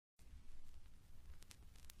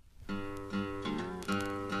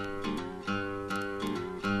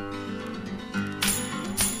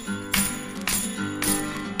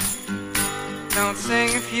Don't sing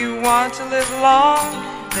if you want to live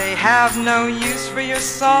long. They have no use for your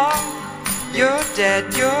song. You're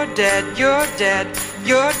dead, you're dead, you're dead,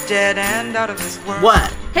 you're dead and out of this world.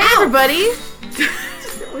 What? Hey, everybody.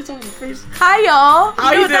 What's on your face? Hi, y'all.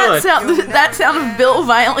 How you doing? That sound of Bill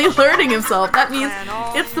violently alerting himself. That means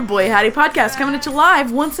it's the Boy Howdy Podcast coming at you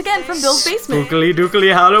live once again from Bill's basement. Spookily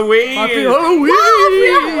dookily Halloween. Happy Halloween.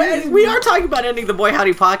 Well, we are talking about ending the Boy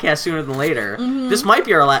Howdy Podcast sooner than later. Mm-hmm. This might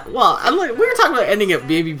be our last. Well, we were talking about ending it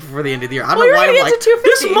maybe before the end of the year. I don't know why I'm like,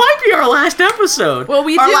 this might be our last episode. Well,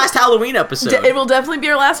 our last Halloween episode. It will definitely be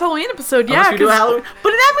our last Halloween episode. Yeah, we do a Halloween.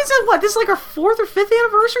 But that means that what? This is like our 4th or 5th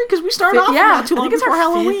anniversary because we started off not too long before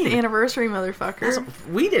Halloween. The anniversary, motherfucker.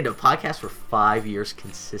 We did a podcast for 5 years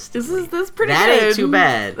consistently. That's pretty that good. That ain't too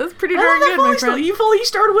bad. That's pretty darn good, my friend. You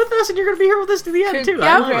started with us, and you're going to be here with us to the end, too.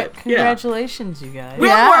 Yeah, I love it. Congratulations, you guys. We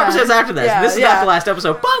have more episodes after this. This is not the last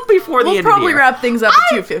episode, but before the end of the year. We'll probably wrap things up at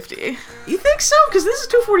 250. You think so? Because this is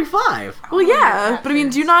 245. Well, yeah, but I mean,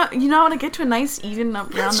 do you not want to get to a nice, even,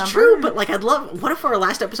 round number? That's true, but I'd love... What if our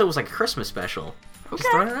last episode was like a Christmas special? Okay.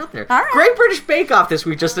 Just throwing it out there. All right. Great British Bake Off this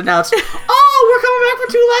week just announced, we're coming back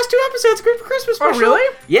for last two episodes. Great Christmas special. Oh,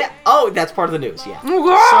 really? Yeah. Oh, that's part of the news, yeah. Oh,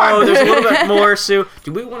 God. So there's a little bit more, Sue.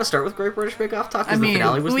 Do we want to start with Great British Bake Off talk? Because the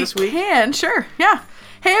finale was this week? We can, sure. Yeah.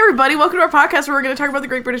 Hey, everybody. Welcome to our podcast where we're going to talk about the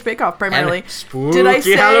Great British Bake Off primarily. And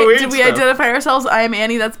spooky Halloween did we stuff. Identify ourselves? I am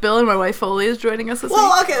Annie, that's Bill, and my wife Foley is joining us this week.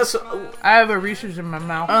 Well, okay, so... I have a Reese's in my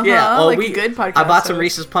mouth. Yeah, a good podcast. I bought some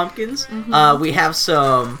Reese's Pumpkins. Mm-hmm. We have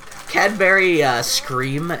some... Cadbury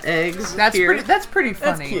Scream eggs. That's here. pretty funny.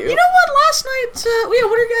 That's cute. You know what? Last night,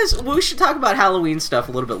 what are you guys? Well, we should talk about Halloween stuff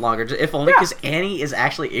a little bit longer, if only because Annie is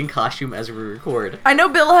actually in costume as we record. I know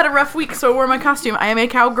Bill had a rough week, so I wore my costume. I am a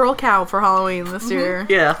cowgirl cow for Halloween this year.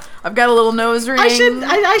 Yeah, I've got a little nose ring. I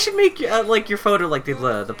should make your photo like the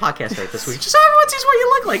podcast art this week, just so everyone sees what you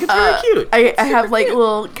look like. It's really cute. I have like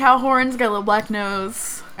little cow horns, got a little black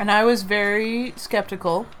nose, and I was very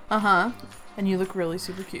skeptical. Uh-huh. And you look really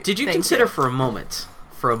super cute. Did you consider for a moment,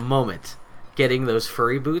 getting those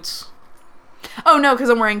furry boots? Oh, no, because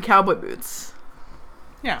I'm wearing cowboy boots.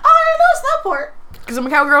 Yeah. Oh, I didn't notice that part. Because I'm a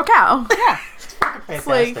cowgirl cow. Yeah. It's fucking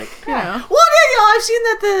fantastic. It's like, you know. Well, yeah, I've seen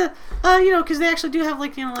that because they actually do have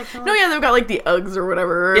No, yeah, they've got like the Uggs or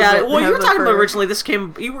whatever. Yeah, well, you were talking about originally,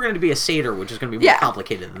 you were going to be a satyr, which is going to be more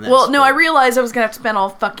complicated than this. Well, no, I realized I was going to have to spend all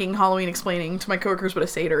fucking Halloween explaining to my coworkers what a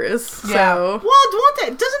satyr is. Yeah. So.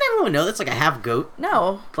 Well, doesn't everyone know that's like a half goat?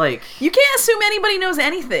 No. Like. You can't assume anybody knows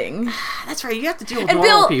anything. That's right, you have to deal with and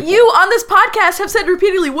normal Bill, people. you on this podcast have said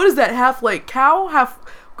repeatedly, what is that, half like cow, half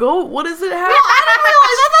goat? What is it, half? Well, I didn't realize.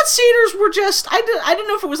 I thought satyrs were just. I didn't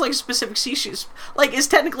know if it was like a specific species. Like, is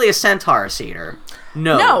technically a centaur a satyr?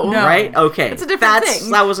 No. Right? Okay. It's a different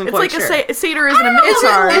thing. I wasn't quite sure. It's like a satyr isn't a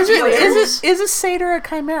minotaur. Is a satyr a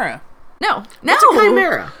chimera? No. It's a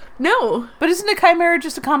chimera. No. But isn't a chimera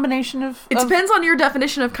just a combination of... It depends on your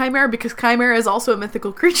definition of chimera, because chimera is also a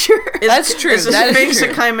mythical creature. That's true. Is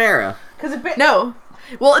a chimera? No.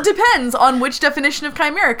 Well, it depends on which definition of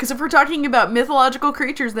chimera, because if we're talking about mythological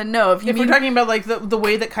creatures, then no. If we're talking about like the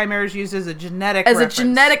way that chimera is used as a genetic reference, a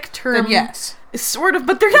genetic term, then yes. Sort of,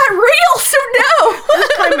 but they're not real, so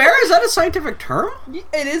no. Chimera, is that a scientific term?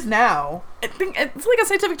 It is now. I think it's like a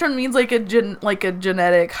scientific term means like a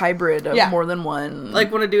genetic hybrid of more than one.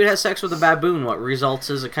 Like when a dude has sex with a baboon, what results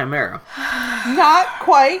is a chimera? Not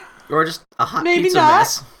quite. Or just a hot Maybe pizza not.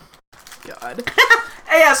 mess. God.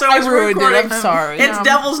 Yeah, so I as we're ruined recording, it. I'm sorry. It's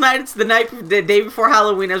Devil's Night. It's the day before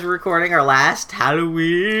Halloween as we're recording our last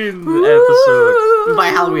Halloween episode. And by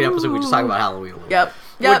Halloween episode, we just talk about Halloween. Yep.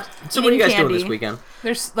 So what are you guys doing this weekend?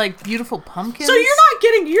 There's like beautiful pumpkins. So you're not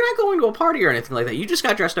going to a party or anything like that. You just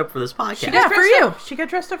got dressed up for this podcast. Yeah, for you. She got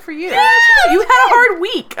dressed up for you. Yeah, you had a hard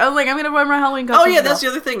week. I was like, I'm gonna wear my Halloween costume. Oh yeah, that's the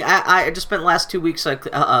other thing. I just spent the last 2 weeks.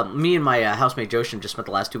 Me and my housemate Joshin just spent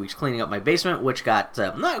the last 2 weeks cleaning up my basement, which got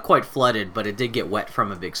not quite flooded, but it did get wet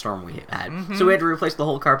from a big storm we had. Mm-hmm. So we had to replace the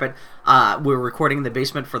whole carpet. We were recording in the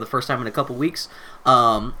basement for the first time in a couple weeks.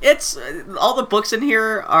 It's all the books in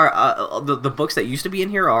here are the books that used to be in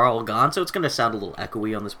here are all gone, so it's going to sound a little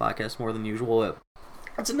echoey on this podcast more than usual.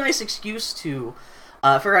 It's a nice excuse to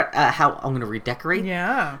figure out how I'm going to redecorate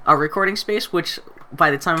our recording space, which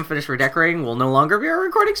by the time I'm finished redecorating will no longer be our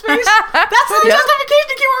recording space. That's the justification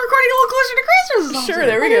to keep our recording a little closer to Christmas. Sure,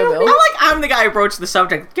 there we go, Bill. I'm the guy who broached the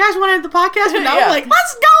subject. You guys want to end the podcast? And now I'm like,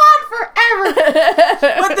 let's go on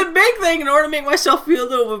forever. But the big thing, in order to make myself feel a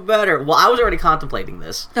little bit better, well, I was already contemplating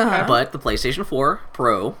this, but the PlayStation 4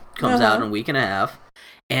 Pro comes out in a week and a half,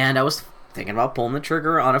 and I was thinking about pulling the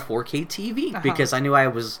trigger on a 4K TV because I knew I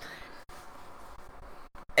was...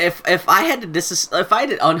 if I had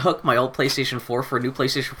to unhook my old PlayStation 4 for a new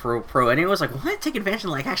PlayStation 4 Pro, anyway, I was like, why not take advantage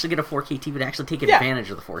and actually get a 4K TV to actually take advantage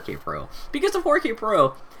of the 4K Pro? Because the 4K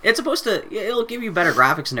Pro, it'll give you better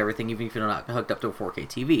graphics and everything, even if you're not hooked up to a 4K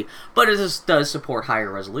TV, but it does support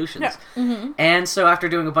higher resolutions. Yeah. Mm-hmm. And so after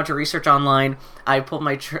doing a bunch of research online, I pulled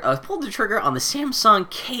pulled the trigger on the Samsung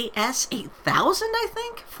KS8000, I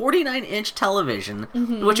think, 49-inch television,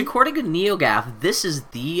 which according to NeoGAF, this is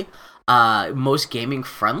the most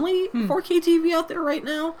gaming-friendly 4K TV out there right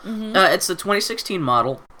now. It's the 2016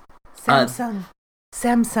 model. Samsung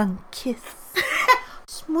Kiss.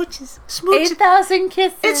 Smooches. 8,000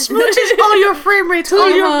 kisses. It smooches all your frame rates, all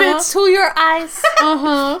your bits. To your eyes.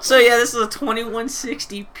 So yeah, this is a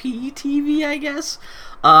 2160p TV, I guess.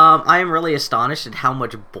 I am really astonished at how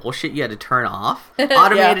much bullshit you had to turn off.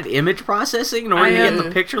 Automated image processing in order to get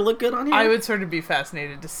the picture look good on here. I would sort of be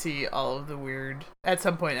fascinated to see all of the weird, at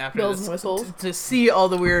some point after bells this, and whistles. to see all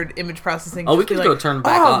the weird image processing. Oh, we can go turn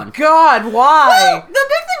back on. Oh God, why? Well, the big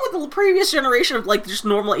thing with the previous generation of just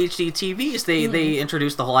normal HD TVs, they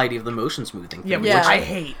introduced the whole idea of the motion smoothing thing, which I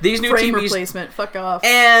hate. These new Frame TVs replacement, fuck off.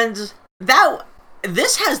 And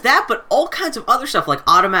this has that, but all kinds of other stuff, like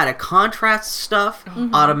automatic contrast stuff,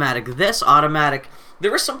 automatic this, automatic...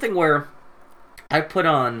 There was something where I put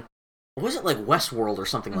on... Was it like Westworld or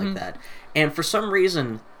something like that? And for some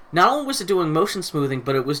reason, not only was it doing motion smoothing,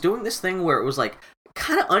 but it was doing this thing where it was like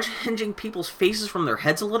kind of unhinging people's faces from their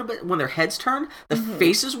heads a little bit. When their heads turned, the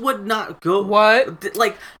faces would not go... What?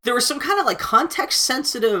 Like, there was some kind of like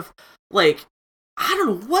context-sensitive, like... I don't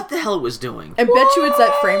know what the hell it was doing. I bet you it's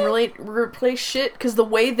that frame replace shit, because the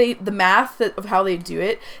way the math of how they do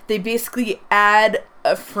it, they basically add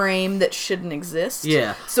a frame that shouldn't exist.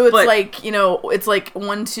 Yeah. So it's it's like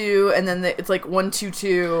 1 2, and then it's like 1 2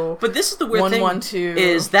 2. But this is the weird 1 thing 1 2.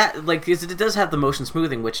 is that it does have the motion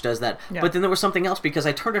smoothing, which does that. Yeah. But then there was something else because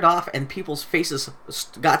I turned it off and people's faces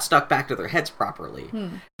got stuck back to their heads properly,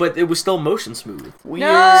 but it was still motion smooth. Weird.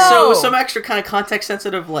 No! So it was some extra kind of context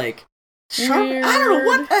sensitive sharp. Weird. I don't know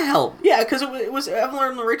what the hell. Yeah, because it was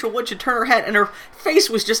Evelyn and Rachel Wood should turn her head, and her face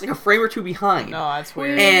was just like a frame or two behind. No, that's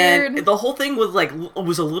weird. And the whole thing was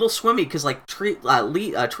was a little swimmy because tree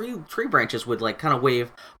branches would kind of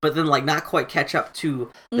wave, but then not quite catch up to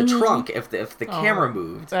the trunk if the camera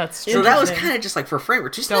moved. That's so that was kind of just for frame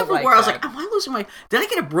rate. Just never where I was like, am I losing my? Did I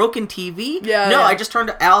get a broken TV? Yeah. No, yeah. I just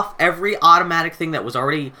turned off every automatic thing that was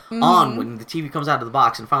already on when the TV comes out of the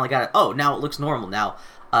box, and finally got it. Oh, now it looks normal now.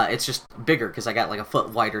 It's just bigger because I got a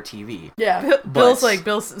foot wider TV. Yeah. Bill's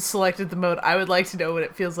selected the mode. I would like to know what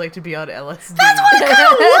it feels like to be on LSD. That's what it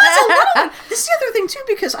kind of was a little bit. This is the other thing too,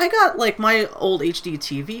 because I got my old HD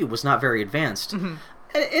TV was not very advanced.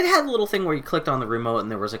 It had a little thing where you clicked on the remote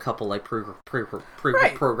and there was a couple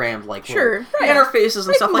pre-programmed interfaces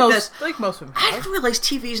and stuff like this. Like most of them. I didn't realize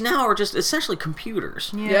TVs now are just essentially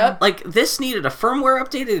computers. Yeah. Like this needed a firmware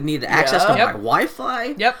update. It needed access to my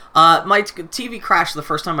Wi-Fi. Yep. My TV crashed the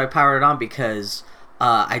first time I powered it on because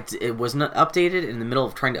it was not updated. In the middle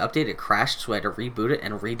of trying to update, it crashed, so I had to reboot it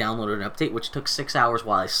and re-download an update, which took 6 hours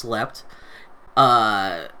while I slept.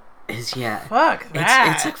 Fuck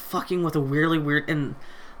that. It's fucking with a weirdly weird and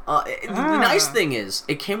the nice thing is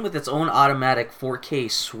it came with its own automatic 4K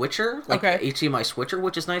switcher, HDMI switcher,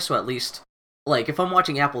 which is nice. So at least if I'm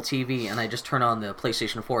watching Apple TV and I just turn on the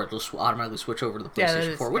PlayStation 4, it'll automatically switch over to the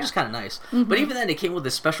PlayStation 4, which is kind of nice. But even then, it came with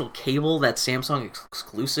this special cable that's Samsung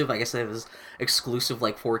exclusive. I guess it was exclusive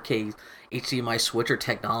 4K HDMI switcher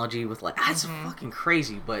technology with that's fucking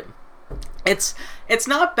crazy, but it's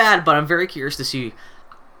not bad. But I'm very curious to see.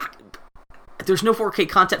 There's no 4K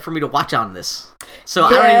content for me to watch on this, so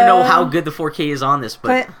I don't even know how good the 4K is on this.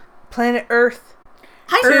 But Planet Earth.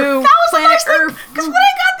 That was the nice thing, because when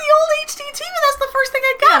I got the old HD TV, that's the first thing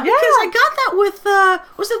I got, because I got that with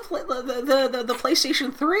the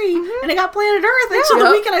PlayStation 3, and I got Planet Earth, and so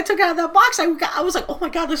the weekend I took it out of that box, I was like, oh my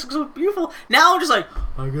god, this looks so beautiful. Now I'm just like,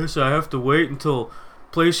 I guess I have to wait until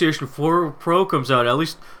PlayStation 4 Pro comes out. At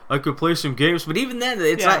least I could play some games. But even then,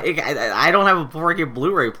 it's not. I don't have a 4K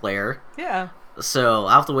Blu-ray player. Yeah. So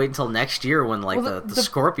I'll have to wait until next year when the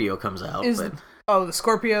Scorpio comes out. The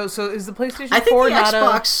Scorpio. So is the PlayStation 4 I think the not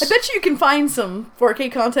Xbox. I bet you can find some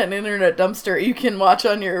 4K content in Internet Dumpster you can watch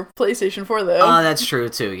on your PlayStation 4 though. That's true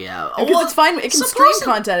too. Yeah. Because it's fine. It can stream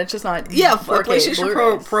content. It's just not. Yeah, 4K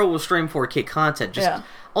PlayStation Pro will stream 4K content.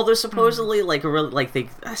 Although supposedly,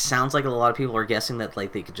 sounds like a lot of people are guessing that they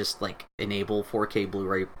could just enable 4K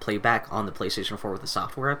Blu-ray playback on the PlayStation 4 with a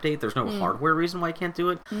software update. There's no hardware reason why I can't do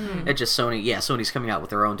it. It's just Sony. Yeah, Sony's coming out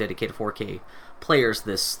with their own dedicated 4K players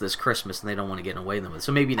this Christmas, and they don't want to get away with them.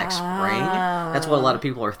 So maybe next spring. That's what a lot of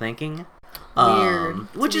people are thinking.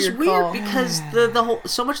 Weird. Which is Weird weird call. because the whole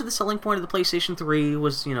so much of the selling point of the PlayStation 3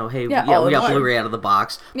 was, hey, all we in got one. Blu-ray out of the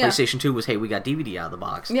box. Yeah. PlayStation 2 was, hey, we got DVD out of the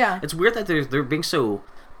box. Yeah. It's weird that they're being so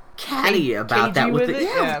catty about cagey that with with the it?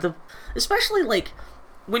 Yeah. with the, especially like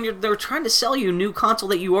when they're trying to sell you a new console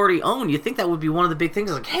that you already own. You think that would be one of the big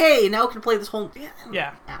things, like, hey, now we can play this whole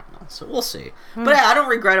Yeah. I don't know. So we'll see. But yeah, I don't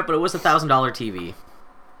regret it. But it was $1,000 TV.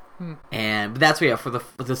 And but that's for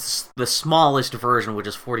the smallest version, which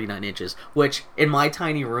is 49 inches, which in my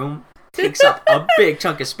tiny room takes up a big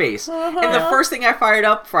chunk of space. And the first thing I fired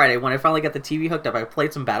up Friday when I finally got the TV hooked up, I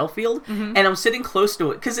played some Battlefield, and I'm sitting close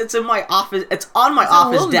to it because it's in my office. It's on my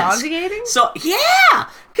office desk. Nauseating? So yeah,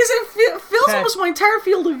 because it fills almost my entire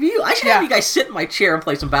field of view. I should have you guys sit in my chair and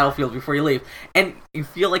play some Battlefield before you leave, and you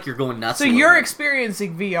feel like you're going nuts. So you're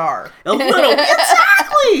experiencing VR. A little,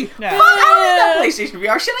 exactly. Yeah. Fuck, I don't need that PlayStation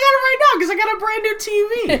VR. Shit, I got it right now because I got a brand new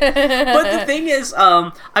TV. But the thing is,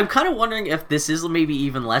 I'm kind of wondering if this is maybe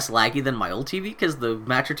even less laggy than my old TV, because the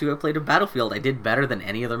match or two I played of Battlefield, I did better than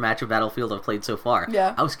any other match of Battlefield I've played so far.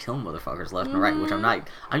 Yeah. I was killing motherfuckers left and right, which I'm not.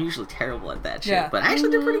 I'm usually terrible at that shit, Yeah. but I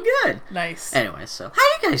actually did pretty good. Nice. Anyway, so how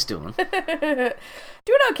you guys doing?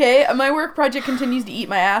 Doing okay. My work project continues to eat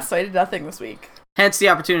my ass, so I did nothing this week. Hence the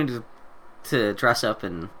opportunity to dress up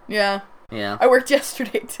and Yeah. yeah. I worked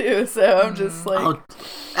yesterday too, so I'm just like, Oh,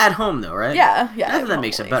 at home though, right? yeah. Not that I'm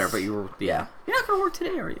makes it always- better, but you were Yeah. You're not gonna work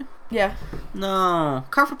today, are you? Yeah. No,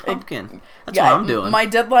 carve a pumpkin. That's Yeah, what I'm doing. My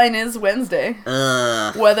deadline is Wednesday.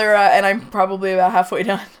 Ugh. Whether and I'm probably about halfway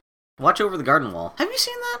done. Watch over the garden wall. Have you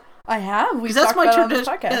seen that? I have. We Because that's talked my about it on this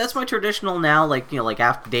tradition. podcast. Yeah, that's my traditional now. Like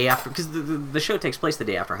like day after, because the show takes place the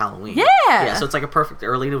day after Halloween. Yeah. Yeah, so it's like a perfect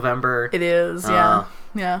early November. It is. Yeah.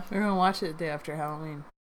 Yeah. We're gonna watch it the day after Halloween.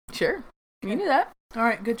 Sure. You knew that. All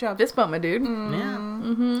right, good job. Fist bump, my dude. Yeah.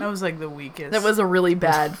 Mm-hmm. That was like the weakest. That was a really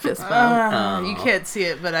bad fist bump. You can't see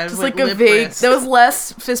it, but I was Just like a lip vague. wrist. That was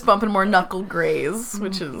less fist bump and more knuckle graze,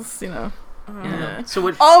 which is Yeah. So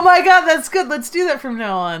what? Oh my god, that's good. Let's do that from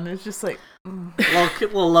now on. It's just like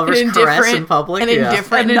Little lovers caress in public. An Yeah.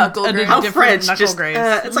 indifferent knuckle graze. How different French? knuckle Just graze.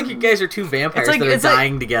 it's like you guys are two vampires It's like- that are it's like-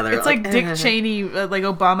 dying together. it's like Dick Cheney, like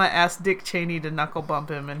Obama asked Dick Cheney to knuckle bump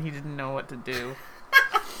him, and he didn't know what to do.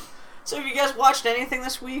 So have you guys watched anything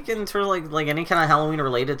this week in terms of like any kind of Halloween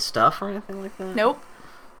related stuff or anything like that? Nope.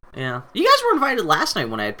 Yeah. You guys were invited last night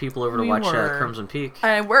when I had people over to We watch were. Crimson Peak.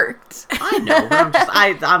 I worked. I know, but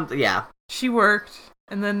I'm yeah. She worked,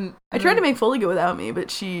 and then I tried to make Foley go without me,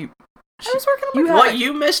 but I was working on You, my what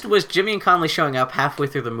you missed was Jimmy and Conley showing up halfway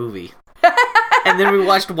through the movie. And then we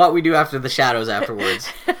watched What We Do After the Shadows afterwards,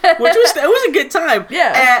 which was a good time.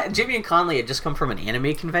 Yeah. Jimmy and Conley had just come from an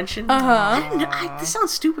anime convention. This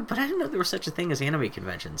sounds stupid, but I didn't know there was such a thing as anime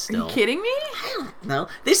conventions still. Are you kidding me? I don't know.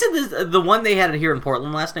 They said the one they had here in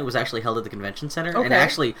Portland last night was actually held at the convention center, and Okay.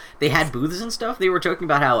 actually they had booths and stuff. They were joking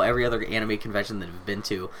about how every other anime convention that they've been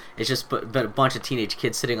to, it's just but a bunch of teenage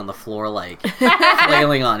kids sitting on the floor like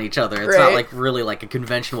flailing on each other. It's not Right. like really like a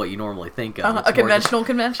convention what you normally think of. It's A more just- conventional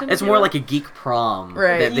convention? It's more like a geek prom.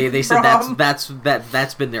 Right. They said Prom.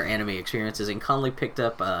 that's been their anime experiences. And Conley picked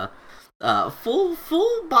up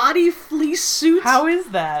full body fleece suit how is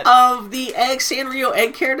that? of the Sanrio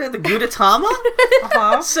egg character, the Gudetama.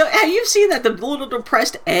 Uh-huh. So you've seen that, the little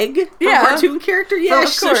depressed egg from Yeah. cartoon character? Yeah, Of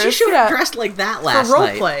so she course, showed yeah. up dressed like that last For role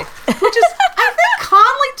night. play. Which is, I think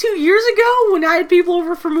Conley 2 years ago, when I had people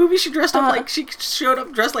over for movies, she dressed up like, she showed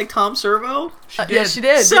up dressed like Tom Servo. Yes, she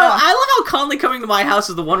did. So yeah. I love how Conley coming to my house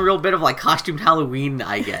is the one real bit of like costumed Halloween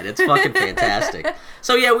I get. It's fucking fantastic.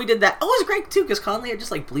 So yeah, we did that. Oh, it was great too because Conley had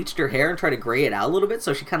just like bleached her hair and tried to gray it out a little bit,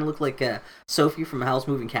 so she kind of looked like Sophie from Howl's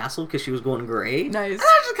Moving Castle because she was going gray. Nice. And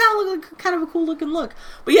that just kind of looked like kind of a cool looking look.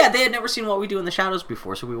 But yeah, they had never seen What We Do in the Shadows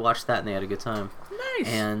before, so we watched that and they had a good time. Nice.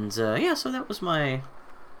 And yeah, so that was my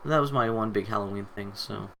one big Halloween thing.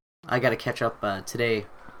 So I got to catch up today.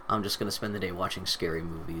 I'm just gonna spend the day watching scary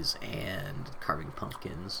movies and carving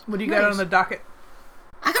pumpkins. What do you got on the docket?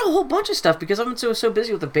 I got a whole bunch of stuff because I've been so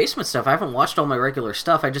busy with the basement stuff. I haven't watched all my regular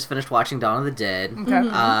stuff. I just finished watching Dawn of the Dead. Okay.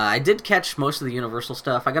 I did catch most of the Universal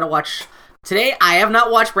stuff. I gotta watch today. I have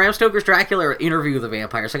not watched Bram Stoker's Dracula or Interview with the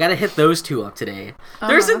Vampire, so I gotta hit those two up today.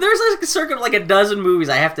 There's like a circuit of like a dozen movies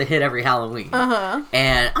I have to hit every Halloween,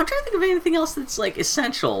 and I'm trying to think of anything else that's like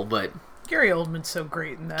essential, but. Gary Oldman's so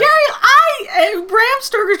great in that. Bram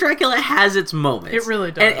Stoker's Dracula has its moments. It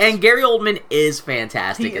really does. And Gary Oldman is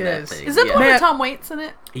fantastic He in that is. thing. Is that the one Man. with Tom Waits in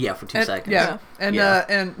it? Yeah, for 2 seconds. Yeah. And Yeah.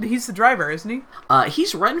 and he's the driver, isn't he?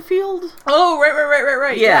 He's Renfield. Oh,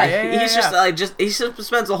 right. Yeah, he's just he just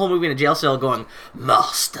spends the whole movie in a jail cell going,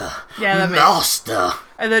 Master, Yeah, that makes- Master.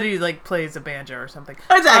 And then he like plays a banjo or something.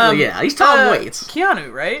 Exactly, yeah. He's Tom Waits.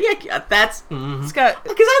 Keanu, right? Yeah, that's It's got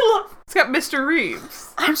because I love. It's got Mr.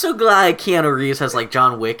 Reeves. I'm so glad Keanu Reeves has like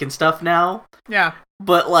John Wick and stuff now. Yeah.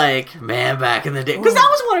 But like, man, back in the day, because that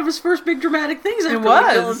was one of his first big dramatic things. After, It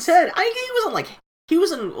like, Bill and was. Ted. He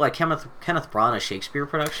was in like Kenneth Branagh's Shakespeare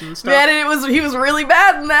production and stuff. Man, he was really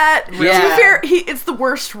bad in that. Yeah. To be fair, it's the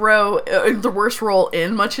worst role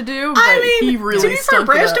in Much Ado. But he really to be fair, stunk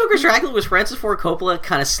Bram it up. Stoker's Dracula was Francis Ford Coppola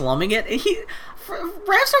kind of slumming it. And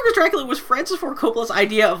Bram Stoker's Dracula was Francis Ford Coppola's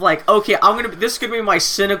idea of like, okay, this is gonna be my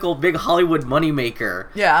cynical big Hollywood moneymaker.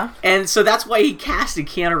 Yeah. And so that's why he casted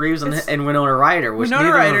Keanu Reeves and Winona Ryder, which Winona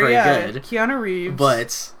neither Ryder, were very yeah. good. Keanu Reeves.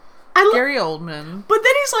 But Gary Oldman. But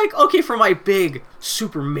then he's like, okay, for my big,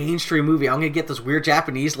 super mainstream movie, I'm gonna get this weird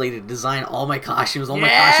Japanese lady to design all my costumes. All my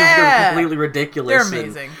costumes are gonna be completely ridiculous. They're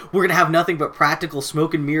amazing. We're gonna have nothing but practical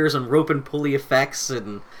smoke and mirrors and rope and pulley effects.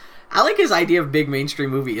 And I like his idea of big mainstream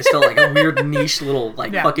movie. It's still like a weird niche little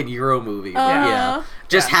like fucking Euro movie. But yeah.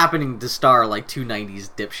 Just happening to star like two 90s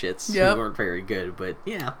dipshits who weren't very good. But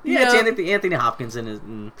it's Anthony Hopkins in it.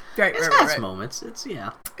 And it's got its moments. It's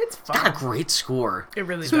It's fun. got a great score. It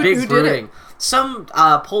really It's does. big Who did brooding. Some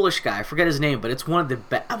Polish guy, I forget his name, but it's one of the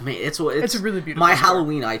best. I mean, it's a really beautiful my score.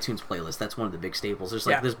 Halloween iTunes playlist. That's one of the big staples. There's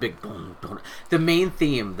like this big dun, dun. The main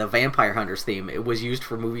theme, the Vampire Hunters theme, it was used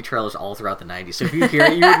for movie trailers all throughout the 90s. So if you hear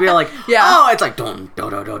it, you would be like, oh, it's like dun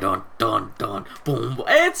dun dun dun dun dun dun boom. Boom.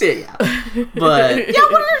 It's it, yeah. But do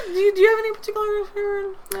you have any particular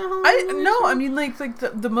favorite? I mean like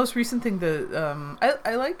the most recent thing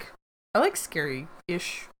I like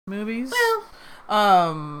scary-ish movies. Well,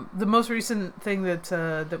 the most recent thing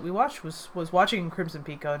that we watched was watching Crimson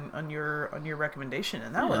Peak on your recommendation,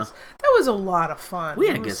 and that was a lot of fun. we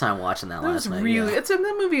had a good time watching that last night. Really,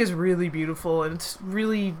 that movie is really beautiful, and it's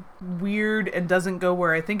really weird and doesn't go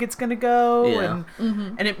where I think it's gonna go,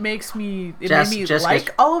 and it makes me made me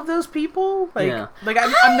like all of those people. Like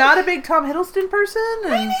I'm not a big Tom Hiddleston person.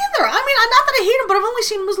 And Me neither. I mean, not that I hate him, but I've only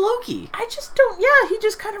seen him as Loki. I just don't. Yeah, he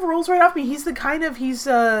just kind of rolls right off me. He's the kind of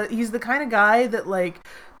guy that like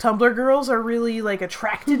Tumblr girls are really like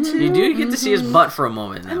attracted to. You get to see his butt for a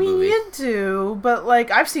moment in that movie. You do, but like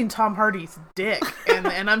I've seen Tom Hardy's dick,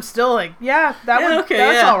 and I'm still like,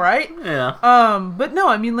 that's all right. Yeah. But no,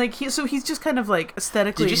 I mean like he's just kind of like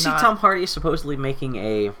aesthetically. Did you see Tom Hardy supposedly making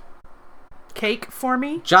a cake for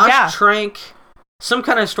me? Josh Trank, some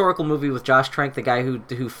kind of historical movie with Josh Trank, the guy who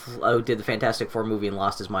did the Fantastic Four movie and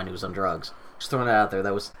lost his mind, who was on drugs. Just throwing that out there.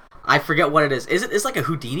 That was. I forget what it is. It's like a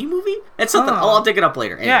Houdini movie? It's something. I'll dig it up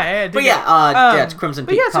later. Anyway. But it's Crimson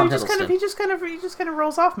Peak. So Tom he just kind of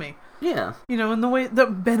rolls off me. Yeah. You know, in the way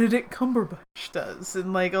that Benedict Cumberbatch does,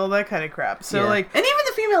 and like all that kind of crap. So like, and even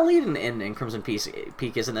the female lead in Crimson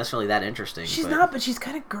Peak isn't necessarily that interesting. She's not, but she's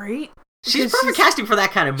kind of great. She's perfect casting for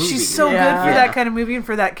that kind of movie. She's so good for that kind of movie and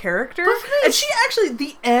for that character. And she actually,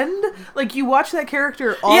 the end, like you watch that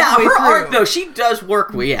character all the way through. Yeah, her arc though, she does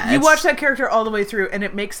work. You watch that character all the way through, and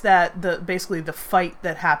it makes that basically the fight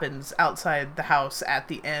that happens outside the house at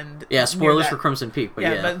the end. Yeah, spoilers for Crimson Peak, but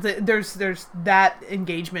but there's that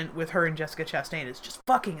engagement with her and Jessica Chastain is just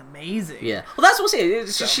fucking amazing. Yeah, well, that's what I'm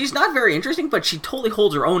saying. She's not very interesting, but she totally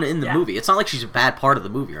holds her own in the movie. It's not like she's a bad part of the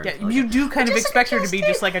movie or anything. You do kind of expect her to be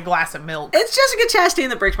just like a glass of milk. It's Jessica Chastain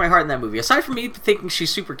that breaks my heart in that movie. Aside from me thinking she's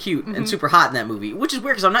super cute and super hot in that movie, which is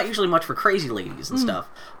weird because I'm not usually much for crazy ladies and stuff.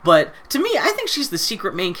 But to me, I think she's the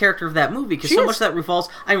secret main character of that movie because so much of that revolves.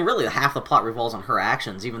 I mean, really, half the plot revolves on her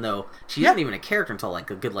actions, even though she isn't even a character until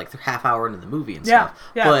like a good half hour into the movie and stuff.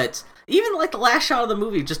 Yeah. But even like the last shot of the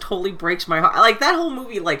movie just totally breaks my heart. Like that whole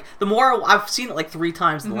movie, like the more I've seen it like 3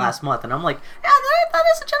 times in the last month, and I'm like, that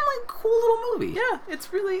is a generally cool little movie. Yeah,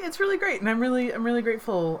 it's really great, and I'm really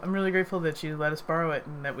grateful. I'm really grateful that you let us borrow it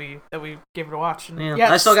and that we gave it a watch. And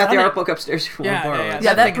I still got the art book upstairs. If you want to borrow it.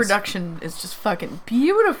 Yeah, that production is just fucking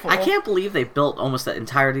beautiful. I can't believe they built almost the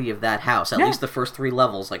entirety of that house. At least the first 3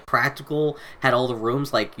 levels, like practical, had all the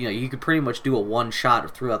rooms. Like you could pretty much do a one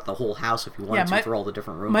shot throughout the whole house if you wanted to through all the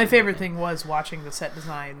different rooms. My favorite thing was watching the set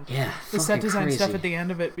design. Yeah, the set design crazy stuff at the end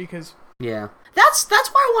of it because. Yeah, that's why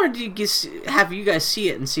I wanted to have you guys see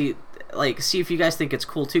it and see if you guys think it's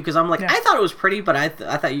cool too. Because I'm like, I thought it was pretty, but I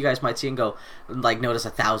thought you guys might see and go notice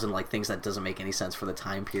 1,000 things that doesn't make any sense for the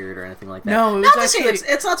time period or anything like that. No, not to say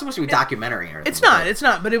it's not supposed to be documentary or anything. It's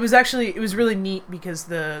not. But it was really neat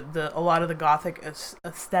because a lot of the gothic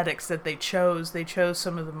aesthetics that they chose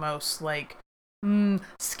some of the most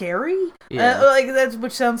scary, that's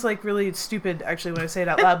which sounds like really stupid actually when I say it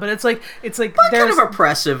out loud, but it's like but kind of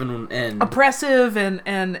oppressive and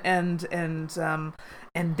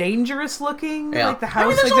dangerous looking, like the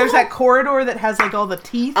house. There's that corridor that has all the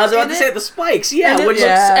teeth. I was about to say the spikes, who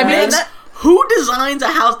designs a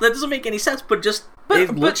house that doesn't make any sense, but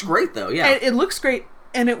it looks great though. Yeah, it looks great.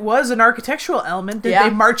 and it was an architectural element. Did they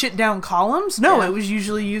march it down columns? No, it was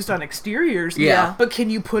usually used on exteriors. Yeah. But can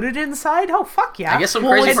you put it inside? Oh, fuck yeah. I guess some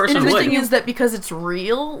crazy person the would. thing is that because it's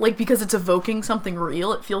real, like because it's evoking something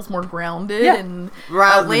real, it feels more grounded and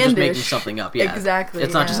rather outlandish. than just making something up. Yeah, exactly.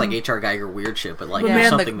 It's not just like H.R. Geiger weird shit, but like But there's man,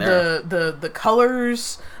 something there. The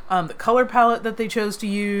colors, the color palette that they chose to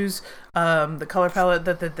use, the color palette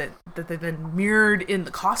that they then mirrored in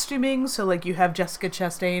the costuming. So like you have Jessica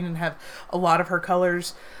Chastain and have a lot of her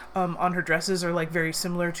colors on her dresses are like very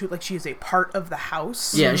similar to, like, she is a part of the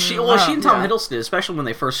house. Yeah, she and Tom Hiddleston, especially when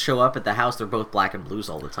they first show up at the house, they're both black and blues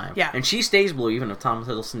all the time. Yeah. And she stays blue, even if Tom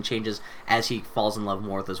Hiddleston changes as he falls in love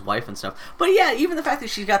more with his wife and stuff. But yeah, even the fact that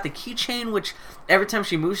she's got the keychain, which every time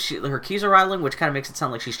she moves, her keys are rattling, which kind of makes it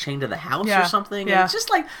sound like she's chained to the house or something. Yeah. It's just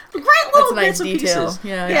like great little That's a nice bits detail. and pieces.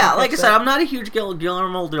 Yeah, like I said, I'm not a huge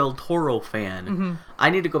Guillermo del Toro fan. Mm-hmm. I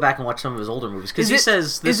need to go back and watch some of his older movies because he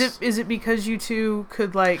says this. Is it because you two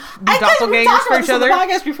could like be We doppelgangers talked for about each this on other? the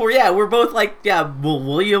podcast before. Yeah, we're both like,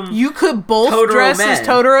 William. You could both Totoro dress men. as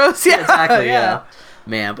Totoros. Yeah, Exactly. Yeah.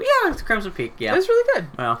 Man, but yeah, it's Crimson Peak. Yeah, It was really good.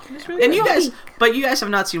 well, It's really and good. you guys have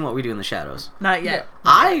not seen What We Do in the Shadows. Not yet.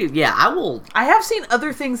 I will. I have seen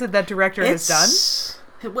other things that director has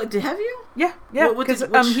done. What have you? Yeah, What because did-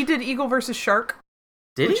 which- he did Eagle versus Shark,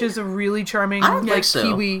 Did which he? is a really charming, I don't like, think so.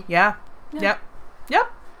 Kiwi. Yeah. Yep.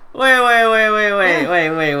 Wait. I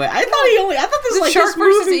thought this was like Shark his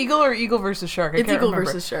versus movie. Eagle or Eagle versus Shark? I It's can't Eagle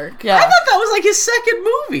remember. versus Shark. Yeah. I thought that was like his second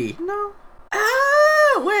movie. No.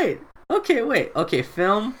 Ah, wait. Okay,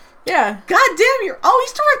 film. Yeah. God damn,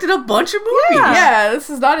 he's directed a bunch of movies. Yeah,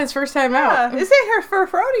 this is not his first time out. Is it her for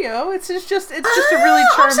rodeo? It's just a really I'm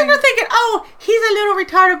sitting charming. there thinking, he's a little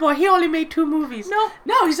retarded boy. He only made 2 movies. No,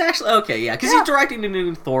 he's actually okay. Yeah, because he's directing a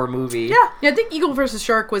new Thor movie. Yeah. Yeah, I think Eagle versus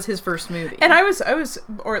Shark was his first movie. And I was,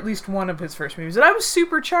 or at least one of his first movies, and I was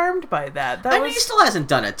super charmed by that. I mean, he still hasn't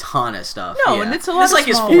done a ton of stuff. No, yeah. and it's a lot It's of like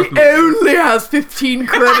his small- 4th movie. only has 15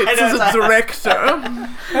 credits as a director.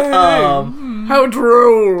 How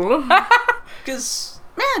droll. Because,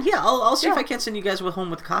 man, yeah, I'll see if I can't send you guys home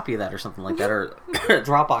with a copy of that or something like that, or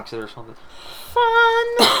Dropbox it or something. Fun.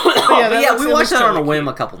 But yeah, we watched that on a totally whim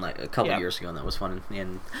a couple years ago, and that was fun.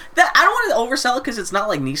 And that I don't want to oversell it because it's not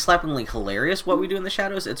like knee-slappingly hilarious what we do in the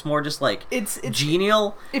shadows. It's more just like It's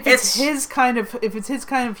genial. If it's his kind of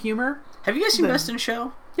humor. Have you guys seen Best in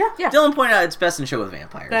Show? Yeah. Dylan pointed out it's Best in Show with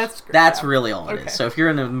vampires. That's great. That's really all it Okay. is. So if you're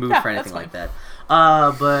in the mood for anything that's like that.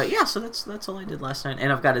 But yeah, so that's all I did last night.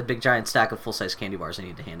 And I've got a big giant stack of full-size candy bars I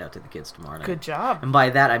need to hand out to the kids tomorrow night. Good job. And by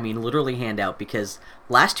that I mean literally hand out, because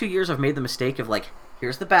last 2 years I've made the mistake of like,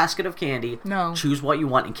 here's the basket of candy. No. Choose what you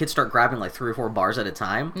want, and kids start grabbing like 3 or 4 bars at a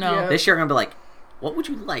time. No. Yeah. This year I'm gonna be like, what would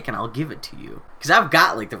you like? And I'll give it to you. Because I've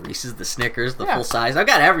got like the Reese's, the Snickers, the full size. I've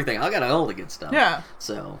got everything. I've got all the good stuff. Yeah.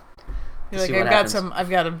 So. You're see like, what happens. I've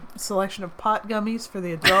got a selection of pot gummies for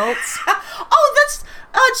the adults. That's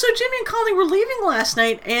so Jimmy and Colleen were leaving last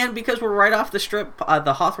night, and because we're right off the strip,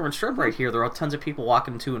 the Hawthorne Strip right here, there are tons of people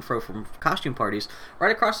walking to and fro from costume parties.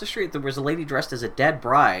 Right across the street, there was a lady dressed as a dead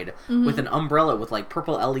bride with an umbrella with like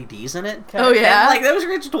purple LEDs in it. Oh, yeah? And, like, that was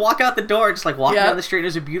great just to walk out the door, just like walking Yep. down the street. It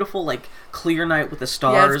was a beautiful like clear night with the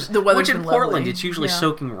stars. the weather's which in been Portland lovely. it's usually Yeah.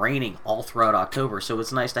 soaking raining all throughout October, so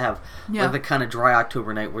it's nice to have like the kind of dry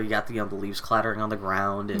October night where you got the leaves clattering on the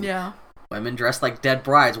ground and women dressed like dead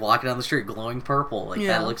brides walking down the street glowing purple. Like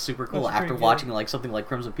that looks super cool. That's After pretty watching like something like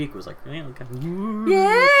Crimson Peak was like, okay.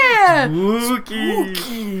 Yeah.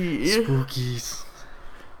 Spooky. Spookies.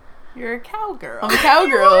 You're a cowgirl. I'm a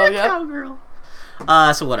cowgirl. Yep. Cowgirl.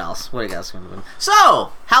 So what else? What do you guys going to do?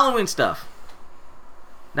 So, Halloween stuff.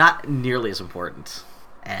 Not nearly as important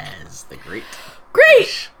as the Great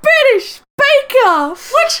British Bake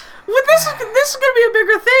Off. Which, this is going to be a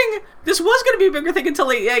bigger thing. This was going to be a bigger thing until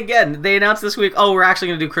they announced this week, we're actually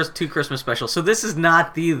going to do 2 Christmas specials. So this is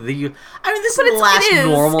not the I mean, this is the last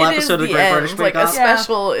normal episode of the Great British Bake Like, Off. a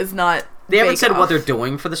special is not They haven't Bake said Off. what they're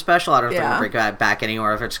doing for the special. I don't know if they're Yeah. going to bring it back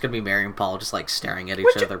anymore, if it's just going to be Mary and Paul just like staring at each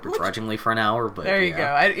other begrudgingly for an hour. But There you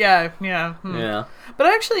yeah. go. Yeah. But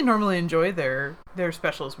I actually normally enjoy their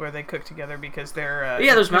specials where they cook together because they're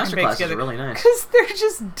Those master classes are really nice. Because they're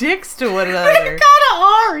just dicks to one They another. kind of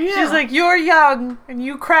are, yeah. She's like, you're young and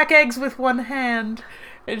you crack eggs with one hand.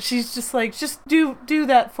 And she's just like, just do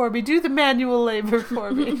that for me. Do the manual labor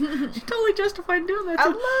for me. She's totally justified doing that. I Too.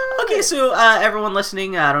 love Okay, it. so everyone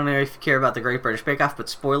listening, I don't know if you care about the Great British Bake Off, but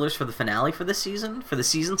spoilers for the finale for this season, for the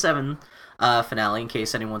season 7 finale, in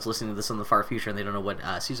case anyone's listening to this in the far future and they don't know what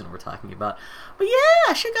season we're talking about. But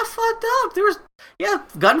yeah, shit got fucked up. There was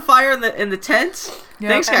gunfire in the tents. Yeah,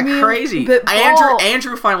 Things got crazy.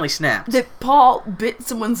 Andrew finally snapped. That Paul bit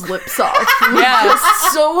someone's lips off. Yeah,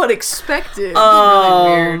 so unexpected.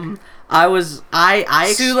 Really weird.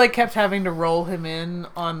 I Sue like kept having to roll him in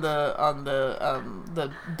on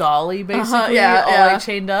the dolly basically, all like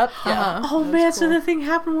chained up. Oh man, so the thing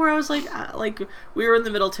happened where I was like we were in the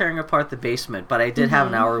middle tearing apart the basement, but I did have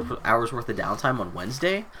an hour's worth of downtime on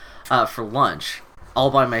Wednesday for lunch,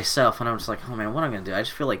 all by myself, and I was like, oh man, what am I gonna do? I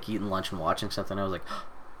just feel like eating lunch and watching something. I was like,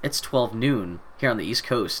 it's 12 noon here on the East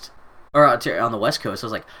Coast, or on the West Coast. I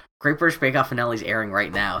was like, Great British Bake Off finale's airing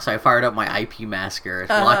right now, so I fired up my IP masker,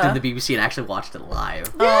 logged in the BBC, and actually watched it live.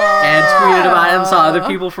 And tweeted about it and saw other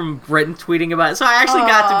people from Britain tweeting about it. So I actually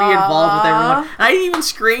got to be involved with everyone. And I even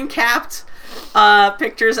screen capped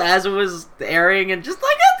pictures as it was airing, and just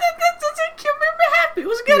like, it made me happy. It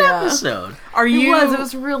was a good episode. It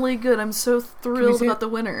was really good. I'm so thrilled about the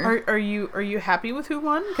winner. Are you happy with who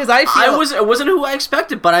won? Because it wasn't who I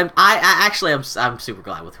expected, but I'm super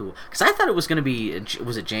glad with who, because I thought it was going to be,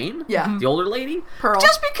 was it Jane? Yeah. The older lady? Pearl.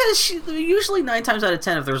 Just because she usually 9 times out of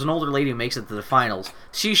 10, if there's an older lady who makes it to the finals,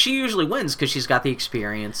 she usually wins because she's got the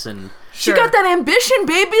experience and she got that ambition,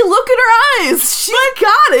 baby. Look at her eyes. She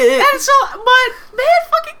got it. And so, but man,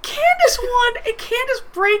 fucking Candace won, and Candace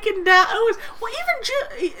breaking down.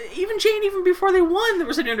 Even Jane, even before they won, there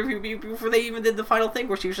was an interview before they even did the final thing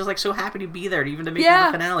where she was just like so happy to be there, even to make it to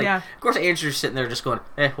the finale. Yeah. Of course, Andrew's sitting there just going,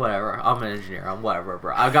 whatever. I'm an engineer. I'm whatever,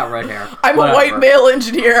 bro. I've got red hair. I'm a white male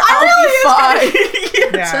engineer. I'll be fine.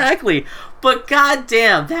 Exactly. But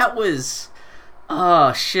goddamn, that was,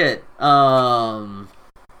 oh shit.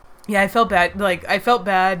 Yeah, I felt bad. Like, I felt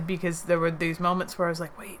bad because there were these moments where I was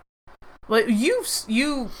like, wait, like you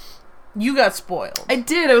got spoiled. I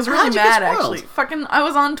did. I was really mad, actually. I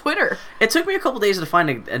was on Twitter. It took me a couple days to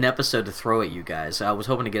find an episode to throw at you guys. I was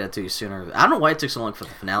hoping to get it to you sooner. I don't know why it took so long for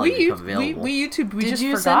the finale to become available. We YouTube. Did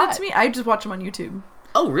you send it to me? I just watched them on YouTube.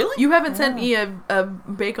 Oh, really? You haven't sent me a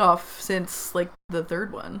bake-off since, like, the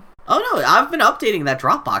third one. Oh no, I've been updating that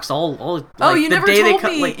Dropbox all you never told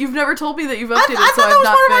me. You've never told me that you've updated. I thought that was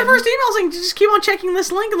part of my first email saying just keep on checking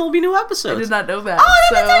this link and there'll be new episodes. I did not know that. Oh, I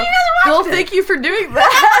didn't tell you guys are watching it. Thank you for doing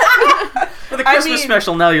that. For the Christmas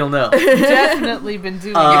special, now you'll know. Definitely been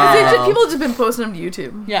doing it. People have just been posting them to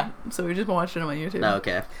YouTube. Yeah. So we just been watching them on YouTube. Oh,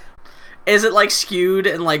 okay. Is it like skewed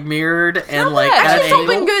and like mirrored and like actually it's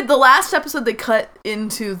been good. The last episode they cut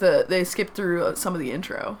into they skipped through some of the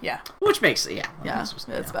intro. Yeah. Which makes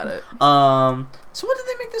that's about it. So what did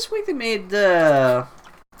they make this week? They made it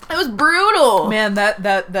was brutal. Man,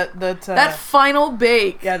 that final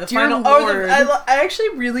bake. Yeah, the Dear final. Lord. I actually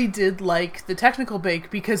really did like the technical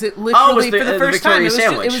bake because it literally for the first time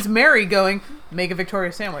it was Mary going, make a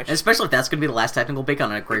Victoria sandwich. And especially if that's going to be the last technical bake on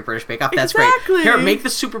a Great British Bake Off. That's exactly. great. Here, make the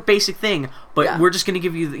super basic thing, but we're just going to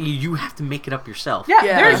give you. You have to make it up yourself. Yeah,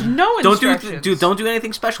 there's no instructions. Don't do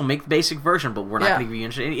anything special. Make the basic version, but we're not going to give you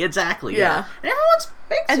instructions. Exactly. Yeah. And everyone's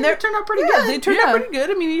bakes and they turned out pretty good. They turned out pretty good.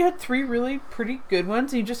 I mean, you had 3 really pretty good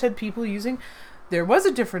ones. And you just had people using. There was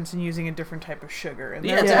a difference in using a different type of sugar, and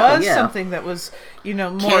there was something that was,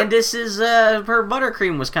 more. Candace's her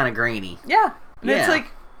buttercream was kind of grainy. Yeah, and it's like,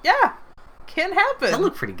 can happen. That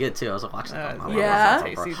looked pretty good too. I was watching that.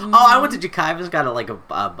 I went to Jakiva's, got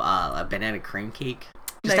a banana cream cake.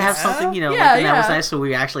 Just to have something, that was nice. So we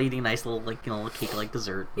were actually eating a nice little, little cake like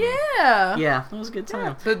dessert. Yeah, it was a good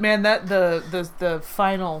time. But man, that the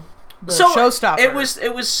final. Showstopper.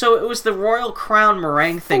 It was the Royal Crown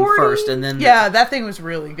meringue thing first, and then that thing was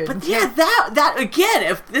really good. But that again,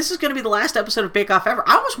 if this is going to be the last episode of Bake Off ever,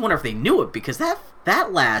 I almost wonder if they knew it because that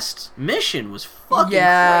last mission was fucking crazy.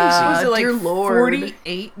 Was it like Dear Lord.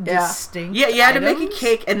 48 distinct? Yeah, you had to make a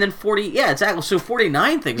cake, and then 40. Yeah, exactly. So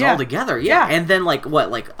 49 things altogether. Yeah, and then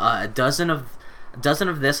a dozen of this,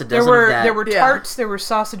 a dozen of that. There were tarts, there were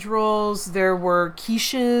sausage rolls, there were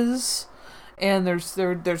quiches. And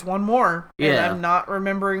there's one more. And I'm not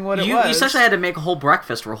remembering what it was. You essentially had to make a whole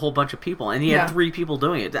breakfast for a whole bunch of people, and you had 3 people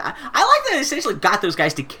doing it. I like that they essentially got those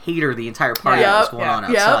guys to cater the entire party that was going on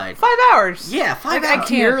outside. 5 hours. Yeah, 5 hours. I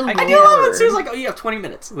can't. I do love it. It's like, oh, you have 20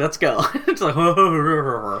 minutes. Let's go. It's like,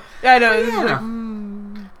 I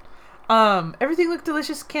know. Everything looked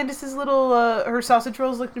delicious. Candace's little her sausage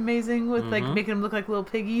rolls looked amazing with making them look like little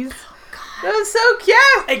piggies. That was so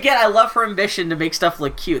cute. Again, I love her ambition to make stuff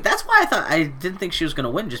look cute. That's why I didn't think she was going to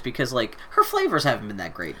win, just because like her flavors haven't been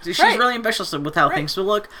that great. She's really ambitious with how things will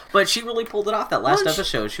look, but she really pulled it off that last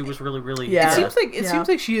episode. She was really It seems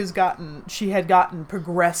like she had gotten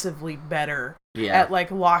progressively better at like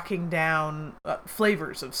locking down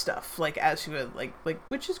flavors of stuff, like as she would like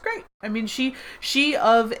which is great. I mean, she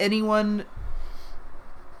of anyone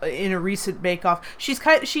in a recent Bake Off, she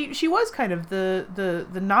was kind of the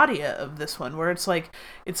Nadia of this one, where it's like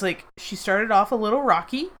she started off a little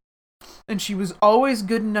rocky, and she was always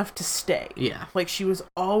good enough to stay. Yeah. Like, she was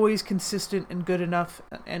always consistent and good enough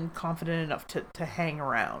and confident enough to hang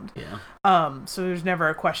around. Yeah. So there's never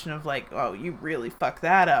a question of, like, oh, you really fucked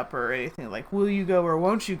that up or anything. Like, will you go or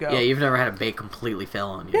won't you go? Yeah, you've never had a bake completely fail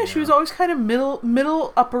on you. Yeah, she was always kind of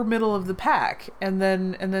upper middle of the pack. And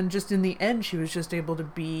then just in the end, she was just able to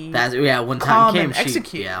be when time came, and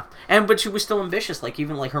execute. But she was still ambitious. Like,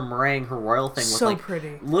 even, like, her meringue, her royal thing was, so like,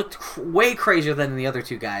 pretty. Looked way crazier than the other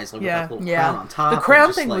two guys. Like, with that little crown on top. The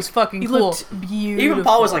crown thing was fucking cool. Looked beautiful. Even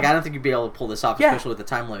Paul was like, I don't think you'd be able to pull this off, especially with the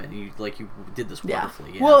time limit. You did this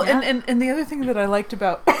wonderfully. Yeah. Well, and the other thing that I liked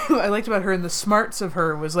about her and the smarts of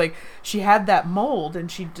her was, like, she had that mold,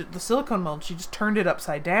 and she did the silicone mold. She just turned it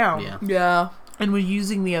upside down. Yeah. And was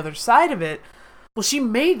using the other side of it. Well, she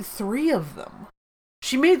made 3 of them.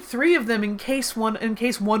 She made 3 of them in case one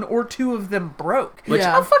or 2 of them broke.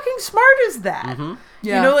 How fucking smart is that? Mm-hmm.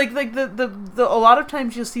 Yeah. You know, like the a lot of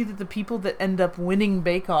times you'll see that the people that end up winning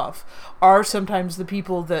Bake Off are sometimes the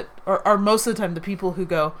people that are most of the time the people who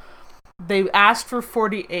go, they asked for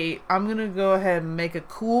 48. I'm gonna go ahead and make a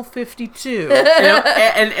cool 52. You know,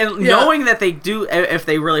 and knowing that they do, if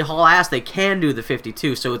they really haul ass, they can do the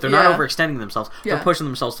 52. So if they're not overextending themselves, they're pushing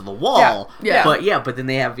themselves to the wall. But then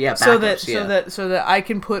they have backups. So that I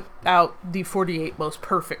can put out the 48 most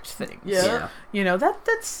perfect things. Yeah. You know,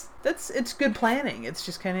 that's it's good planning. It's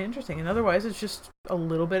just kind of interesting, and otherwise it's just a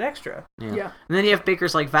little bit extra. Yeah. And then you have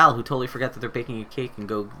bakers like Val who totally forget that they're baking a cake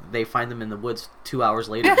and they find them in the woods 2 hours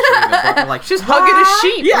later. They're like, just hugging a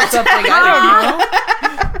sheep or something. I don't know.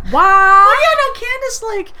 Wow. Oh yeah, no, Candace,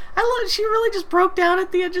 like, she really just broke down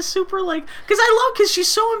at the end, just super, like, because she's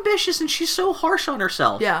so ambitious and she's so harsh on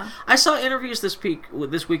herself. Yeah. I saw interviews this week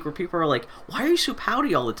where people are like, why are you so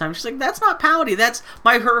pouty all the time? She's like, that's not pouty. That's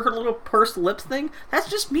her little pursed lips thing. That's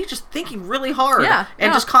just me just thinking really hard. Yeah.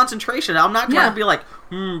 And just concentration. I'm not trying to be like,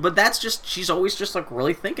 but that's just, she's always just, like,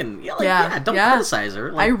 really thinking. Don't criticize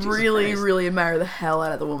her. Like, I really, really admire the hell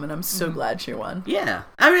out of the woman. I'm so glad she won. Yeah.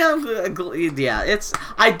 I mean,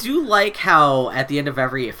 I do like how at the end of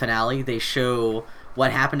every finale they show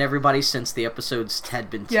what happened to everybody since the episodes had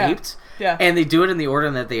been taped. Yeah. And they do it in the order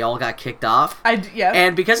that they all got kicked off.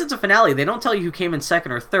 And because it's a finale, they don't tell you who came in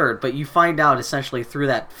second or third, but you find out essentially through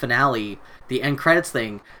that finale, the end credits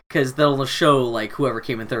thing, because they'll show, like, whoever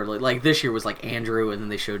came in third. Like this year was, like, Andrew, and then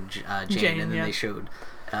they showed Jane, and then they showed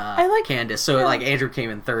Candace. So, like, Andrew came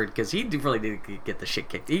in third because he really did get the shit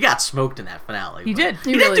kicked. He got smoked in that finale. He did.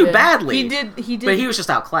 He didn't do badly. He did. But he was just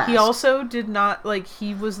outclassed. He also did not, like,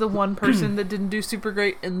 he was the one person that didn't do super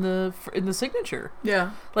great in the signature.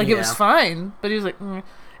 Yeah. Like, it was fine, but he was like,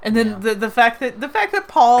 And then the fact that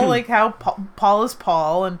Paul, like, how Paul is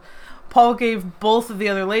Paul, and Paul gave both of the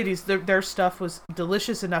other ladies, their stuff was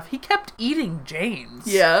delicious enough. He kept eating Jane's.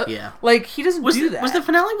 Yeah. Like, he doesn't do that. Was the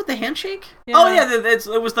finale with the handshake? Yeah. Oh, yeah.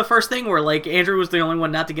 It was the first thing where, like, Andrew was the only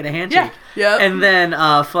one not to get a handshake. Yeah. And then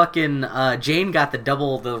Jane got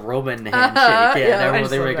the Roman handshake.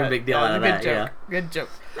 They were making a big deal out of that. Joke. Good joke.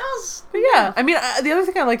 But yeah, I mean, the other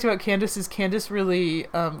thing I liked about Candace is Candace really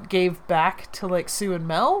gave back to, like, Sue and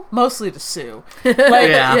Mel, mostly to Sue,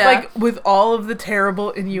 like with all of the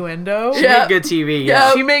terrible innuendo. She made good TV.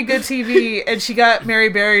 Yeah, she made good TV, and she got Mary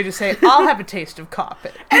Berry to say, "I'll have a taste of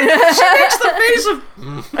Coppet." And she makes the face of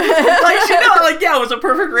it was a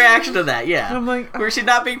perfect reaction to that. Yeah, I'm like, where she's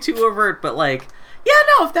not being too overt, but like. Yeah,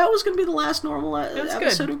 no, if that was going to be the last normal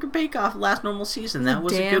episode of Bake Off, last normal season, that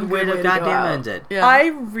was a good way to goddamn end it. Yeah. I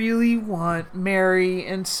really want Mary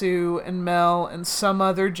and Sue and Mel and some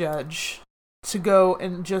other judge to go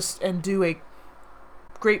and do a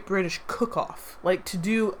Great British Cook-Off. Like, to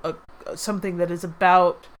do something that is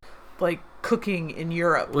about, like, cooking in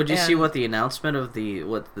Europe. Would you see what the announcement of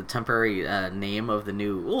the temporary name of the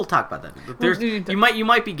new? We'll talk about that. You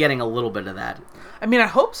might be getting a little bit of that. I mean, I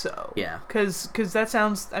hope so. Yeah, because that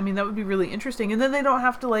sounds. I mean, that would be really interesting. And then they don't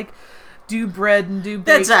have to, like, do bread and do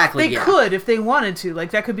bake. Exactly. They could if they wanted to. Like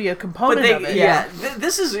that could be a component of it. Yeah.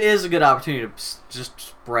 This is a good opportunity to just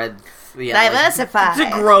spread. Yeah, diversify to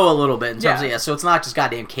grow a little bit in terms of so it's not just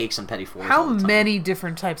goddamn cakes and petit fours. How many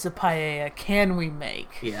different types of paella can we make?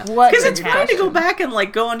 Yeah, what? Because it's fun to go back and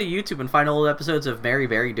like go onto YouTube and find old episodes of Mary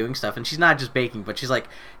Berry doing stuff, and she's not just baking, but she's like,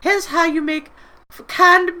 "Here's how you make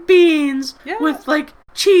canned beans with like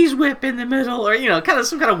cheese whip in the middle," or kind of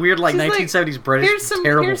some kind of weird like 1970s British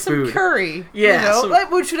terrible here's some food. Curry,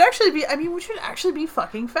 which should actually be. I mean, which should actually be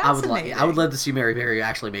fucking fascinating. I would love to see Mary Berry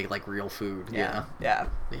actually make like real food. Yeah.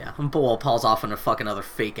 And Paul's off in a fucking other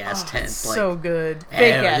fake ass tent. So like, good.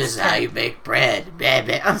 Fake ass. This is how you make bread.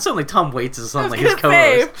 Suddenly Tom Waits is something like his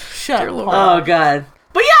co-host. Shut up. Oh god.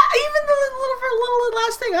 But yeah, even the little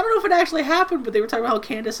last thing, I don't know if it actually happened, but they were talking about how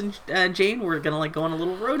Candace and Jane were gonna like go on a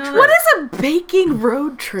little road trip. What is a baking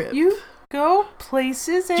road trip? You go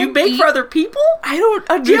places and do you bake for other people? I don't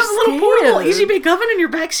understand. Do you have a little portable easy bake oven in your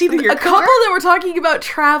backseat of your car? A couple that were talking about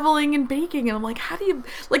traveling and baking, and I'm like, how do you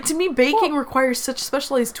like? To me, baking requires such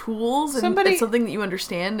specialized tools, and it's something that you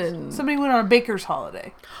understand. And somebody went on a baker's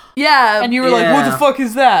holiday. Yeah, and you were like, "What the fuck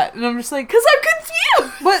is that?" And I'm just like, "Cause I'm confused."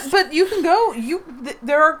 But you can go.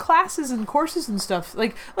 There are classes and courses and stuff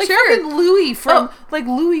like sure. fucking Louis from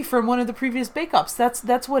one of the previous Bake Offs.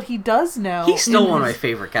 That's what he does now. He's still one of my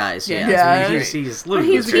favorite guys. He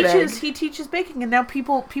teaches baking, and now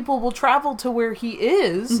people will travel to where he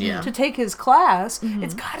is to take his class. Mm-hmm.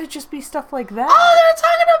 It's got to just be stuff like that. Oh, they're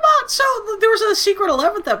talking about. So there was a Secret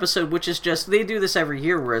 11th episode, which is just they do this every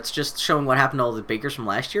year, where it's just showing what happened to all the bakers from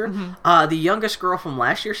last year. Mm-hmm. The youngest girl from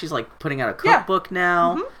last year, she's like putting out a cookbook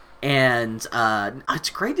now. Mm-hmm. And it's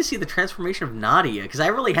great to see the transformation of Nadia, because I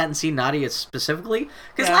really hadn't seen Nadia specifically.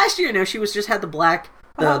 Because last year, she was just had the black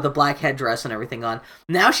the black headdress and everything on.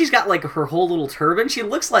 Now she's got like her whole little turban. She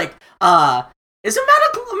looks like is it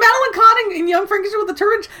Madeline Kahn in Young Frankenstein with the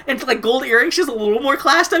turban and like gold earrings? She's a little more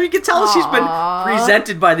classed up. You can tell she's been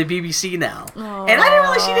presented by the BBC now. Aww. And I didn't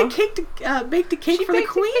realize she did cake bake the cake for the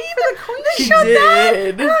Queen. They showed that.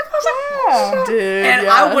 And I was like, she did. And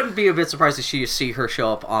I wouldn't be a bit surprised to see her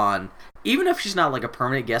show up on, even if she's not like a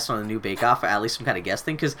permanent guest on the new Bake Off, or at least some kind of guest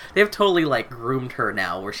thing, because they've totally like groomed her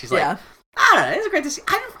now, where she's like, I don't know, it's great to see.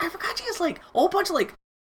 I forgot she has like a whole bunch of like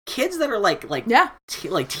kids that are like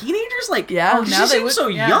teenagers, she seems so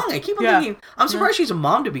young. I keep on thinking, I'm surprised she's a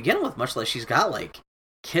mom to begin with, much less she's got like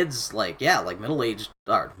kids middle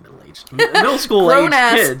school age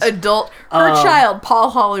kids, adult. Her child,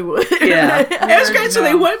 Paul Hollywood. Yeah, it was great. So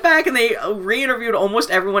they went back and they re-interviewed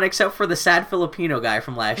almost everyone except for the sad Filipino guy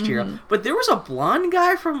from last year. But there was a blonde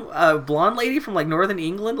lady from like Northern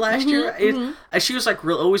England last year. She was like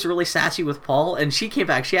always really sassy with Paul, and she came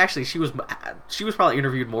back. She was probably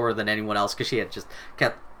interviewed more than anyone else, because she had just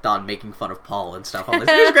kept on making fun of Paul and stuff on this.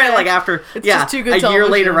 It was great. Like after a year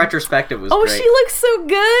later retrospective was great. She looks so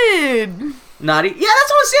good. Naughty. Yeah,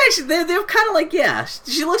 that's what I'm saying. They're kind of like,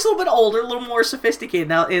 she looks a little bit older, a little more sophisticated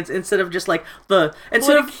now. Instead of just like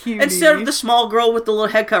instead of the small girl with the little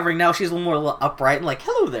head covering, now she's a little more upright and like,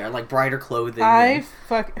 hello there, like brighter clothing.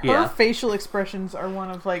 Her facial expressions are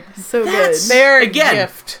one of like so good. They're a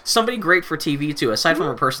gift. Somebody great for TV too, aside from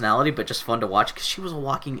her personality, but just fun to watch because she was a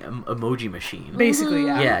walking emoji machine. Basically,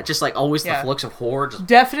 yeah, just like always the looks of horror.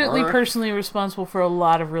 Definitely personally responsible for a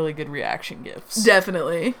lot of really good reaction gifts.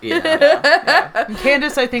 Definitely. Yeah. And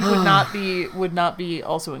Candace, I think, would not be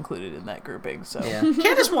also included in that grouping. So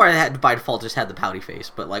Candace more by default just had the pouty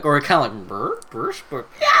face, but like, or kind of like but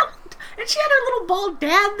and she had her little bald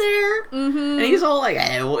dad there, and he's all like,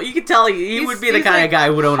 you could tell he would be the kind of guy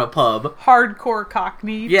who would own a pub. Hardcore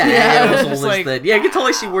Cockney. Yeah. You can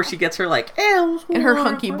totally see where she gets her like, and her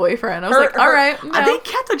hunky boyfriend. I was like, all right. No. They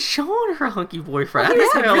kept on showing her hunky boyfriend.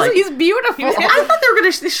 He's beautiful. I thought they were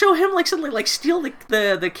gonna show him like suddenly like steal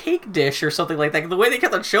the cake dish or something like that. The way they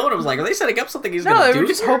kept on showing him was like, are they setting up something he's gonna do? No, they were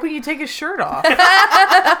just hoping he'd take his shirt off.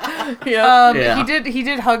 He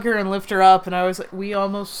did hug her and lift her up, and I was like, we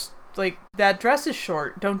almost. Like, that dress is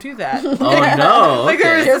short. Don't do that. Oh, no. Like,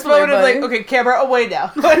 there was this moment of, like, okay, camera, away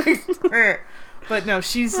now. But no,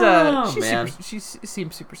 she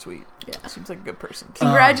seems super sweet. Yeah. Seems like a good person.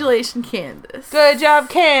 Congratulations, Candace. Good job,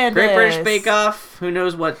 Candace. Great British Bake Off. Who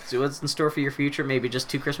knows what's in store for your future? Maybe just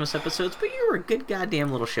 2 Christmas episodes, but you were a good goddamn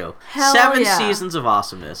little show. Hell 7 seasons of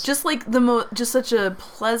awesomeness. Just like just such a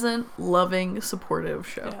pleasant, loving, supportive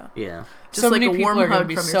show. Yeah. Just so like many a warm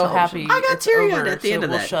hug from so happy. I got teary-eyed at the end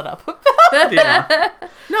of that. Shut up. No,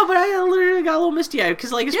 but I literally got a little misty-eyed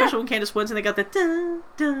because, like, especially when Candace wins and they got the dun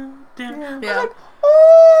dun dun. I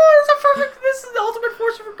was like, this is the ultimate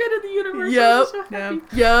force for good in the universe. Yep. I'm so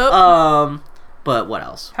happy. But what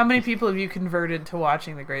else? How many people have you converted to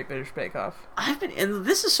watching The Great British Bake Off? And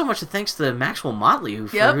this is so much thanks to Maxwell Motley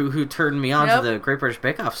who turned me on to the Great British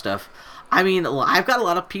Bake Off stuff. I mean, I've got a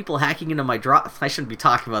lot of people hacking into my I shouldn't be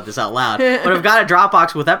talking about this out loud, but I've got a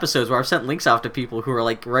Dropbox with episodes where I've sent links off to people who are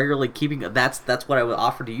like regularly keeping. That's what I would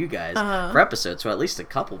offer to you guys for episodes. So at least a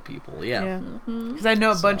couple people, yeah. Because I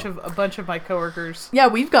know a bunch of my coworkers. Yeah,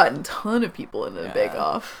 we've gotten a ton of people into the Bake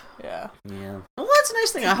Off. Yeah. Well, that's a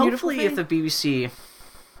nice thing. Hopefully, if the BBC,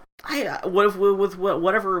 with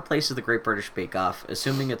whatever replaces the Great British Bake Off,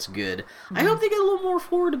 assuming it's good, I hope they get a little more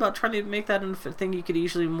forward about trying to make that a thing you could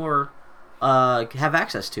easily more. Have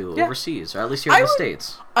access to overseas, or at least here in the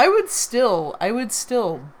States. I would still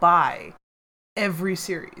buy every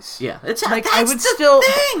series. Yeah, it's like that's I would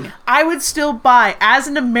thing. I would still buy as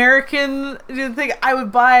an American thing. I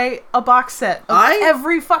would buy a box set of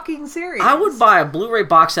every fucking series. I would buy a Blu-ray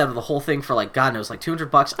box set of the whole thing for like God knows like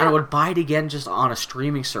 $200, and I would buy it again just on a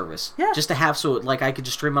streaming service. Yeah, just to have like I could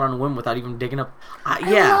just stream it on a whim without even digging up. I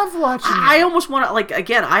love watching. I almost want to like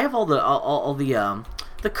again. I have all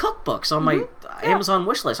the cookbooks on my Amazon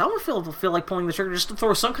wish list. I want to feel like pulling the trigger just to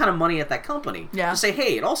throw some kind of money at that company. Yeah. To say,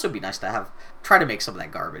 hey, it'd also be nice to try to make some of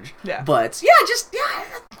that garbage. Yeah. But,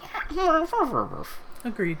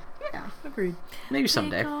 Agreed. Yeah. Agreed. Maybe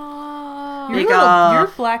someday. Your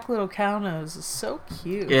black little cow nose is so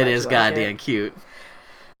cute. It is goddamn cute.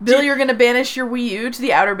 Bill, you're going to banish your Wii U to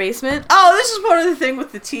the outer basement? Oh, this is part of the thing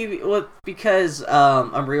with the TV. Because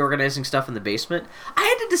I'm reorganizing stuff in the basement. I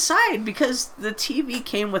had to decide because the TV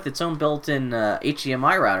came with its own built-in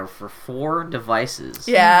HDMI router for 4 devices.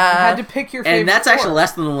 Yeah. You had to pick your favorite. And that's actually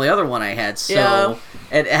less than the only other one I had. So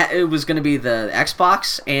it was going to be the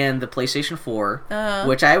Xbox and the PlayStation 4,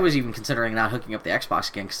 which I was even considering not hooking up the Xbox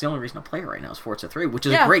again because the only reason to play it right now is Forza 3, which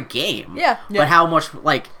is a great game. Yeah. But how much,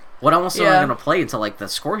 like... What else am I going to play until, like, the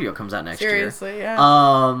Scorpio comes out next year? Seriously,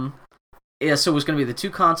 yeah. Yeah, so it was going to be the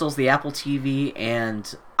 2 consoles, the Apple TV,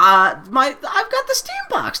 and I've got the Steam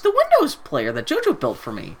box, the Windows player that JoJo built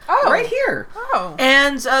for me, right here. Oh,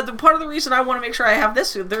 and part of the reason I want to make sure I have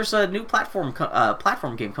this, there's a new platform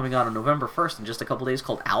game coming out on November 1st in just a couple days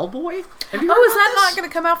called Owlboy. Have you heard is that not going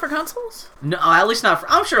to come out for consoles? No, at least not.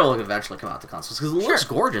 I'm sure it'll eventually come out to consoles because it looks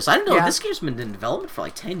gorgeous. I didn't know this game's been in development for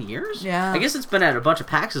like 10 years. Yeah, I guess it's been at a bunch of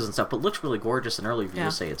PAXs and stuff, but looks really gorgeous. And early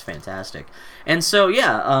reviews say it's fantastic. And so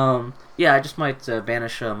I just might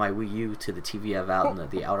banish my Wii U to the TV I have out in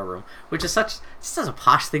the outer room, which is just a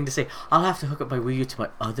posh thing to say. I'll have to hook up my Wii U to my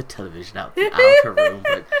other television out in the outer room.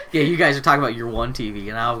 But yeah, you guys are talking about your one TV,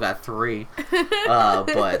 and I've got 3.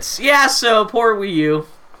 But yeah, so poor Wii U.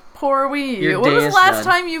 Poor Wii U. When was the last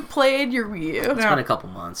time you played your Wii U? It's been a couple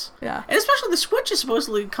months. Yeah, and especially the Switch is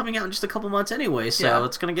supposedly coming out in just a couple months anyway, so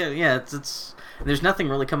it's gonna get it's. There's nothing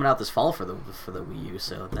really coming out this fall for the Wii U,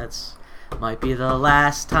 so that's. Might be the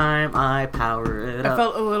last time I power it up. I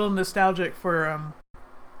felt a little nostalgic for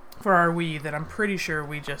our Wii that I'm pretty sure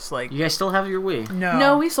we just like... You guys still have your Wii?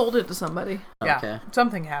 No, we sold it to somebody. Yeah, okay.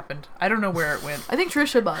 Something happened. I don't know where it went. I think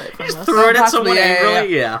Trisha bought it from us. Just threw it at someone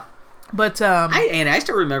angrily? Yeah. But, I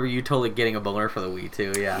still remember you totally getting a boner for the Wii,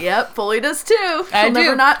 too, yeah. Yep, Foley does, too. She'll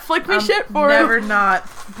never not flick me shit for it. Never not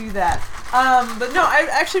do that. But no, I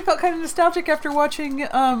actually felt kind of nostalgic after watching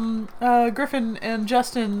Griffin and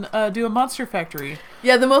Justin do a Monster Factory.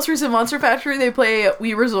 Yeah, the most recent Monster Factory, they play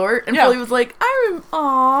Wii Resort, and Foley was like,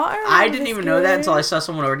 I didn't even know that until I saw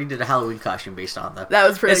someone already did a Halloween costume based on that. That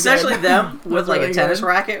was pretty Essentially good. them with like a tennis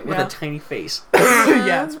racket with a tiny face.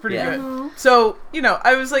 Yeah, it's pretty good. So,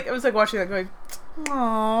 I was watching that going,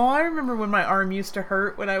 oh, I remember when my arm used to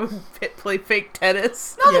hurt when I would play fake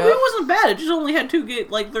tennis. No, the Wii wasn't bad. It just only had 2 good,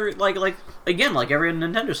 like every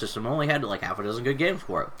Nintendo system only had like half a dozen good games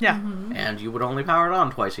for it. Yeah. Mm-hmm. And you would only power it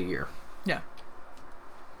on twice a year. Yeah.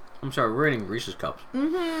 I'm sorry, we're eating Reese's Cups.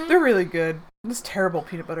 Mm-hmm. They're really good. There's terrible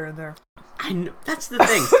peanut butter in there. I know, that's the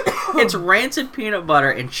thing. It's rancid peanut butter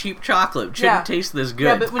and cheap chocolate. It shouldn't taste this good.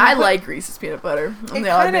 Yeah, but I like Reese's peanut butter. I'm the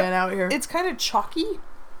odd man out here. It's kind of chalky.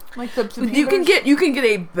 Like the you can get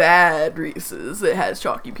a bad Reese's that has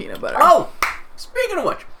chalky peanut butter. Oh, speaking of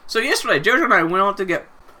which, so yesterday Jojo and I went out to get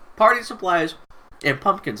party supplies and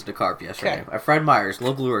pumpkins to carve yesterday at Fred Meyer's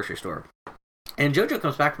local grocery store. And Jojo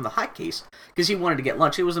comes back from the hot case because he wanted to get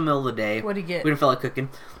lunch. It was the middle of the day. What'd he get? We didn't feel like cooking.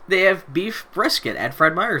 They have beef brisket at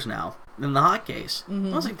Fred Meyer's now in the hot case.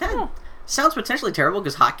 Mm-hmm. I was like, that sounds potentially terrible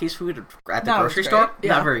because hot case food at the grocery store,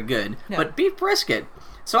 not very good. Yeah. But beef brisket.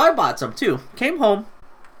 So I bought some too. Came home,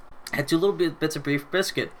 had 2 little bits of beef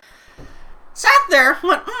brisket. Sat there,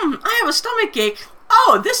 went, I have a stomach ache.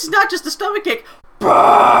 Oh, this is not just a stomach ache.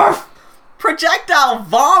 Barf! Projectile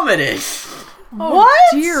vomited. Oh, What?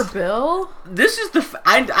 dear Bill. This is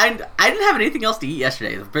I didn't have anything else to eat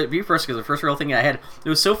yesterday. The beef brisket was the first real thing I had. It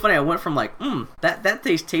was so funny. I went from like, that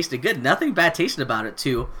tasted good. Nothing bad tasted about it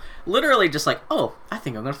to literally just like, oh, I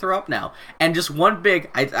think I'm going to throw up now. And just one big,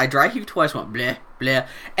 I dry heaved twice, went bleh, bleh.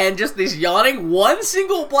 And just this yawning, one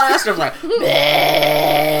single blast of like,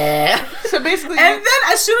 bleh. So basically... And then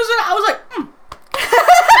as soon as I was like,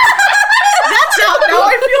 that's how now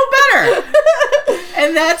I feel better.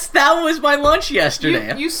 And that was my lunch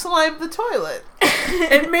yesterday. You slimed the toilet.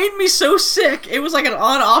 It made me so sick. It was like an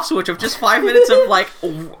on-off switch of just 5 minutes of like,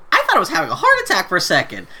 I thought I was having a heart attack for a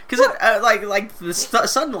second because like the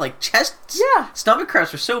sudden like chest, stomach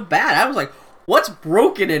cramps were so bad. I was like, what's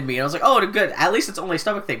broken in me? And I was like, oh, good. At least it's only a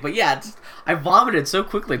stomach thing. But yeah, I vomited so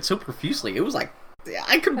quickly and so profusely. It was like,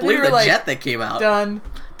 I couldn't believe the jet that came out. Done.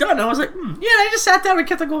 I was like, yeah. I just sat down and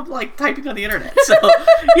kept like typing on the internet. So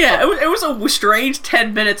yeah, it was a strange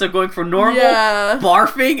 10 minutes of going from normal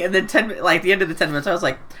barfing and then 10 like the end of the 10 minutes. I was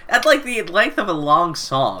like, at like the length of a long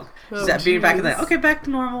song. Oh, that being back in that. Okay, back to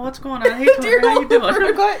normal. What's going on? Hey, Tori, how you doing?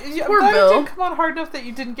 I'm glad Bill. it didn't come on hard enough that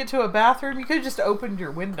you didn't get to a bathroom. You could have just opened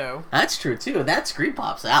your window. That's true too. That screen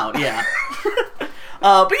pops out. Yeah.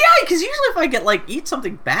 But yeah, because usually if I get like eat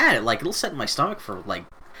something bad, like it'll set in my stomach for like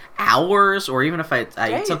hours, or even if I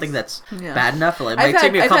eat something that's bad enough, it might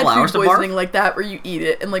take me a couple hours to barf. I've had food poisoning like that where you eat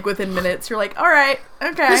it and like within minutes you're like, all right,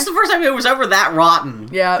 okay. This is the first time it was ever that rotten.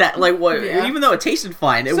 Yeah. That like what? Yeah. Even though it tasted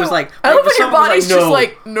fine, it was like. I love when your body's just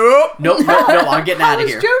like, nope, no, I'm getting out of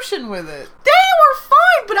here. How was Joshin with it? They were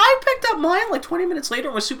fine, but I picked up mine like 20 minutes later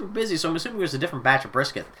and was super busy, so I'm assuming it was a different batch of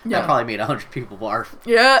brisket. Yeah. That probably made 100 people barf.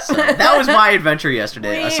 Yeah. So that was my adventure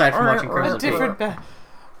yesterday, aside from watching Crimson Peak. Different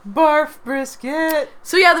barf brisket.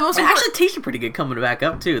 So yeah, the most it actually tasted pretty good coming back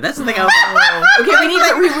up too. That's the thing I was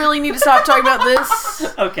okay, we really need to stop talking about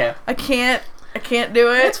this. Okay. I can't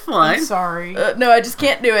do it. It's fine. I'm sorry. No, I just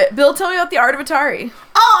can't do it. Bill, tell me about the Art of Atari.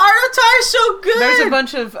 Oh, Art of Atari is so good! There's a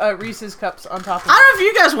bunch of Reese's cups on top of it. I don't know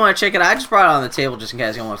if you guys want to check it out. I just brought it on the table just in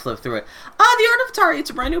case you want to flip through it. The Art of Atari, it's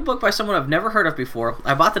a brand new book by someone I've never heard of before.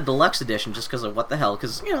 I bought the deluxe edition just because of what the hell,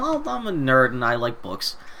 because, you know, I'm a nerd and I like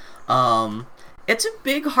books. It's a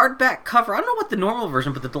big hardback cover. I don't know what the normal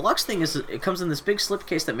version, but the deluxe thing is, it comes in this big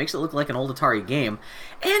slipcase that makes it look like an old Atari game.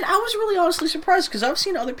 And I was really honestly surprised, because I've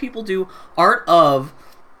seen other people do art of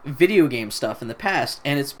video game stuff in the past,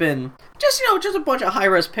 and it's been just, you know, just a bunch of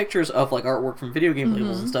high-res pictures of like artwork from video game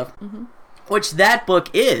labels and stuff, which that book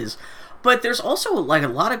is. But there's also like a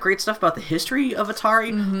lot of great stuff about the history of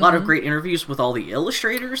Atari, a lot of great interviews with all the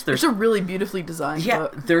illustrators. It's a really beautifully designed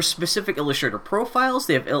book. There's specific illustrator profiles.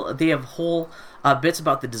 They have whole bits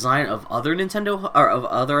about the design of other Nintendo or of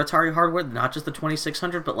other Atari hardware, not just the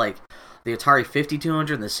 2600, but like the Atari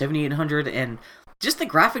 5200 and the 7800, and just the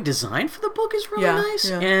graphic design for the book is really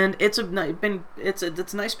nice, and it's a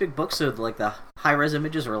nice big book. So like the high res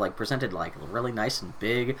images are like presented like really nice and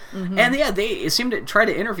big, and yeah, they seem to try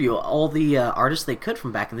to interview all the artists they could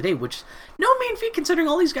from back in the day, which no mean feat considering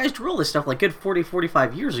all these guys drew all this stuff like good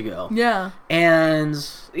 40-45 years ago. Yeah, and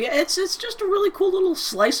yeah, it's just a really cool little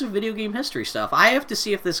slice of video game history stuff. I have to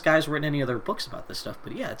see if this guy's written any other books about this stuff,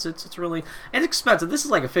 but yeah, it's really it's expensive. This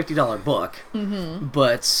is like a $50 book,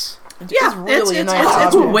 but.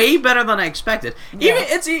 It's way better than I expected. Yeah. Even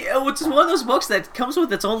it's one of those books that comes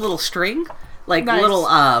with its own little string, like little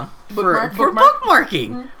for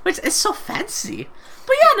bookmarking, which is so fancy.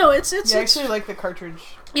 But yeah, no, it's actually like the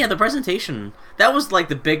cartridge. Yeah, the presentation. That was like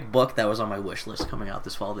the big book that was on my wish list coming out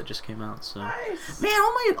this fall that just came out. So nice. Man,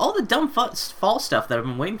 all the dumb fall stuff that I've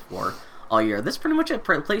been waiting for all year. That's pretty much it.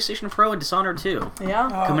 PlayStation Pro and Dishonored 2. Yeah.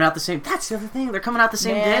 Coming out the same... That's the other thing. They're coming out the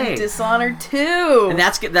same day. Dishonored 2. And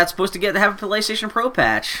that's supposed to have a PlayStation Pro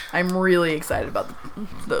patch. I'm really excited about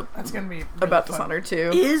that's going to be about fun. Dishonored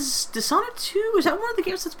 2. Is Dishonored 2... Is that one of the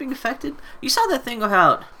games that's being affected? You saw that thing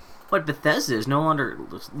about... What Bethesda is no longer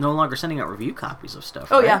sending out review copies of stuff,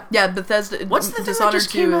 Oh, right? yeah. Bethesda... What's the Dishonored thing that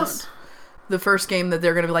just 2 came is out? the first game that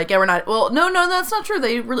they're going to be like, yeah, we're not... Well, no, that's not true.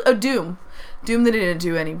 They really... Doom. Doom, they didn't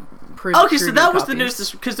do any... Okay, so that was the news,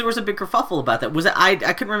 because there was a big kerfuffle about that. Was it? I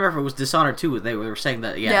couldn't remember if it was Dishonored 2. They were saying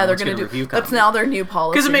that, they're going to do review copies. That's now their new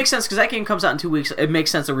policy. Because it makes sense, because that game comes out in 2 weeks. It makes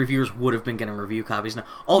sense that reviewers would have been getting review copies. Now,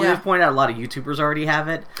 they've pointed out a lot of YouTubers already have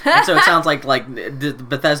it. And so it sounds like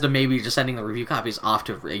Bethesda may be just sending the review copies off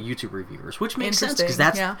to YouTube reviewers, which makes sense, because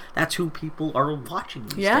that's who people are watching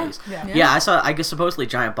these days. Yeah. I guess supposedly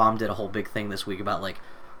Giant Bomb did a whole big thing this week about, like,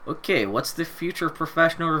 okay, what's the future of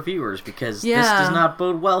professional reviewers? Because Yeah. this does not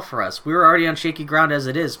bode well for us. We're already on shaky ground as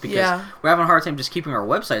it is because we're having a hard time just keeping our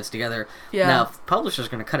websites together. Yeah. Now, if the publisher's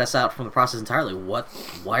going to cut us out from the process entirely,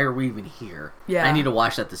 why are we even here? Yeah. I need to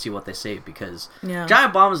watch that to see what they say because Yeah.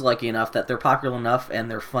 Giant Bomb is lucky enough that they're popular enough and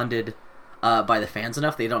they're funded by the fans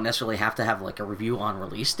enough. They don't necessarily have to have like a review on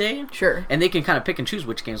release day. Sure. And they can kind of pick and choose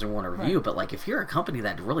which games they want to review. But like if you're a company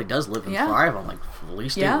that really does live and thrive on like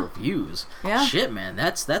release day reviews, shit, man,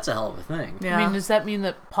 that's a hell of a thing. Yeah. I mean, does that mean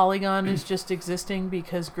that Polygon is just existing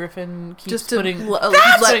because Griffin keeps Just to putting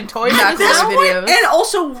letting toys Mac in run his videos. And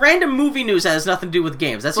also, random movie news has nothing to do with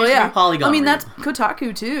games. That's usually Polygon. I mean, read. that's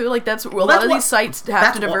Kotaku too. Like that's a lot of these sites have to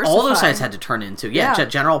That's what diversify. all those sites had to turn into. Yeah,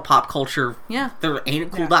 general pop culture. Yeah. They're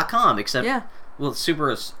ain'titcool.com, except well,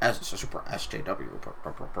 super SJW.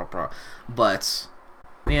 But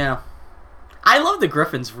yeah, I love the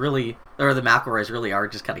Griffins really, or the McElroys really are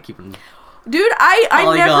just kind of keeping. Dude, I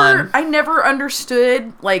Polygon. never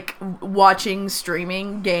understood like watching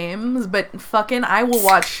streaming games, but fucking I will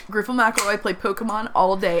watch Griffin McElroy play Pokemon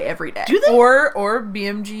all day, every day. Do they? or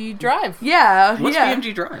BMG Drive. Yeah, What's yeah.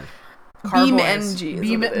 BMG Drive? Beam Carboys. NG.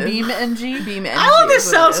 Beam NG. Beam NG. I love this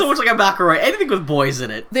is what sound it so is. much like a McElroy. Anything with boys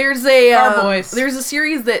in it. There's Carboys. a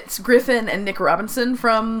series that's Griffin and Nick Robinson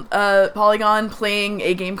from Polygon playing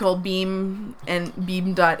a game called Beam and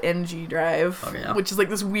Beam.ng Drive, which is like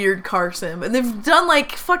this weird car sim, and they've done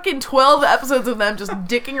like fucking 12 episodes of them just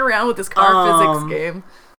dicking around with this car physics game.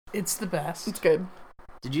 It's the best. It's good.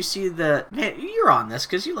 Did you see the... Man, you're on this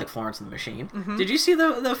because you like Florence and the Machine. Mm-hmm. Did you see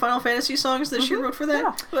the Final Fantasy songs that she wrote for that? Yeah.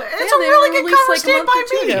 It's Yeah, a they really good released, cover, like, a Stand month By or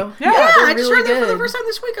two Me. ago. Yeah, Yeah, I they're just really heard that for the good. first time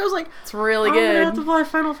this week. I was like, It's really I'm going to have good. to buy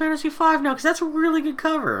Final Fantasy V now because that's a really good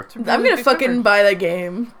cover. I'm gonna fucking buy that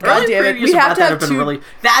game. God Early damn it. previews We have about to that have been two. really...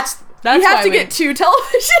 That's We have why to get 2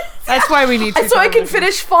 televisions. That's why we need to. so I can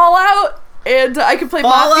finish Fallout and I can play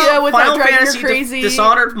Mafia without Final driving Fantasy, her crazy.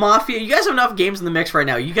 Dishonored, Mafia. You guys have enough games in the mix right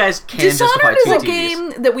now. You guys can justify Dishonored is 2 a TVs.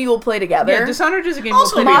 game that we will play together. Yeah, Dishonored is a game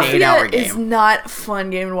Also we'll be play an together. 8-hour Mafia is game. not a fun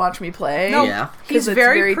game to watch me play. No, Yeah. he's it's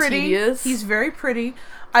very, very pretty. tedious. He's very pretty.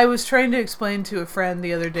 I was trying to explain to a friend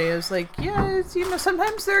the other day. I was like, yeah, it's,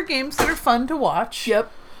 sometimes there are games that are fun to watch.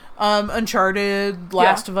 Yep. Uncharted,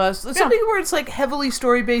 Last of Us. It's something where it's like heavily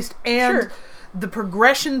story based and the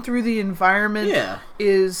progression through the environment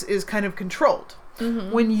is kind of controlled.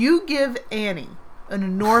 Mm-hmm. When you give Annie an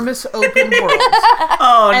enormous open world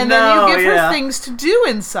and then you give her things to do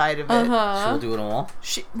inside of it, She'll do it all.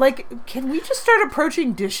 can we just start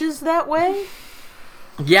approaching dishes that way?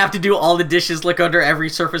 You have to do all the dishes, look under every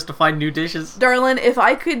surface to find new dishes. Darlin, if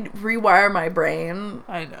I could rewire my brain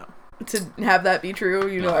I know. to have that be true,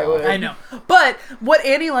 I would. I know. But what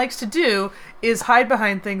Annie likes to do is hide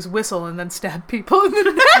behind things, whistle, and then stab people in the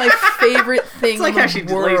neck. My favorite thing like in how she the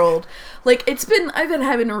did, world. Like I've been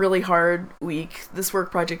having a really hard week. This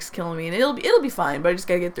work project's killing me, and it'll be fine. But I just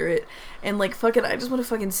gotta get through it. And like fucking, I just want to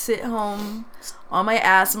fucking sit home on my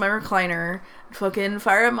ass in my recliner, fucking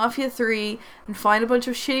fire up Mafia 3, and find a bunch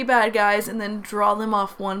of shitty bad guys, and then draw them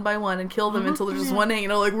off one by one and kill them until there's just one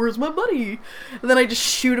hanging out. Like, where's my buddy? And then I just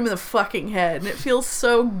shoot him in the fucking head, and it feels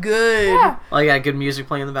so good. Yeah. Oh, you got good music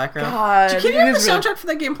playing in the background. God, Can you hear the soundtrack for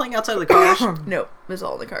that game playing outside of the cars? No, it's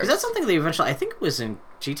all in the cars. Is that something they eventually... I think it was in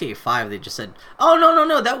GTA 5. They just said, "Oh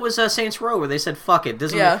no, that was Saints Row," where they said, "Fuck it,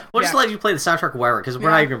 this we'll just let you play the soundtrack wherever," because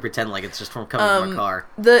we're not even gonna pretend like it's just from coming from a car.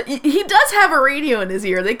 He does have a radio in his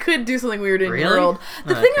ear. They could do something weird in your world.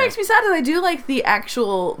 The thing that makes me sad is I do like the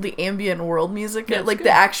ambient world music, the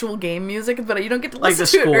actual game music, but you don't get to listen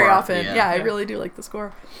to it very often. Yeah, I really do like the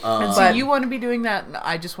score. And so you want to be doing that, and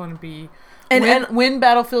I just want to be... when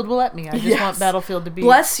Battlefield will let me. I just want Battlefield to be...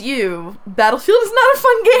 Bless you. Battlefield is not a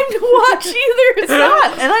fun game to watch either. It's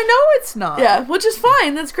not. And I know it's not. Yeah, which is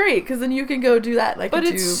fine. That's great, because then you can go do that. And but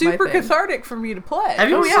it's super cathartic for me to play. Have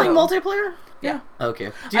you been playing multiplayer? Yeah.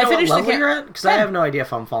 Okay. Do you know what level you're at? Because I have no idea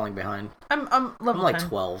if I'm falling behind. I'm level 10.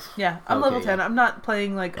 12. Yeah, I'm level 10. I'm not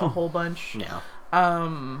playing like a whole bunch. Yeah.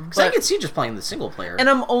 Because I could see just playing the single player. And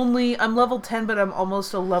I'm level 10, but I'm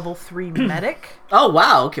almost a level 3 medic. Oh,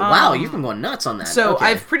 wow. Okay, wow. You've been going nuts on that. So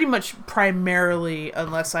I've pretty much primarily,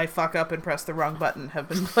 unless I fuck up and press the wrong button, have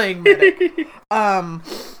been playing medic.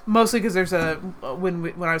 Mostly because there's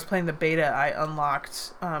when I was playing the beta, I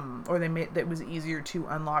unlocked, or they made it was easier to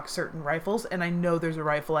unlock certain rifles, and I know there's a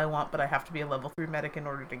rifle I want, but I have to be a level 3 medic in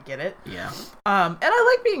order to get it. Yeah. And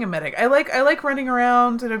I like being a medic. I like running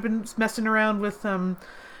around, and I've been messing around with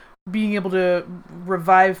being able to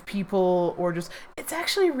revive people or just it's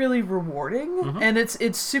actually really rewarding and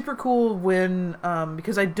it's super cool when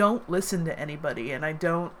because I don't listen to anybody and I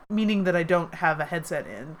don't meaning that I don't have a headset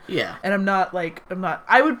in and I'm not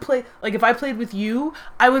I would play like if I played with you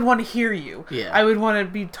I would want to hear you I would want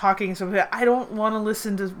to be talking something I don't want to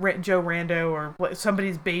listen to Joe Rando or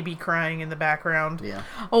somebody's baby crying in the background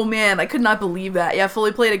oh man I could not believe that I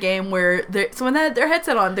fully played a game where someone had their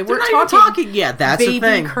headset on they weren't talking that's baby the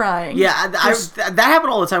thing crying. Yeah, that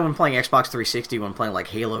happened all the time when playing Xbox 360, when playing like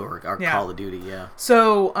Halo or Call of Duty. Yeah.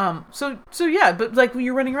 So yeah, but like when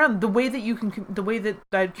you're running around, the way that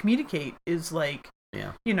I communicate is like,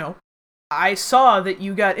 you know, I saw that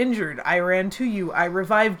you got injured. I ran to you. I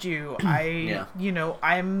revived you. You know,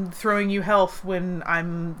 I'm throwing you health when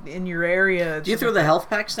I'm in your area. Do you throw the health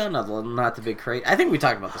packs down? Not the big crate. I think we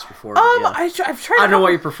talked about this before. I've tried. I don't know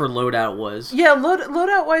what your preferred loadout was. Yeah,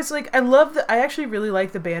 loadout wise, like I actually really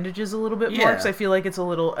like the bandages a little bit more because I feel like it's a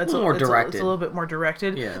little more directed. It's a little bit more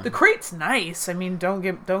directed. Yeah. The crate's nice. I mean, don't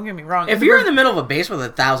get me wrong. If you're in the middle of a base with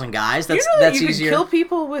 1,000 guys, that's you easier. You can kill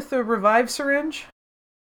people with a revive syringe.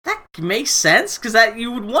 That makes sense, because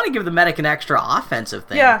you would want to give the medic an extra offensive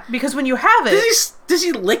thing. Yeah, because when you have it... Does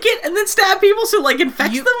he lick it and then stab people so it,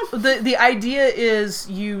 infects them? The idea is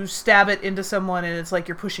you stab it into someone and it's like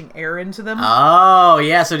you're pushing air into them. Oh,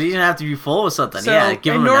 yeah, so it doesn't have to be full of something. So yeah,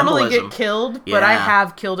 give them an embolism. I normally get killed, but I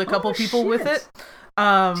have killed a couple people with it.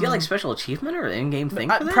 Do you get, special achievement or an in-game thing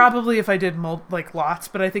for that? Probably if I did, lots,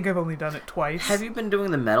 but I think I've only done it twice. Have you been doing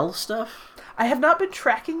the medal stuff? I have not been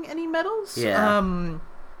tracking any medals. Yeah.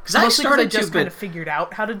 Because I just kind of figured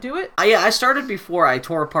out how to do it. I started before I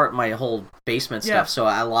tore apart my whole basement stuff, so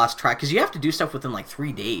I lost track. Because you have to do stuff within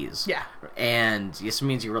 3 days. Yeah. And this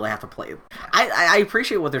means you really have to play. I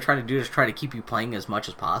appreciate what they're trying to do is try to keep you playing as much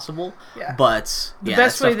as possible. Yeah. But the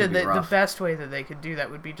best way that they could do that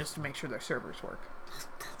would be just to make sure their servers work.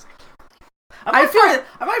 I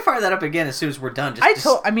might fire that up again as soon as we're done. I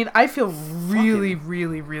feel really,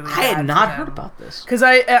 really, really. I had not heard about this because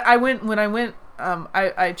I went.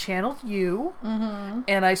 I channeled you,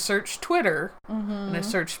 and I searched Twitter, and I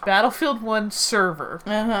searched Battlefield 1 server,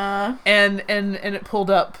 and it pulled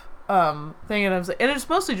up thing, and I was like, and it's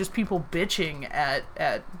mostly just people bitching at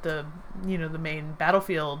the the main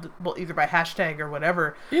Battlefield, well, either by hashtag or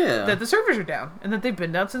whatever, that the servers are down and that they've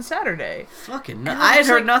been down since Saturday. Fucking, I had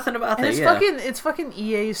heard nothing about that. It's fucking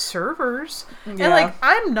EA's servers, and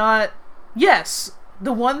I'm not. Yes,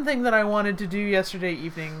 the one thing that I wanted to do yesterday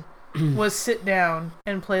evening was sit down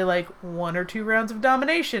and play 1 or 2 rounds of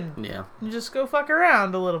domination. Yeah. And just go fuck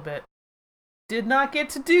around a little bit. Did not get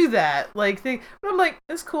to do that. But I'm like,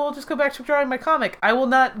 it's cool, just go back to drawing my comic. I will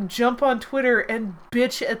not jump on Twitter and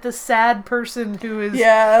bitch at the sad person who is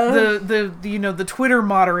the Twitter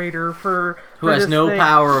moderator who has no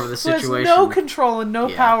power over the situation. Who has no control and no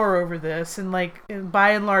power over this, and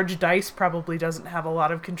by and large DICE probably doesn't have a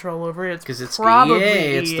lot of control over it. Because it's probably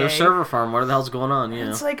EA. It's their server farm. What the hell's going on?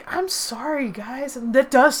 Yeah. It's I'm sorry guys, and that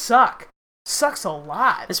does suck. Sucks a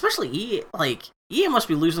lot. Especially EA, EA must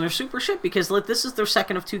be losing their super shit because this is their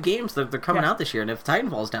second of 2 games that they're coming out this year, and if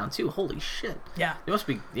Titanfall's down too, holy shit. Yeah. It must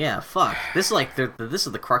be fuck. This is this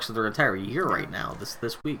is the crux of their entire year right now,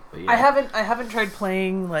 this week. But I haven't tried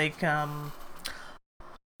playing I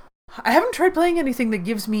haven't tried playing anything that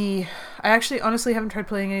gives me honestly haven't tried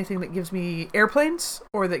playing anything that gives me airplanes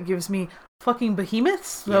or that gives me fucking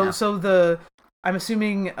behemoths. So I'm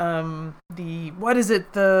assuming the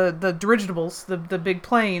dirigibles, the big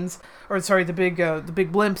planes, the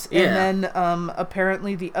big blimps, and then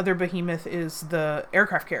apparently the other behemoth is the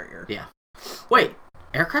aircraft carrier. Yeah. Wait,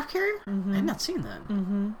 aircraft carrier? Mm-hmm. I had not seen that.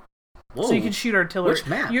 Mm-hmm. Whoa. So you can shoot artillery. Which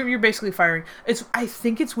map? You're basically firing. I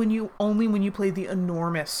think it's when you play the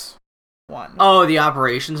enormous one. Oh, the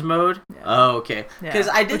operations mode? Yeah. Oh, okay. Because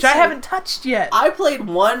I haven't touched yet. I played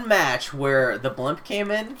one match where the blimp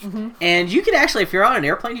came in, and you could actually, if you're on an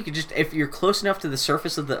airplane, you could just, if you're close enough to the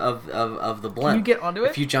surface of the blimp, can you get onto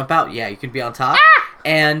it? If you jump out, you can be on top.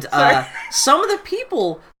 And some of the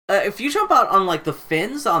people, if you jump out on the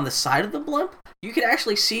fins on the side of the blimp, you could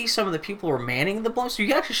actually see some of the people who are manning the blimp, so you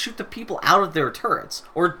can actually shoot the people out of their turrets,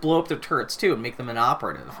 or blow up their turrets too and make them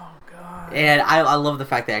inoperative. Oh. And I love the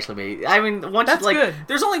fact they actually made it. I mean, that's good.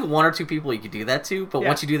 There's only 1 or 2 people you could do that to, but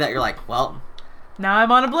once you do that, you're like, well, now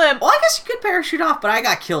I'm on a blimp. Well, I guess you could parachute off, but I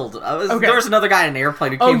got killed. There was another guy in an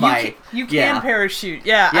airplane who came by. You can parachute.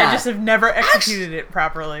 Yeah, I just have never executed it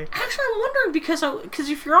properly. Actually, I'm wondering because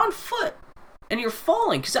if you're on foot and you're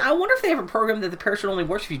falling, because I wonder if they have a program that the parachute only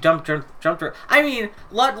works if you jump. I mean,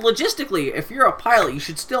 logistically, if you're a pilot, you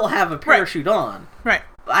should still have a parachute on. Right.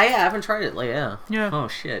 I haven't tried it. Like, yeah. Oh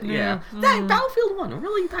shit. Yeah. That Battlefield 1.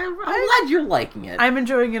 Really, I'm glad you're liking it. I'm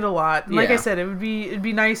enjoying it a lot. Like I said, it'd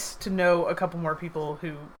be nice to know a couple more people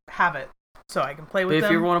who have it, so I can play with them.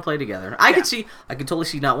 If you ever want to play together, I can totally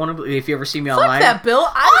see not want to. If you ever see me online, that, Bill.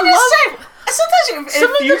 Sometimes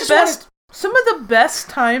some of the best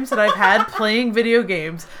times that I've had playing video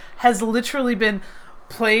games has literally been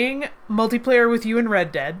playing multiplayer with you in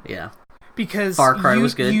Red Dead. Yeah. Because Far Cry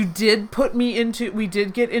was good. You did put me into. We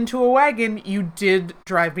did get into a wagon. You did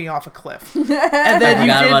drive me off a cliff, and then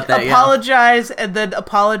you did apologize, and then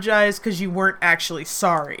apologize because you weren't actually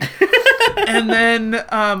sorry. And then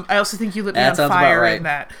I also think you lit me on fire in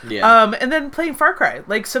that. Yeah. And then playing Far Cry,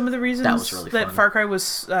 like some of the reasons that fun. Far Cry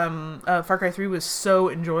was Far Cry 3 was so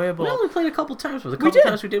enjoyable. We only played a couple times, but the couple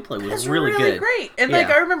times we did play was really good. Great. And like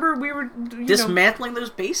I remember we were dismantling those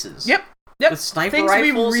bases. Yep. With sniper things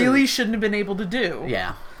rifles we really shouldn't have been able to do.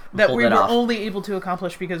 Yeah. That we were only able to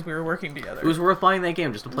accomplish because we were working together. It was worth buying that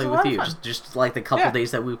game just to play with you. Just like the couple days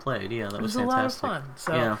that we played. Yeah, that was fantastic. A lot of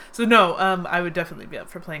fun. So no, I would definitely be up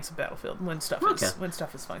for playing some Battlefield when stuff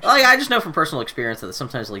is functioning. Like, I just know from personal experience that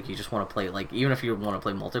sometimes like you just want to play, like, even if you want to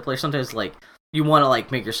play multiplayer, sometimes like you want to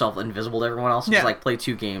like make yourself invisible to everyone else. Just like play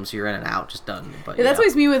 2 games, you're in and out, just done. But that's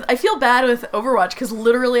always me with. I feel bad with Overwatch because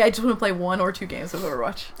literally I just want to play 1 or 2 games of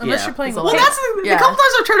Overwatch. Unless you're playing. Well, that's the couple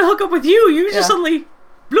times I've tried to hook up with you. You just suddenly.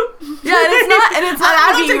 Bloop. Yeah, and it's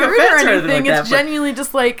not being rude or anything. It's genuinely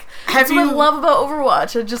just like that's what I love about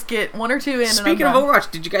Overwatch. I just get 1 or 2 in. Speaking of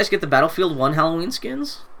Overwatch, did you guys get the Battlefield 1 Halloween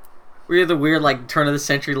skins? Were you the weird like turn of the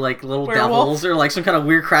century like little devils or like some kind of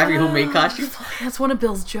weird crappy homemade costume? That's one of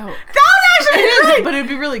Bill's jokes. It is, but it'd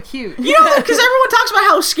be really cute. You know, because everyone talks about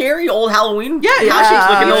how scary old Halloween costumes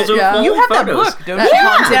look in those old You have photos. that book, don't you? The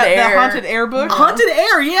Haunted Air book. Haunted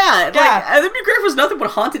Air, yeah. Like, it'd be great if it was nothing but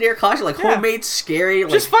Haunted Air costume, like homemade, scary.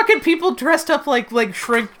 Like... Just fucking people dressed up like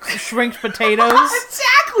shrinked potatoes.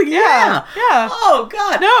 Exactly, yeah. Oh,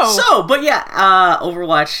 God. No. So, but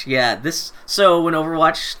Overwatch, So when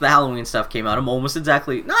Overwatch, the Halloween stuff came out, almost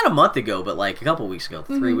exactly, not a month ago, but like a couple weeks ago,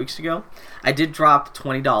 3 weeks ago, I did drop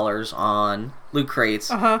 $20 on Loot Crates.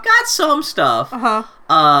 Got some stuff.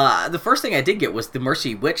 The first thing I did get was the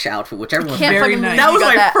Mercy Witch outfit, which everyone very nice. That was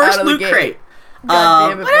my first Loot Crate.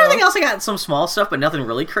 But everything else I got some small stuff, but nothing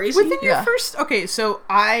really crazy. Within your first, so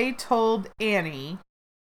I told Annie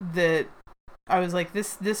that I was like,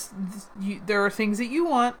 there are things that you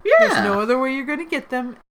want. Yeah. There's no other way you're going to get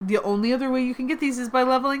them. The only other way you can get these is by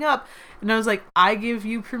leveling up. And I was like, I give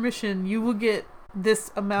you permission. You will get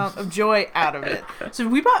this amount of joy out of it. So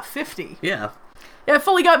we bought 50. Yeah. Yeah, it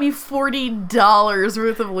fully got me $40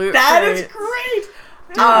 worth of loot. That is great.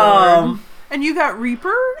 And you got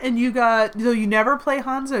Reaper, and you got, though you never play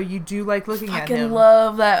Hanzo, you do like looking at him. I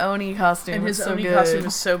love that Oni costume. And his Oni costume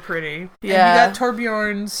is so pretty. Yeah. And you got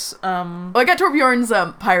Torbjorn's, I got Torbjorn's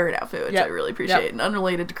pirate outfit, which I really appreciate, and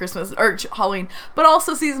unrelated to Christmas, or Halloween, but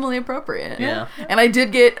also seasonally appropriate. Yeah. And I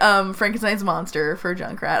did get Frankenstein's monster for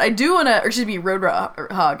Junkrat. I do want to, or excuse me,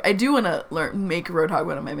 Roadhog. I do want to make Roadhog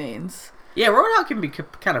one of my mains. Yeah, Roadhog can be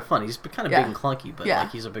kind of fun. He's kind of big and clunky, but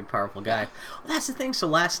like he's a big, powerful guy. Well, that's the thing. So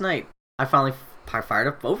last night, I finally fired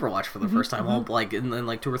up Overwatch for the first time, like in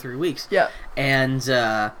like 2 or 3 weeks. Yeah. And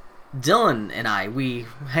Dylan and we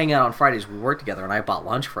hang out on Fridays. We work together, and I bought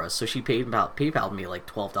lunch for us. So she PayPal'd me like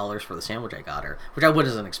 $12 for the sandwich I got her, which I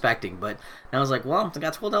wasn't expecting. But I was like, well, I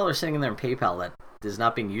got $12 sitting in there in PayPal that is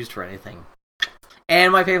not being used for anything.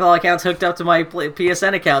 And my PayPal account's hooked up to my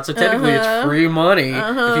PSN account, so technically it's free money.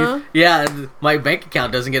 My bank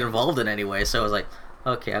account doesn't get involved in any way. So I was like,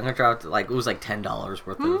 okay, I'm gonna drop it was like $10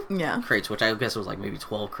 worth of crates, which I guess was like maybe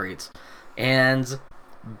 12 crates, and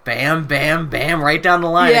bam, bam, bam, right down the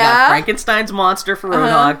line. Yeah. I got Frankenstein's monster for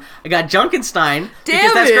Roadhog. I got Junkenstein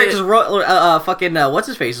because that's great because what's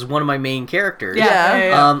his face is one of my main characters.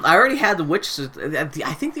 Yeah. I already had the witch.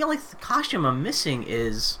 I think the only costume I'm missing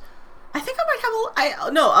is. I think I might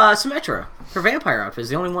have Symmetra for vampire outfit is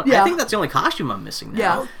the only one. Yeah. I think that's the only costume I'm missing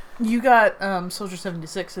now. Yeah. You got Soldier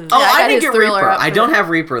 76's. Oh, I didn't get Reaper. Outfit. I don't have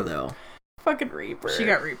Reaper though. Fucking Reaper. She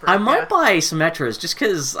got Reaper. I might buy Symmetra's just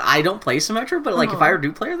because I don't play Symmetra, but like if I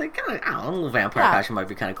do play her, like I don't know, vampire costume might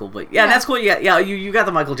be kind of cool. But that's cool. Yeah. You got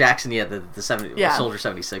the Michael Jackson, the Soldier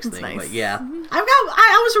 76 thing. Nice. But yeah,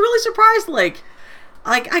 I was really surprised. Like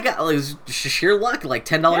I got it was sheer luck, like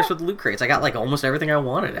 $10 with loot crates. I got like almost everything I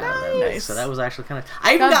wanted out of that. So that was actually kind of.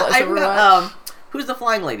 I even got who's the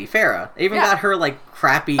flying lady? Farrah. I even got her like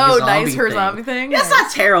crappy Oh, zombie nice, her thing. zombie thing? Yeah, it's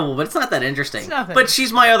not terrible, but it's not that interesting. It's nothing. But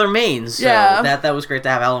she's my other main, so Yeah. that was great to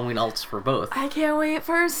have Halloween alts for both. I can't wait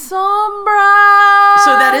for Sombra!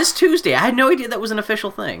 So that is Tuesday. I had no idea that was an official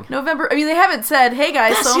thing. November. I mean, they haven't said, "Hey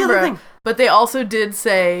guys, That's the other Sombra," thing. but they also did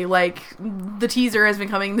say like the teaser has been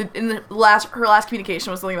coming. Her last communication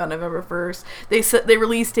was something about November 1st. They said they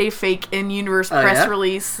released a fake in-universe press yeah?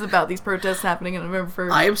 release about these protests happening on November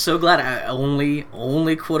 1st. I am so glad I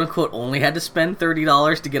only quote unquote only had to spend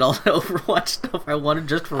 $30 to get all the Overwatch stuff I wanted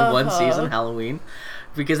just for one season, Halloween.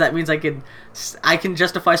 Because that means I can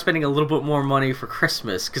justify spending a little bit more money for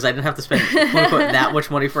Christmas because I didn't have to spend quote unquote that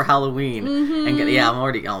much money for Halloween. And I'm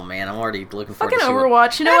already looking forward fucking to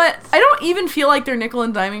Overwatch. You know what? I don't even feel like they're nickel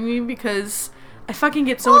and diming me because I fucking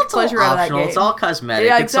get so much pleasure out of that game. It's all cosmetic.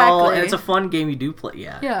 Yeah, It's exactly. a fun game you do play.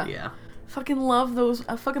 Yeah. Fucking love those.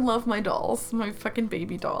 I fucking love my dolls, my fucking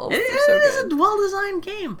baby dolls. It They're so is good. a well-designed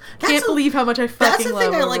game. Can't believe how much I fucking That's the love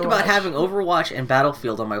thing I like about Overwatch. having Overwatch and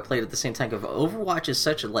Battlefield on my plate at the same time. Because Overwatch is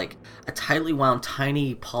such a tightly wound,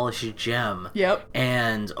 tiny, polished gem. Yep.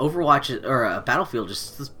 And Battlefield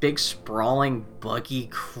is this big, sprawling, buggy,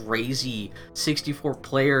 crazy 64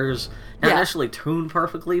 players. Not necessarily tuned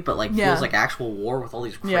perfectly, but feels like actual war with all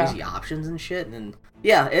these crazy options and shit. And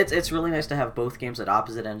yeah, it's really nice to have both games at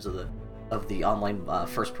opposite ends of the online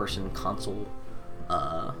first-person console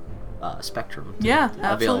spectrum. Yeah, available.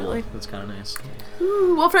 absolutely. That's kind of nice.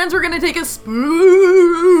 Ooh, well, friends, we're gonna take a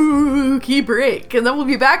spooky break, and then we'll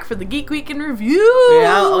be back for the Geek Week in Review.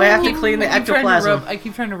 Yeah, we have to clean the ectoplasm. I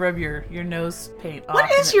keep trying to rub your nose paint off. What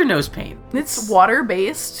is your nose paint? It's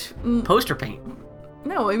water-based. Poster paint.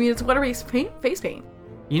 No, I mean it's water-based face paint.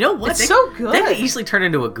 You know what? It's so good. They could easily turn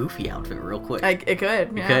into a Goofy outfit real quick. It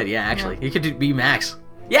could. You could, yeah, actually. You could be Max.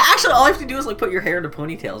 Yeah, actually, all you have to do is put your hair into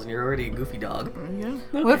ponytails, and you're already a Goofy dog. Yeah.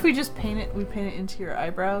 What if we just paint it into your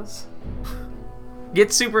eyebrows? You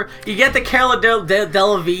get the Carla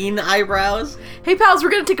Delevingne eyebrows. Hey pals, we're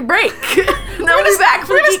gonna take a break. Then we'll be back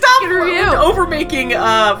for We're gonna Geek stop Week in Review.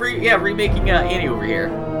 remaking Annie over here.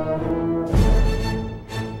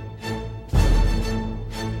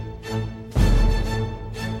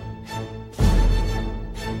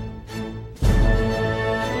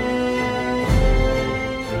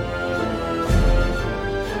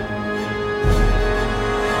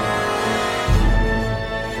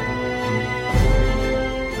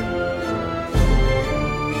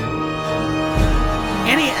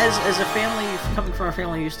 As a family, coming from a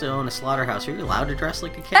family who used to own a slaughterhouse, are you allowed to dress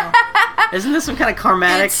like a cow? Isn't this some kind of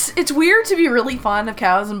karmatic? It's weird to be really fond of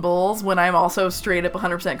cows and bulls when I'm also straight up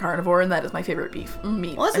 100% carnivore, and that is my favorite meat.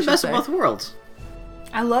 Well, that's the best of both worlds.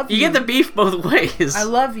 I love you. You get the beef both ways. I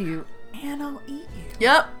love you, and I'll eat you.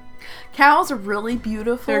 Yep. Cows are really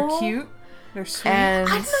beautiful. They're cute. They're sweet. And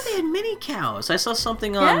I didn't know they had mini cows. I saw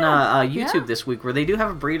something on YouTube this week where they do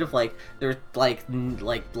have a breed of they're the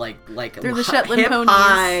Shetland hip ponies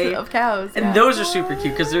high, of cows. and those are super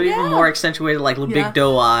cute because they're even more accentuated, big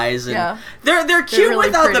doe eyes, and they're cute really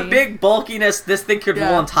without the pretty. big bulkiness. This thing could roll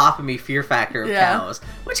Yeah. on top of me. Fear factor of Yeah. cows,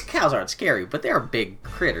 which cows aren't scary, but they're big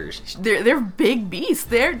critters. They're big beasts.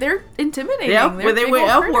 They're intimidating. Yeah, They're they big weigh old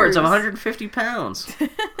upwards of critters. 150 pounds.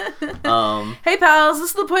 Hey pals, this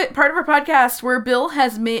is the part of our podcast where Bill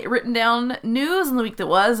has written down news in the week that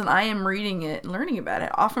was, and I am reading it and learning about it,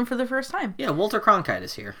 often for the first time. Yeah, Walter Cronkite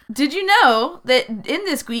is here. Did you know that in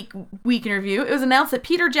this week in review, it was announced that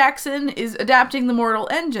Peter Jackson is adapting the Mortal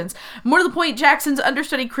Engines. More to the point, Jackson's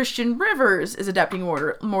understudy Christian Rivers is adapting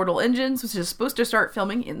Mortal Engines, which is supposed to start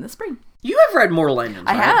filming in the spring. You have read Mortal Engines,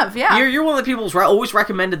 I right? have, yeah. You're one of the people who's always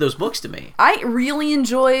recommended those books to me. I really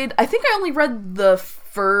enjoyed. I think I only read the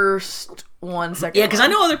first one, second. Yeah, because I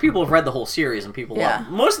one. know other people have read the whole series and people Yeah. love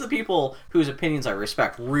it. Most of the people whose opinions I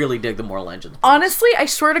respect really dig the Mortal Engines. Honestly, I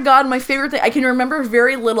swear to God, my favorite thing, I can remember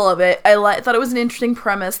very little of it. I thought it was an interesting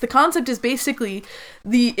premise. The concept is basically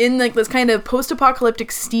this kind of post-apocalyptic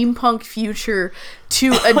steampunk future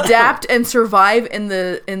to adapt and survive in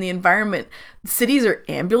the environment. Cities are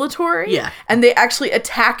ambulatory, Yeah. and they actually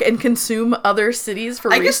attack and consume other cities for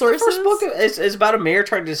resources. I guess the first book is about a mayor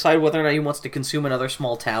trying to decide whether or not he wants to consume another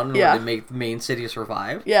small town in order to make the main city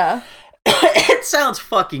survive. Yeah. It sounds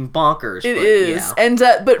fucking bonkers. It but, is, yeah. and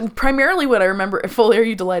but primarily what I remember. Foley, are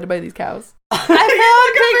you delighted by these cows? I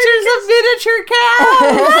found pictures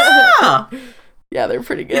of miniature cows. Yeah. Yeah, they're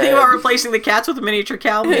pretty good. You think about replacing the cats with a miniature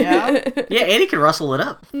cow? Yeah. Yeah, Annie can rustle it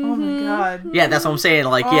up. Oh my god. Yeah, that's what I'm saying.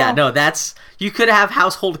 You could have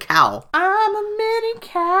household cow. I'm a mini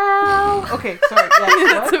cow. Okay, sorry.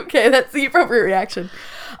 Yeah, That's okay. That's the appropriate reaction.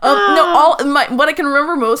 What I can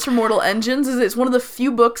remember most from Mortal Engines is it's one of the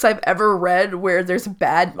few books I've ever read where there's a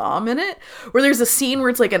bad mom in it, where there's a scene where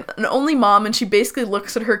it's like an only mom, and she basically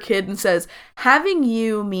looks at her kid and says, having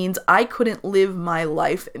you means I couldn't live my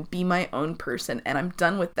life and be my own person, and I'm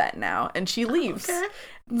done with that now, and she leaves. Okay.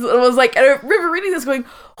 I was like, I remember reading this going,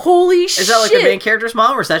 holy shit. Is that like the main character's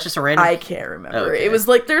mom, or is that just a random? I can't remember. Okay. It was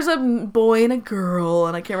like there's a boy and a girl,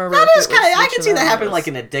 and I can't remember. That is kind of, I can see that happening like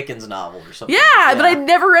in a Dickens novel or something. Yeah, but I'd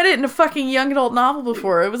never read it in a fucking young adult novel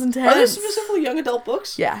before. It was intense. Are there specifically young adult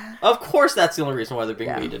books? Yeah. Of course, that's the only reason why they're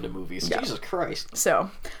being made into movies. Yeah. Jesus Christ.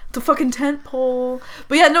 So, it's a fucking tent pole.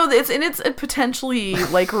 But yeah, no, it's a potentially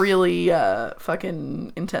like really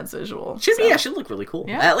fucking intense visual. Should look really cool.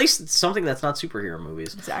 Yeah. At least it's something that's not superhero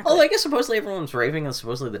movies. Exactly. Although I guess supposedly everyone's raving and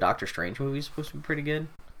supposedly the Doctor Strange movie is supposed to be pretty good.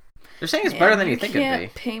 They're saying it's better than you think it'd be.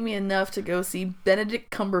 Can't pay me enough to go see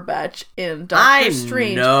Benedict Cumberbatch in Doctor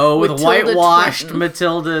Strange. I know, with whitewashed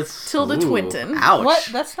Tilda Twinton. Ouch. What?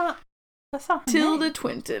 That's not Tilda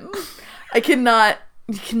Twinton.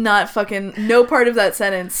 You cannot fucking, no part of that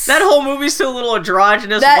sentence. That whole movie's still a little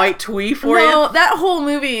androgynous white twee for you. No, that whole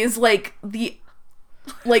movie is like the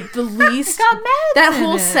least. That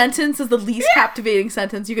whole sentence is the least captivating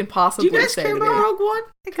sentence you can possibly say. Do you guys care about Rogue One?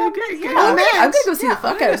 I'm gonna go see the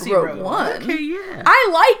fuck out of Rogue One. Okay, yeah. I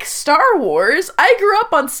like Star Wars. I grew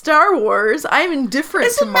up on Star Wars. I'm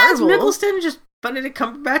indifferent to Marvel. Isn't Mads Mikkelsen just Benedict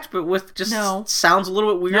Cumberbatch, but with just sounds a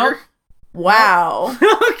little bit weirder? Nope. Wow.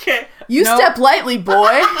 Okay. You step lightly,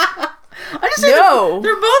 boy. I just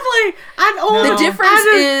they're both like The difference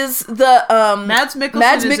is the Mads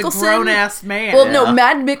Mikkelsen is a grown ass man. Well, no,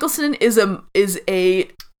 Mads Mikkelsen is a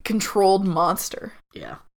controlled monster.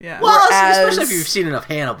 Yeah. Yeah. Well, especially if you've seen enough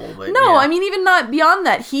Hannibal. But no, I mean even not beyond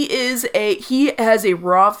that. He has a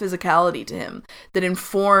raw physicality to him that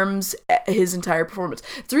informs his entire performance.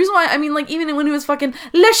 It's the reason why I mean, like even when he was fucking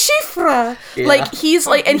Le Chiffre, like he's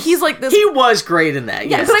like this. He was great in that.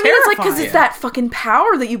 Yeah, but I mean it's like because it's that fucking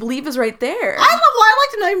power that you believe is right there. I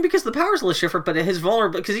liked him not even because the power's Le Chiffre, but his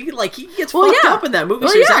vulnerable because he gets fucked up in that movie.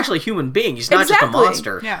 So he's actually a human being. He's not just a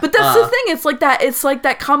monster. Yeah. But that's the thing. It's like that. It's like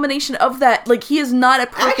that combination of that. Like he is not a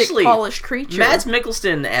perfect polished creature. Mads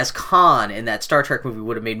Mikkelsen as Khan in that Star Trek movie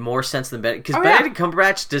would have made more sense than because Benedict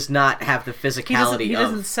Cumberbatch does not have the physicality. He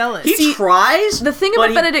doesn't sell it. He tries. The thing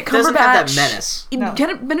about Benedict Cumberbatch doesn't have that menace.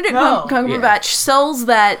 Benedict Cumberbatch sells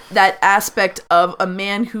that aspect of a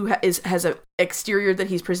man who has a exterior that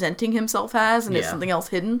he's presenting himself as, and it's something else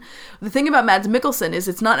hidden. The thing about Mads Mikkelsen is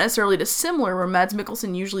it's not necessarily dissimilar, where Mads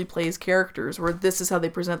Mikkelsen usually plays characters where this is how they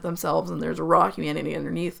present themselves and there's a raw humanity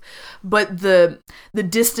underneath, but the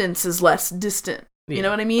distance is less distant. You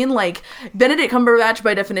know what I mean? Like, Benedict Cumberbatch,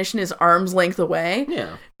 by definition, is arm's length away.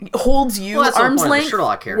 Yeah. Holds you arm's length,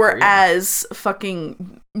 whereas yeah.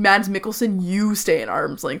 fucking Mads Mikkelsen, you stay an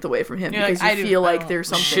arm's length away from him because you feel like there's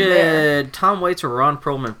something there. Should Tom Waits or Ron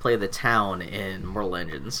Perlman play the town in Mortal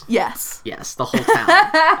Engines? Yes. Yes, the whole town.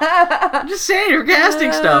 I'm just saying, you're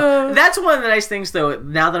casting stuff. That's one of the nice things, though.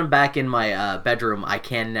 Now that I'm back in my bedroom, I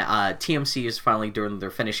can... TMC is finally doing... They're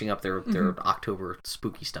finishing up their October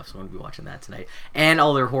spooky stuff, so I'm going to be watching that tonight. And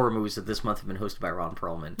all their horror movies of this month have been hosted by Ron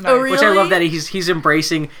Perlman. Oh, really? Which I love that he's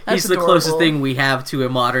embracing... That's he's the closest thing we have to a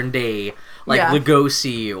modern day... like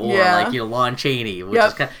Lugosi or like Lon Chaney, which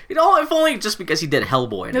is kind of, if only just because he did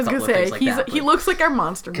Hellboy and a couple of things like that. He looks like our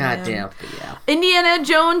monster. Goddamn, Indiana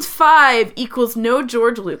Jones 5 equals no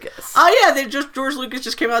George Lucas. Oh yeah, George Lucas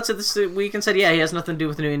just came out this week and said he has nothing to do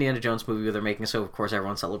with the new Indiana Jones movie they're making. So of course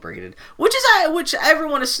everyone celebrated, which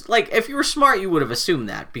everyone is like, if you were smart you would have assumed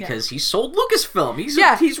that because he sold Lucasfilm.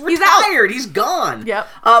 He's retired. He's gone. Yep.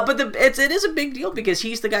 But it is a big deal because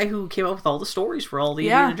he's the guy who came up with all the stories for all the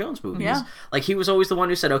Indiana Jones movies. Yeah. Like, he was always the one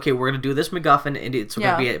who said, okay, we're going to do this MacGuffin, and it's going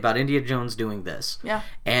to be about Indiana Jones doing this. Yeah.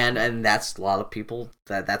 And that's a lot of people,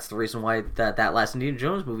 that's the reason why that last Indiana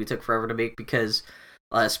Jones movie took forever to make, because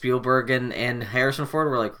Spielberg and Harrison Ford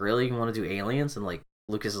were like, really, you want to do aliens? And, like,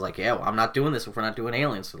 Lucas is like, yeah, well, I'm not doing this if we're not doing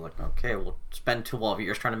aliens. So, like, okay, we'll spend 12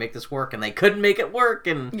 years trying to make this work, and they couldn't make it work,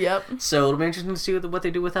 and so it'll be interesting to see what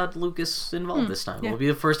they do without Lucas involved this time. It'll be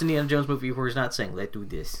the first Indiana Jones movie where he's not saying, let's do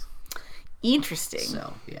this. Interesting.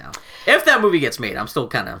 So, yeah. If that movie gets made, I'm still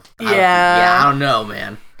kind of... I don't know,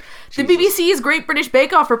 man. The BBC's Great British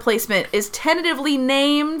Bake Off replacement is tentatively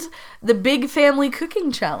named the Big Family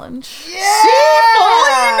Cooking Challenge. Yeah! See,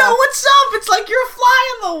 Foley, you know what's up. It's like you're a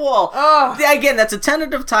fly on the wall. Oh. Again, that's a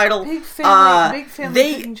tentative title. Big Family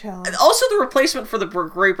Cooking Challenge. Also, the replacement for the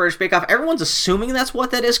Great British Bake Off, everyone's assuming that's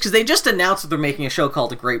what that is, because they just announced that they're making a show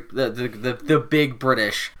called the Big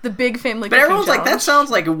British. The Big Family But Cooking everyone's Challenge. like, that sounds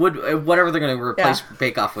like it would, whatever they're going to replace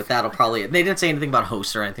Bake Off with, that'll probably, they didn't say anything about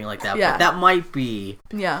hosts or anything like that, but that might be,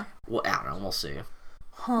 well, I don't know, we'll see.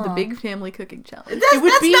 The Big Family Cooking Challenge.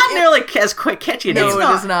 That's not nearly as quick catchy. No,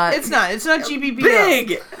 it is not. It's not GBB.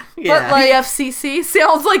 Big. But like BFCC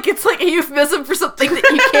sounds like it's like a euphemism for something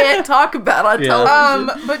that you can't talk about on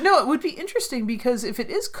television. But no, it would be interesting because if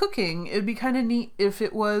it is cooking, it would be kind of neat if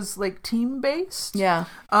it was like team based. Yeah.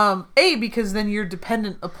 Because then you're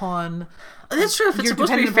dependent upon. That's true. If it's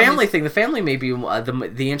supposed to be a family thing, the family may be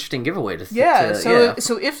the interesting giveaway to.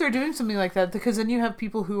 So if they're doing something like that, because then you have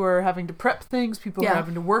people who are having to prep things, people who are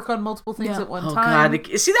having to work on multiple things at one time.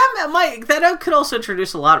 God. See, that could also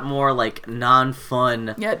introduce a lot more like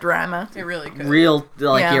non-fun. Yeah, drama. It really could. Real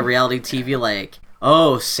reality TV like.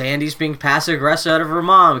 Oh, Sandy's being passive aggressive out of her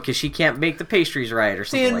mom because she can't make the pastries right or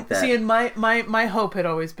something like that. See, and my hope had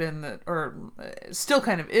always been that, or still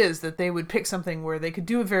kind of is, that they would pick something where they could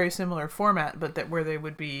do a very similar format, but that where they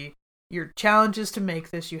would be your challenges to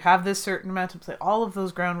make this, you have this certain amount of play. All of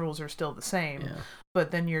those ground rules are still the same,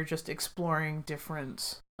 but then you're just exploring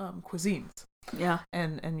different cuisines. Yeah,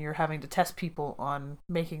 and you're having to test people on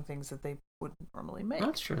making things that they wouldn't normally make.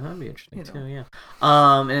 That's true. That'd be interesting too. Yeah.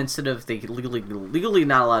 And instead of they legally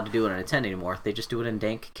not allowed to do it in a tent anymore, they just do it in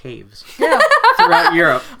dank caves. Yeah. Throughout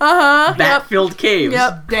Europe. Bat-filled caves.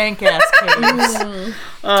 Yep. Dank ass caves.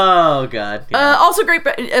 Oh God. Yeah. Also great,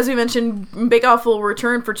 as we mentioned, Bake Off will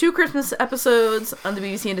return for 2 Christmas episodes on the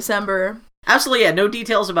BBC in December. Absolutely, no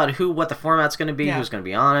details about what the format's going to be, who's going to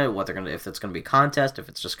be on it, if it's going to be a contest, if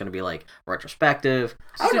it's just going to be like retrospective.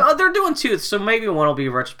 I don't know. They're doing 2, so maybe one will be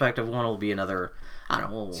retrospective, one will be another. I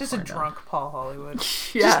don't know. It's just a drunk Paul Hollywood.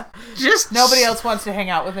 Yeah, just nobody else wants to hang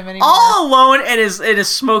out with him anymore. All alone in his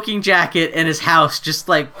smoking jacket in his house, just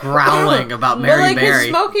like growling about Mary. His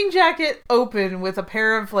smoking jacket open with a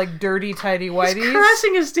pair of like dirty tidy whities. He's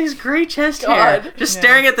caressing his gray chest hair, just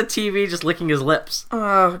staring at the TV, just licking his lips.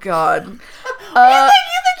 Oh God. You think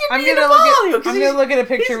I'm gonna look at a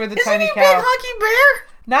picture with a tiny cow. Is he a big hockey bear?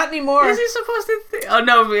 Not anymore. Is he supposed to? Oh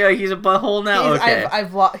no, he's a butthole now.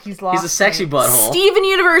 He's lost. He's a sexy butthole. Steven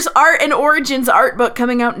Universe Art and Origins art book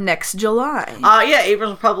coming out next July.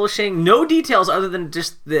 Abrams Publishing. No details other than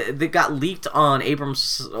just that got leaked on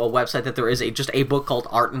Abrams' website that there is just a book called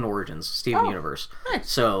Art and Origins, Steven Universe. Nice.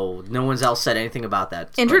 So no one's else said anything about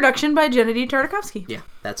that. Introduction by Gennady Tartakovsky. Yeah,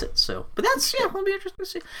 that's it. So, but that's it'll be interesting to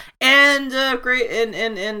see. And great.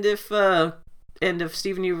 And if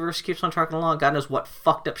Steven Universe keeps on trucking along, God knows what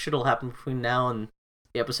fucked up shit will happen between now and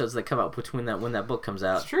the episodes that come out between that when that book comes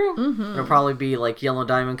out. It's true. Mm-hmm. It'll probably be like Yellow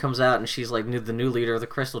Diamond comes out and she's like the new leader of the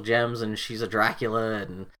Crystal Gems and she's a Dracula,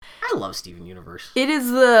 and I love Steven Universe. It is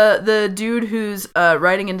the dude who's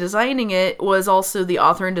writing and designing it was also the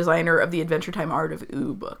author and designer of the Adventure Time Art of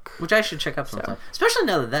Ooh book, which I should check out sometime, especially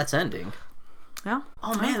now that that's ending. Yeah.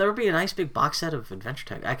 Oh man, there would be a nice big box set of Adventure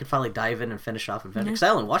Time. I could finally dive in and finish off Adventure because I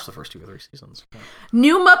only watched the first 2 or 3 seasons. Yeah.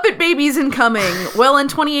 New Muppet Babies incoming. Well, in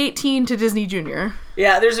 2018 to Disney Junior.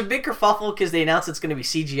 Yeah, there's a big kerfuffle because they announced it's going to be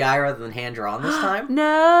CGI rather than hand drawn this time.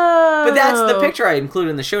 No. But that's the picture I included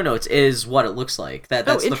in the show notes is what it looks like.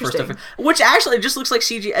 That's the first stuff. Which actually just looks like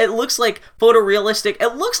CGI. It looks like photorealistic.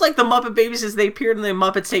 It looks like the Muppet Babies as they appeared in the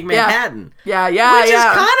Muppets Take Manhattan. Yeah. Which is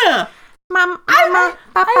kind of. Mama, I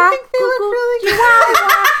think they look really cute.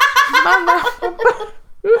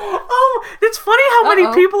 Oh, it's funny how many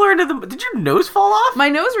people are into the. Did your nose fall off? My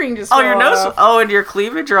nose ring just. Your nose. Off. Oh, and your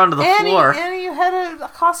cleavage are onto the floor. Annie, you had a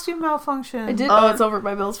costume malfunction. I did. Oh, it's over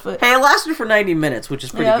by Bill's foot. Hey, it lasted for 90 minutes, which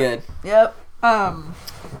is pretty good. Yep. I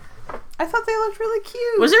thought they looked really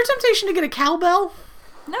cute. Was there temptation to get a cowbell?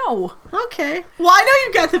 No. Okay. Well, I know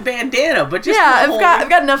you've got the bandana, but just I've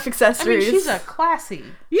got enough accessories. I mean, she's a classy.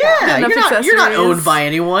 Yeah, you're not owned by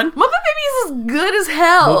anyone. Muppet Babies is good as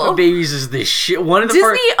hell. Muppet Babies is the shit. One of the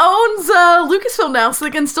Disney owns Lucasfilm now, so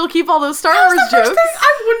they can still keep all those Star Wars jokes.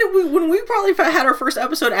 When we probably had our first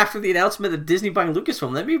episode after the announcement of Disney buying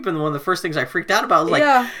Lucasfilm, that may have been one of the first things I freaked out about. I was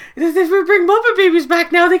like, if we bring Muppet Babies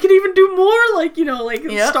back now, they can even do more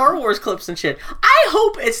Star Wars clips and shit. I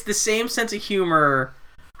hope it's the same sense of humor.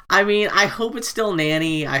 I mean, I hope it's still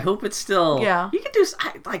Nanny. I hope it's still... Yeah. You can do...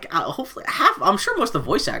 hopefully... I'm sure most of the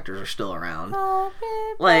voice actors are still around. Oh,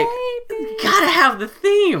 you gotta have the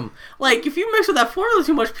theme. Like, if you mix with that formula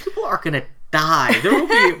too much, people are gonna die. There will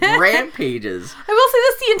be rampages. I will say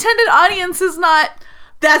this: the intended audience is not.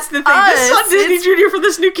 That's the thing. Us, This is on Disney Junior for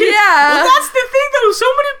this new kid. Yeah. Well, that's the thing, though. So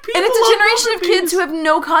many people And it's a love generation Muppet of kids babies. who have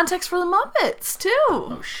no context for the Muppets, too.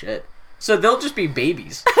 Oh, shit. So they'll just be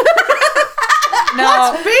babies.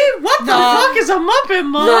 No. What the fuck is a Muppet,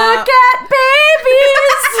 Mom? Look at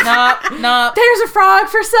babies! No. There's a frog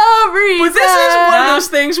for some reason. But this is one of those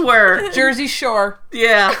things where... Jersey Shore.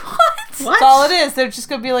 Yeah. What? What? That's all it is. They're just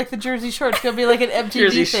gonna be like the Jersey Shore. It's gonna be like an MTV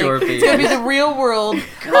Jersey thing. Shore It's gonna be babies. the real world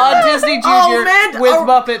on Disney Junior Oh, man. with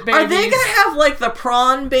Muppet babies. Are they gonna have, like, the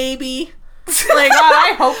prawn baby? Like, God,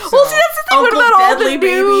 I hope so. Well, see, that's the thing. Uncle What about all Deadly the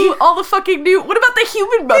new, baby? all the fucking new? What about the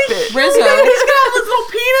human Muppet? Rizzo. He's gonna have his little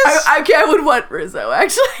penis. I would want Rizzo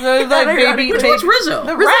actually. The, like, baby- Which one's Rizzo?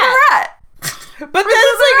 The Rizzo rat. the rat. But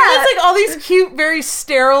Rizzo's that's like all these cute, very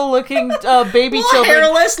sterile-looking baby Little children,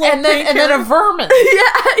 hairless, little and then pink a hair. vermin.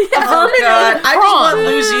 Yeah. Oh, vermin God. and I just want prawn.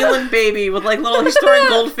 New Zealand baby with, like, little... He's throwing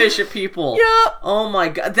goldfish at people. Yep. Oh, my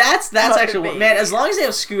God. That's Muppet actually... baby. Man, as long as they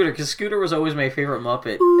have Scooter, because Scooter was always my favorite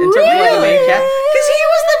Muppet. In terms of, like, the main cat. Because he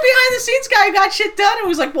was the behind-the-scenes guy who got shit done and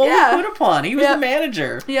was, like, well, Yeah. put upon. He was Yep. the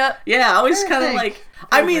manager. Yep. Yeah, I was kind of think. like...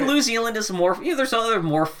 I mean, New Zealand is more... You know, there's other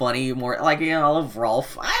more funny, more... Like, you know, I love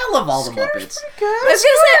Rolf. I love all the Muppets. I was gonna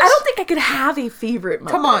say, I don't think I could have a favorite Muppet.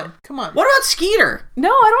 Come on. What about Skeeter? No,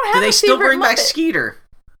 I don't have Do a they still favorite bring back Muppet. Skeeter?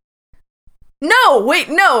 No, wait,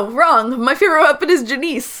 no, wrong. My favorite Muppet is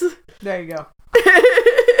Janice. There you go.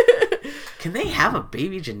 Can they have a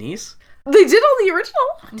baby Janice? They did on the original.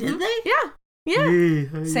 Did they? Yeah. Yeah. Hey,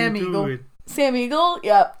 how Sam you Eagle. doing? Sam Eagle.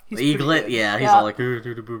 Yep. He's pretty Eaglet, good. yeah, he's Yeah. all like,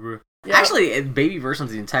 Yep. Actually, baby versions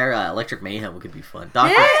of the entire Electric Mayhem could be fun.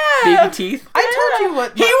 Doctor Yeah. Baby Teeth. I told you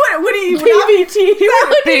what. He would. What do you? Baby teeth.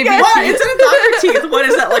 Baby What? teeth. Instead of Doctor Teeth, what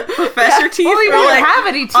is that? Like Professor Teeth? Well, he Or won't like have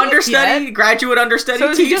any teeth understudy, yet. graduate understudy So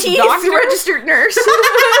is he teeth? just He's Doctor? a registered nurse.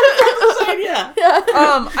 yeah.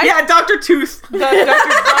 I Dr. Tooth. Dr.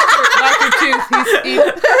 Tooth. He's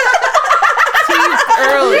teeth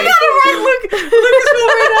early. Lucas will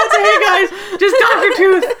right now say, hey guys, just Dr.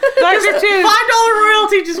 Tooth. Dr. Tooth. $5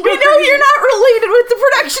 royalty. Just We know you're not related with the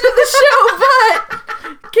production of the show,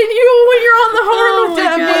 but can you, when you're on the horn with my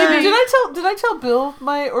that God. baby? Did I tell Bill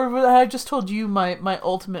or I just told you my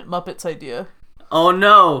ultimate Muppets idea? Oh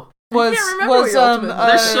no. Was can't remember what your ultimate-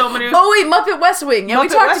 There's so many. Oh wait, Muppet West Wing. Yeah, we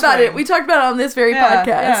Muppet talked West about Wing. it. We talked about it on this very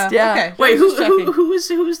podcast. Yeah. Okay. Wait, Just checking. who is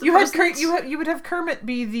the You had president? you would have Kermit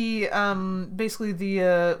be the basically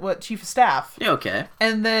the chief of staff, Yeah, okay.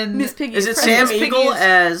 and then Miss Piggy. Is it president. Sam Miss Eagle Piggy is-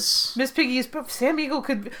 as? Miss Piggy is Sam Eagle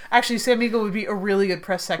Sam Eagle would be a really good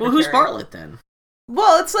press secretary. Well, who's Bartlett then?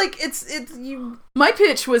 Well, it's like it's you. My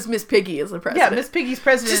pitch was Miss Piggy as the Yeah, president. Miss Piggy's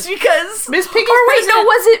president. Just because Miss Piggy's Or wait, no, president.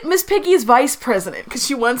 was it Miss Piggy's vice president? Because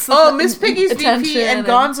she wants the Miss Piggy's attention VP and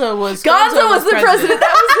Gonzo was Gonzo was the president. That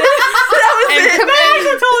was it. That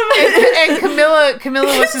was it. and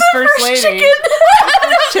Camilla was his first lady. Chicken.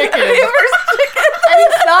 Chicken. The first chicken. And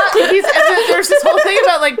he's not. There's this whole thing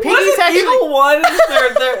about like Piggy's actually. Eagle One?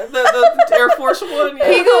 The Air Force One?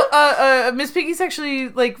 Yeah. Eagle, Miss Piggy's actually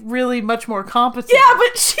like really much more competent. Yeah,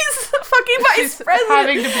 but she's the fucking vice She's president.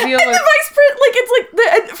 having to deal and with- the vice president, like it's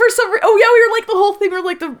like the for some reason. Oh yeah, we were like the whole thing where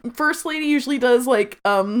like the first lady usually does like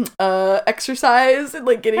exercise and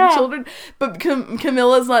like getting children, but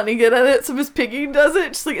Camilla's not any good at it, so Miss Piggy does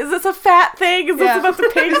it. She's like, is this a fat thing? Is this about the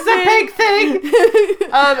pig It's thing? a pig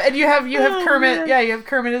thing. And you have Kermit. man. Yeah, you have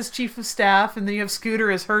Kermit as chief of staff, and then you have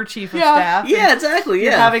Scooter as her chief of Yeah. staff. Yeah, exactly.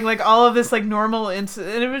 You're Yeah. having like all of this like normal and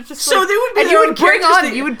it was just So like, they would be and their you own would bring characters on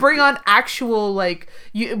that- you would bring on actual like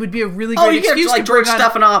it would be a really Oh, great you get excuse like to bring George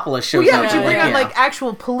on. Stephanopoulos shows Yeah, up. but you bring on Yeah. like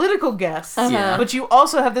actual political guests. Yeah. But you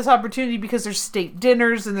also have this opportunity because there's state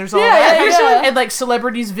dinners and there's all Yeah, that yeah, yeah. and like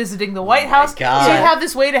celebrities visiting the White my House. God. So you have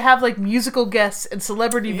this way to have like musical guests and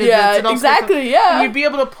celebrity visits. Yeah, and all sorts of- exactly, yeah. and you'd be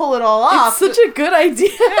able to pull it all off. It's such a good idea.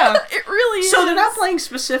 Yeah. It really is. So they're not playing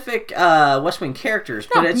specific West Wing characters,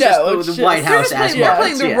 but it's No, just it's the just- White They're House just as playing, they're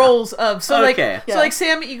playing Muppets, the yeah. roles of Okay. so like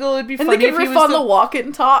Sam Eagle would be and funny they if can he riff was on the walk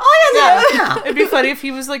and talk. Yeah. It'd be funny if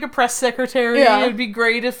he was like a press secretary. Yeah. It'd be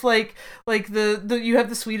great if like the you have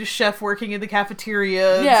the Swedish chef working in the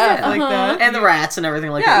cafeteria and Yeah, stuff like that. And the rats and everything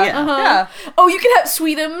like Yeah, that. Yeah. yeah. Oh, you can have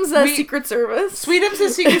Sweetums as We- Secret Service. Sweetums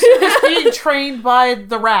is Secret Service being trained by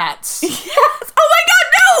the rats. Yes. Oh my God,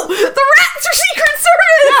 no! The rats are Secret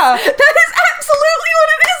Service. Yeah. That is absolutely what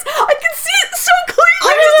it is. I can see it so clearly.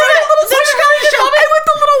 I just did it. There's kind of show. And with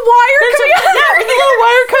the little wire coming out. Yeah, with the little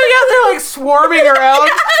wire coming out, they're like swarming around.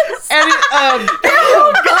 Yes. And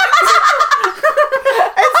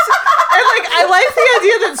and like I like the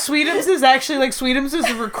idea that Sweetums is actually like Sweetums is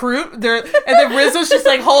a recruit. And then Rizzo's just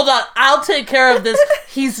like, hold on, I'll take care of this.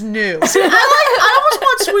 He's new. I almost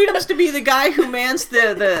want Sweetums to be the guy who mans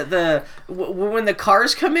when the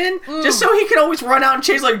cars come in, just so he can always run out and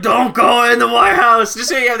chase, like, don't go into my house, just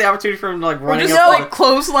so you have the opportunity for him to, like, running up. Like,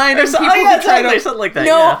 clothesline and people something like that.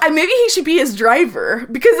 No, maybe he should be his driver,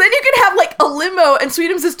 because then you could have, like, a limo, and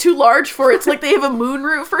Sweetums is too large for it. It's like they have a moon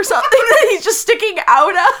roof or something that he's just sticking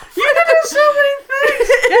out of. You can do so many things.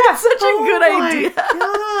 Yeah, it's such a good idea.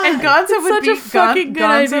 God. And Gonzo would be fucking good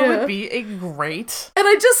idea. would be a great. And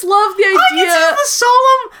I just love the idea. I can see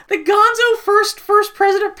the Gonzo first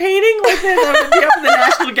president painting, like that would be up in the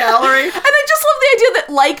National Gallery. And I just love the idea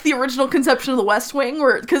that, like the original conception of the West Wing,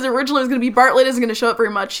 where, because originally it was going to be Bartlett isn't going to show up very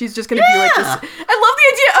much, she's just going to be like this. I love the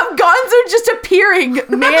idea of Gonzo just appearing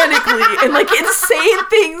manically and, like, insane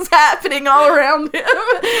things happening all around him,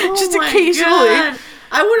 just occasionally. God.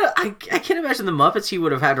 I can't imagine the Muppets he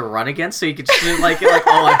would have had to run against, so he could just like, oh,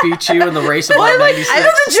 I beat you in the race of like 96. I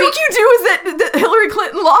know the joke you do is that Hillary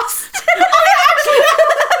Clinton lost.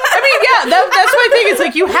 I mean, yeah, that's my thing. It's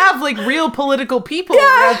like you have like real political people,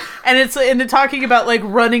 and it's talking about like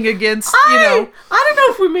running against, I don't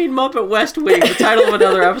know if we made Muppet West Wing the title of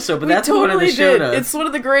another episode, but that's totally one of the show notes. It's one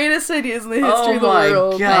of the greatest ideas in the history of the world.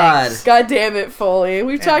 world. Oh my god! God damn it, Foley.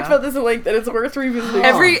 We've talked about this at length, and it's worth revisiting.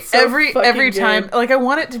 Every time, like I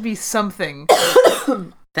want it to be something.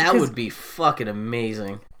 That would be fucking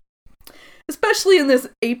amazing. Especially in this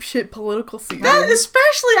apeshit political season. I wish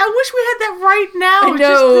we had that right now. I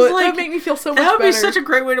know, that would make me feel so much better. That would be such a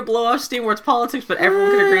great way to blow off steam where it's politics, but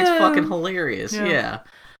everyone can agree it's fucking hilarious. Yeah.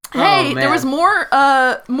 Hey, there was more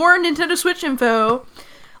Nintendo Switch info.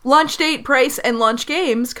 Launch date, price, and launch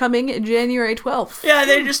games coming January 12th. Yeah,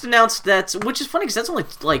 they just announced that, which is funny because that's only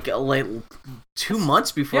like 2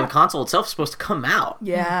 months before the console itself is supposed to come out.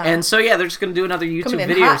 Yeah. And so, they're just going to do another YouTube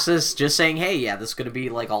video just saying, hey, this is going to be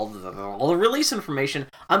like all the release information.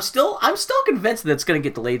 I'm still convinced that it's going to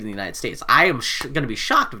get delayed in the United States. I am going to be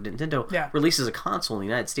shocked if Nintendo releases a console in the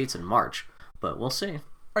United States in March, but we'll see.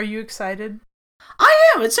 Are you excited? I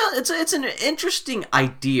am. It's an interesting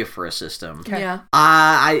idea for a system. Okay. Yeah.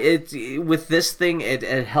 With this thing, it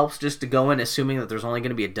helps just to go in assuming that there's only going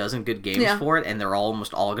to be a dozen good games for it, and they're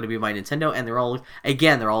almost all going to be by Nintendo, and they're all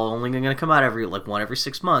only going to come out every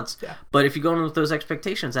 6 months. Yeah. But if you go in with those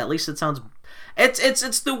expectations, at least it sounds,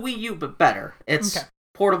 it's the Wii U but better. It's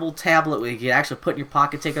portable tablet where you can actually put in your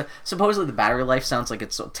pocket. Supposedly the battery life sounds like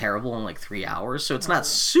it's so terrible in like 3 hours, so it's not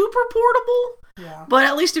super portable. Yeah. But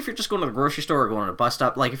at least if you're just going to the grocery store or going to a bus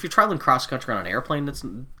stop, like if you're traveling cross country on an airplane,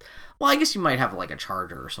 I guess you might have like a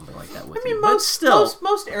charger or something like that with you. Most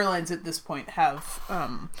airlines at this point have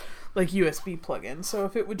like USB plug-ins. So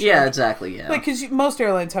if it would charge, exactly, like because most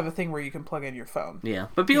airlines have a thing where you can plug in your phone. Yeah,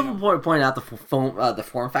 but people point out the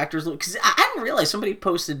form factors because I didn't realize somebody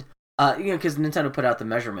posted. Because Nintendo put out the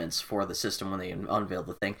measurements for the system when they unveiled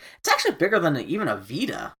the thing. It's actually bigger than even a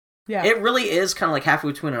Vita. Yeah, it really is kind of like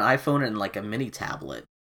halfway between an iPhone and like a mini tablet.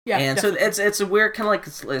 Yeah, and definitely. So it's a weird kind of like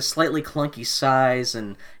a slightly clunky size,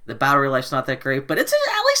 and the battery life's not that great. But at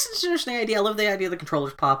least it's an interesting idea. I love the idea the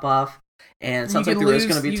controllers pop off. And it sounds like there is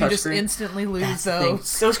going to be a touchscreen. You just instantly lose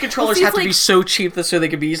those. Those controllers have to be so cheap so they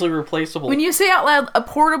can be easily replaceable. When you say out loud a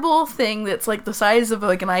portable thing that's like the size of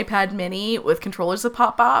like an iPad mini with controllers that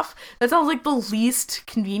pop off, that sounds like the least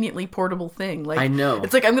conveniently portable thing. Like, I know.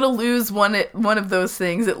 It's like I'm going to lose one of those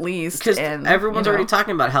things at least. Because everyone's already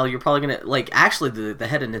talking about how you're probably going to, like, actually the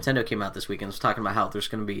head of Nintendo came out this weekend and was talking about how there's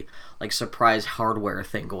going to be like surprise hardware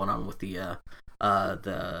thing going on with the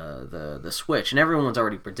Switch, and everyone's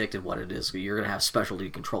already predicted what it is. You're going to have specialty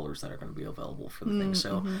controllers that are going to be available for the thing.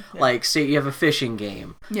 So, like, say you have a fishing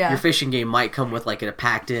game. Yeah. Your fishing game might come with, like, a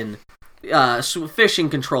packed-in fishing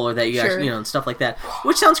controller that you actually, and stuff like that,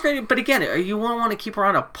 which sounds great. But again, you won't want to keep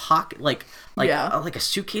around a pocket, like a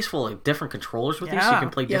suitcase full of different controllers with you, so you can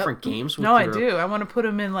play different games with I do. I want to put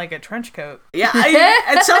them in, like, a trench coat. Yeah,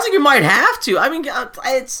 it sounds like you might have to. I mean, I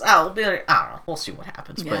don't know. We'll see what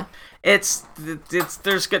happens, but...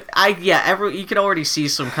 there's good. You can already see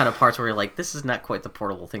some kind of parts where you're like, this is not quite the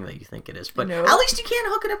portable thing that you think it is. But at least you can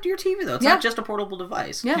hook it up to your TV though. It's not just a portable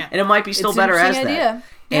device. Yeah, and it might be still better as that. Yeah.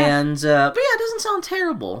 And but it doesn't sound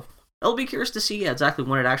terrible. I'll be curious to see exactly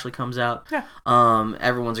when it actually comes out. Yeah.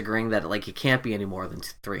 Everyone's agreeing that like it can't be any more than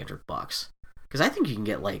 $300 because I think you can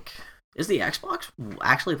get like. Is the Xbox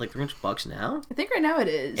actually like $300 now? I think right now it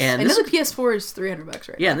is. And I know the PS4 is $300 right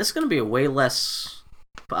now. Yeah, and this is going to be a way less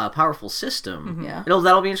powerful system. Mm-hmm. Yeah,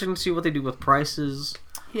 that'll be interesting to see what they do with prices.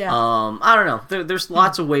 Yeah, I don't know. There's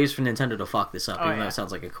lots of ways for Nintendo to fuck this up. Even though it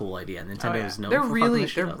sounds like a cool idea. Nintendo is known for fucking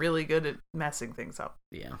this shit up. Really good at messing things up.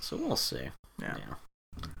 Yeah, so we'll see. Yeah.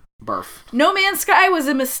 Burf. No Man's Sky was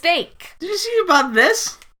a mistake. Did you see about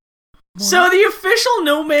this? So the official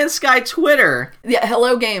No Man's Sky Twitter, Yeah,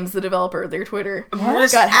 Hello Games, the developer, their Twitter.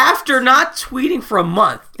 was got hacked. after not tweeting for a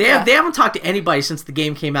month. They Yeah. haven't talked to anybody since the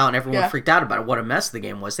game came out and everyone Yeah. freaked out about it, what a mess the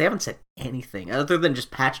game was. They haven't said anything other than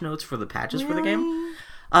just patch notes for the patches for the game.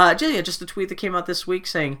 Just a tweet that came out this week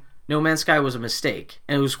saying No Man's Sky was a mistake,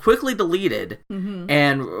 and it was quickly deleted.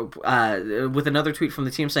 And with another tweet from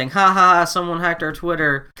the team saying, "Ha ha! Someone hacked our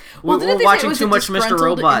Twitter. Well, We're didn't they say it watching was too a much Mr. disgruntled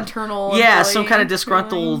Robot." internal Yeah, some employee kind of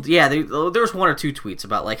disgruntled. feeling? Yeah, there was one or two tweets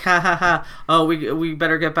about like, "Ha ha ha! Oh, we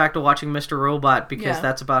better get back to watching Mr. Robot because Yeah.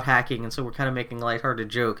 that's about hacking," and so we're kind of making a lighthearted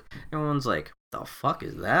joke. Everyone's like, "The fuck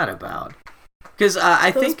is that about?" Because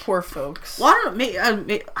I Those think poor folks. well, I don't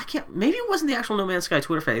know. I can't. Maybe it wasn't the actual No Man's Sky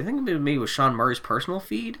Twitter feed. I think maybe it was Sean Murray's personal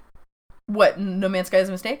feed. What, No Man's Sky is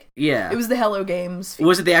a mistake? Yeah. It was the Hello Games feed.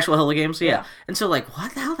 Was it the actual Hello Games? Yeah. Yeah. And so, like,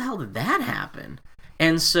 what the hell did that happen?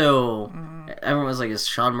 And so, everyone was like, is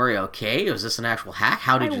Sean Murray okay? Was this an actual hack?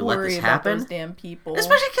 How did you let this happen? About those damn people.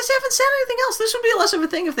 Especially because they haven't said anything else. This would be less of a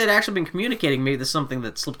thing if they'd actually been communicating. Maybe this is something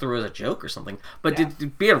that slipped through as a joke or something. But to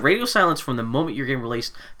be a radio silence from the moment your game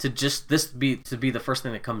released to just this be the first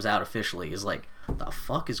thing that comes out officially is like, what the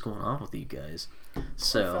fuck is going on with you guys?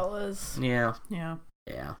 So, fellas. yeah.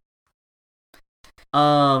 Yeah.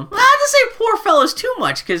 Not to say poor fellas too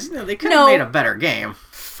much because they could have made a better game.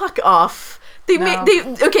 Fuck off. They No.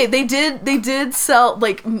 they did sell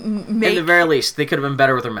like make At the very least, they could have been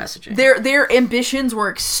better with their messaging. their ambitions were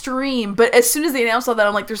extreme, but as soon as they announced all that,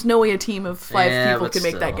 I'm like, there's no way a team of 5 Yeah, people but could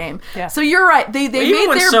make that still. game. Yeah. So you're right. They Even made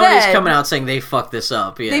when their Sony's bed. coming out saying they fucked this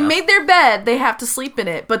up, yeah. They made their bed. They have to sleep in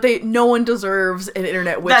it, but no one deserves an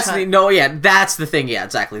internet witch that's hunt. that's the thing. Yeah,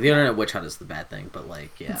 exactly. The internet witch hunt is the bad thing, but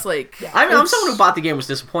like, yeah. It's like I'm someone who bought the game was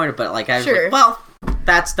disappointed, but like I was Sure. like, well,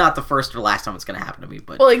 that's not the first or last time it's going to happen to me.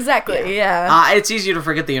 But well, exactly. Yeah. it's easier to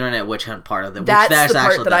forget the internet witch hunt part of it. That's the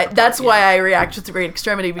part that that's why I I react with great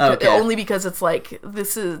extremity because Okay. only because it's like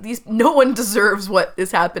no one deserves what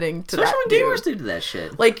is happening to especially that when dude. gamers do that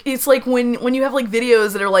shit. Like it's like when you have like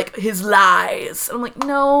videos that are like his lies. I'm like,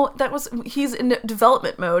 no, he's in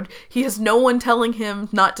development mode. He has no one telling him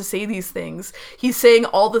not to say these things. He's saying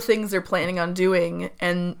all the things they're planning on doing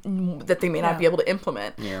and that they may not be able to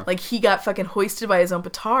implement. Yeah. Like he got fucking hoisted by his own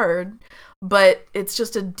petard. But it's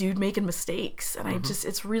just a dude making mistakes, and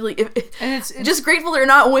it's really, And it's just grateful they're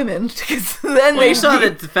not women, because then Well, you saw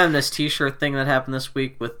the feminist T-shirt thing that happened this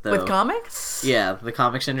week with with comics. Yeah, the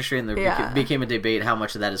comics industry, and there Yeah. became a debate how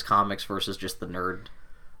much of that is comics versus just the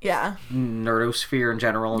Yeah. nerdosphere in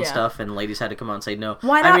general and Yeah. stuff, and ladies had to come out and say no.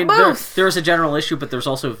 Why I not mean, both? There was a general issue, but there's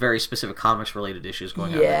also very specific comics-related issues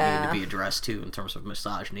going on that Yeah. needed to be addressed too, in terms of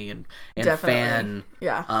misogyny and Definitely. fan,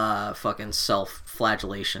 Yeah. fucking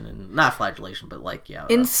self-flagellation and not flagellation, but like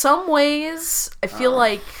In some ways, I feel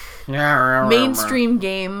like mainstream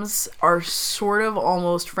games are sort of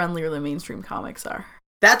almost friendlier than mainstream comics are.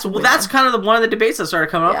 That's kind of one of the debates that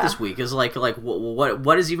started coming up Yeah. this week is like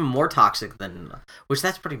what is even more toxic than, which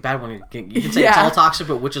that's pretty bad when you can say it's Yeah. all toxic,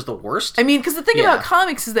 but which is the worst? I mean, because the thing Yeah. about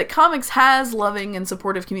comics is that comics has loving and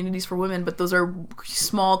supportive communities for women, but those are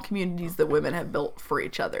small communities that women have built for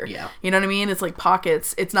each other. Yeah. You know what I mean? It's like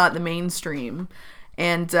pockets. It's not the mainstream.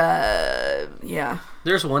 And, yeah.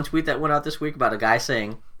 There's one tweet that went out this week about a guy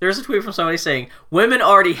saying, there's a tweet from somebody saying, women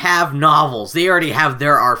already have novels. They already have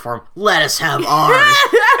their art form. Let us have ours.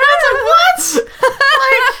 I was like, what?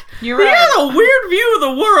 Like, You're he right. has a weird view of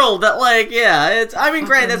the world that, like, yeah, it's, I mean,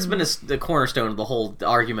 great, that's been the cornerstone of the whole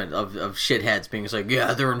argument of shitheads being like,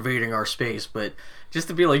 yeah, they're invading our space, but just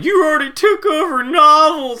to be like, you already took over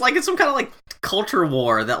novels. Like, it's some kind of, like, culture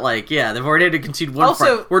war that, like, yeah, they've already had to concede one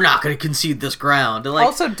front. We're not going to concede this ground. Like,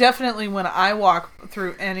 also, definitely when I walk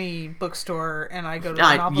through any bookstore and I go to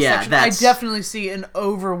the novel yeah, section, I definitely see an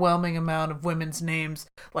overwhelming amount of women's names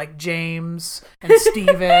like James and Steven.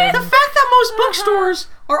 the fact that most bookstores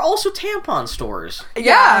are also tampon stores.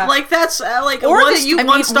 Yeah. Like, that's, like, Or one, that you- I mean,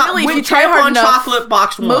 one stop, really, if with you try hard tampon enough, chocolate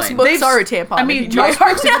boxed wine. Most books are a tampon. I if mean, you try most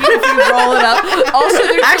hard books, if you roll it up. Also,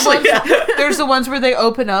 there's Actually, the ones, there's the ones where they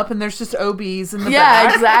open up and there's just OBs in the Yeah,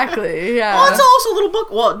 back. exactly. Yeah. Well, it's also a little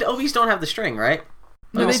book. Well, the OBs don't have the string, right?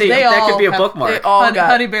 No, Let's they- see, they that could all be a have- bookmark. They all got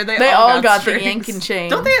Honey Bear, they all all got got the strings. yank and chain.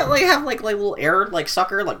 Don't they like have like little air like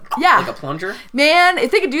sucker like Yeah. like a plunger? Man,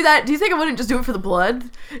 if they could do that, do you think I wouldn't just do it for the blood?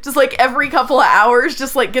 Just like every couple of hours,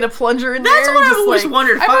 just like get a plunger in That's there. what and I've just, always like,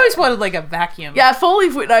 wondered. I've always wanted like a vacuum. Yeah, Foley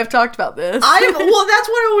and I've talked about this. Well, that's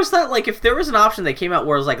what I always thought. Like, if there was an option that came out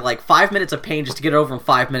where it was like 5 minutes of pain just to get it over in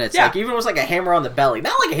 5 minutes, Yeah. like even if it was like a hammer on the belly,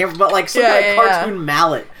 not like a hammer, but like some Yeah, kind of yeah, cartoon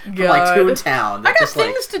mallet from God. like Toontown. I that got just, like,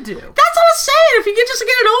 things to do. That's what I'm saying. If you could just get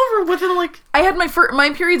it over within like. I had my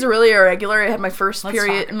periods are really irregular. I had my first Let's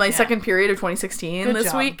period, talk. my Yeah. second period of 2016 Good this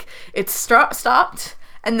job. week. It stopped,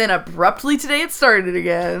 and then abruptly today it started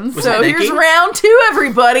again. Was So it here's thinking? round 2,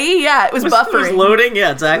 everybody. Yeah, it was buffering. It was loading?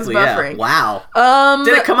 Yeah, exactly. It was buffering. Yeah. Wow.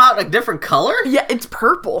 Did it come out in a different color? Yeah, it's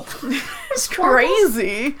purple. It's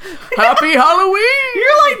crazy. Happy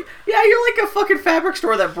Halloween! You're like a fucking fabric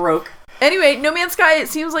store that broke. Anyway, No Man's Sky, it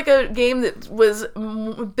seems like a game that was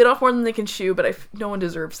bit off more than they can chew, but no one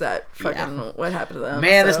deserves that. What happened to them?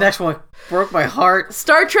 Man, this next one broke my heart.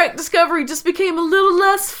 Star Trek Discovery just became a little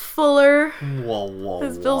less fuller. Whoa.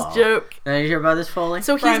 That's Bill's joke. Now you hear about this, Foley?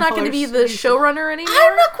 So he's not going to be the showrunner anymore?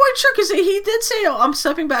 I'm not quite sure, because he did say, I'm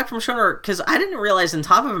stepping back from showrunner, because I didn't realize on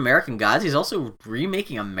top of American Gods, he's also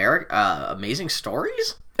remaking Amazing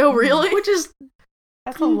Stories. Oh, really? Which is...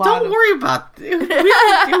 That's a lot. Don't worry about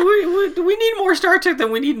it. We need more Star Trek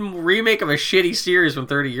than we need a remake of a shitty series from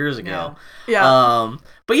 30 years ago. Yeah.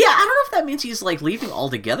 But yeah, I don't know if that means he's like leaving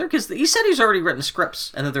altogether, because he said he's already written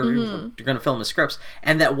scripts and that they're going to film the scripts,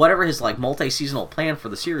 and that whatever his like multi-seasonal plan for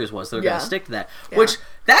the series was, they're going to stick to that. Yeah. Which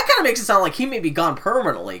that kind of makes it sound like he may be gone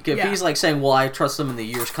permanently. If he's like saying, "Well, I trust them in the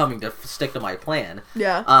years coming to stick to my plan."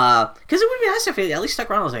 Yeah. Because it would be nice if he at least stuck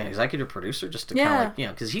around as like an executive producer, just to kind of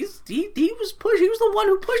like because he was pushed. He was the one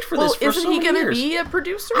who pushed for this for so many years. Isn't he going to be a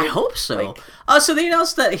producer? I hope so. So they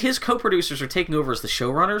announced that his co-producers are taking over as the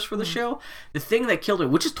showrunners for the show. The thing that killed me,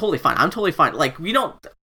 which is totally fine. I'm totally fine. Like, we don't...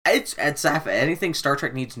 It's anything Star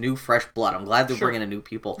Trek needs new, fresh blood. I'm glad they're bringing in new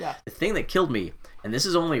people. Yeah. The thing that killed me, and this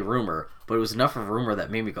is only a rumor, but it was enough of a rumor that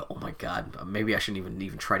made me go, oh my god, maybe I shouldn't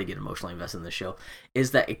even try to get emotionally invested in this show,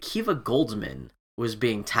 is that Akiva Goldsman was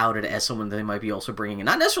being touted as someone they might be also bringing in.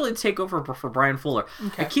 Not necessarily to take over for Brian Fuller.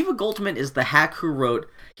 Okay. Akiva Goldsman is the hack who wrote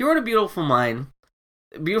A Beautiful Mind.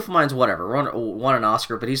 Beautiful Minds, whatever, won an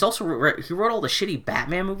Oscar, but he wrote all the shitty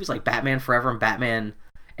Batman movies, like Batman Forever and Batman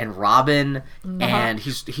and Robin, and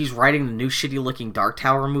he's writing the new shitty looking Dark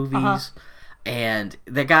Tower movies, and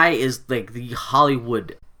the guy is like the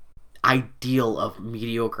Hollywood ideal of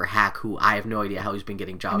mediocre hack who I have no idea how he's been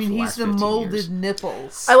getting jobs for the last 15 years. He's the molded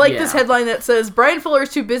nipples. I like this headline that says, Brian Fuller is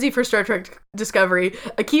too busy for Star Trek Discovery.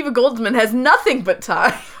 Akiva Goldsman has nothing but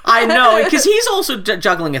time. I know, because he's also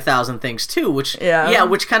juggling 1,000 things too, which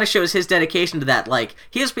which kind of shows his dedication to that. Like,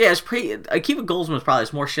 Akiva Goldsman probably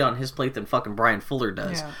has more shit on his plate than fucking Brian Fuller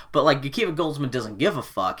does. Yeah. But like, Akiva Goldsman doesn't give a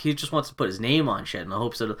fuck. He just wants to put his name on shit in the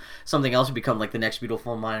hopes that something else would become like the next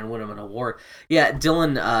Beautiful Mind and win him an award. Yeah,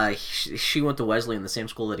 Dylan, she went to Wesley in the same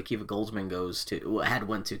school that Akiva Goldsman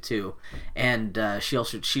went to too, and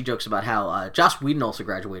she jokes about how Joss Whedon also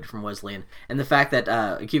graduated from Wesleyan, and the fact that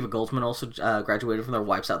Akiva Goldsman also graduated from there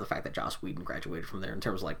wipes out the fact that Joss Whedon graduated from there in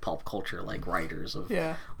terms of like pulp culture, like writers of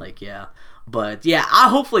But yeah,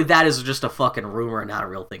 hopefully that is just a fucking rumor and not a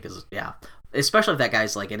real thing, because especially if that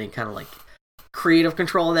guy's like any kind of like creative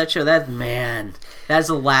control of that show. That's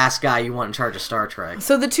the last guy you want in charge of Star Trek.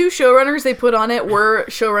 So the two showrunners they put on it were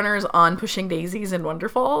showrunners on Pushing Daisies and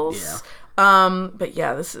Wonderfalls. Yeah. But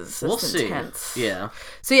yeah, this is intense. See. Yeah.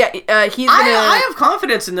 So yeah, he's gonna... I have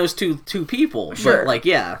confidence in those two people. Sure. But like,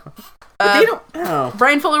 yeah. But they don't... Oh.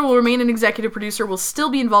 Brian Fuller will remain an executive producer, will still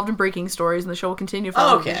be involved in breaking stories, and the show will continue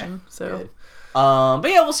following vision. So. Good. But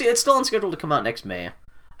yeah, we'll see. It's still on schedule to come out next May.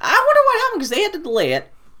 I wonder what happened, because they had to delay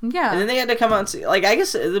it. Yeah. And then they had to come out and see, like, I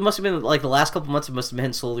guess it must have been, like, the last couple months, it must have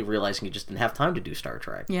been slowly realizing he just didn't have time to do Star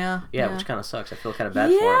Trek. Yeah. Yeah, which kind of sucks. I feel kind of bad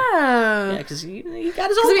for him. Yeah, because he got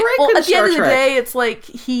his own break at the end of the day, it's like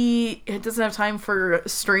he doesn't have time for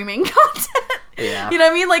streaming content. Yeah. You know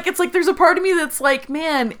what I mean? Like, it's like there's a part of me that's like,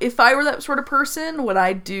 man, if I were that sort of person, would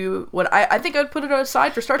I do what I think I'd put it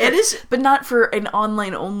aside for Star Trek. It is, but not for an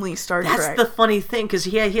online only Star Trek. That's the funny thing, because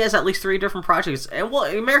he has at least 3 different projects. And well,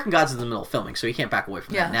 American Gods is in the middle of filming, so he can't back away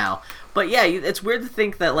from that now. But yeah, it's weird to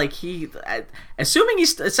think that like assuming he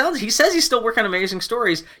says he's still working on Amazing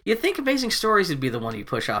Stories, you'd think Amazing Stories would be the one he'd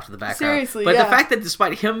push off to the background. Seriously, but the fact that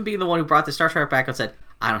despite him being the one who brought the Star Trek back and said,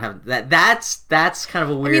 I don't have that's kind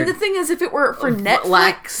of a weird... I mean, the thing is, if it were for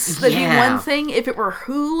Netflix, that'd be one thing. If it were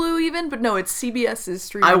Hulu even, but no, it's CBS's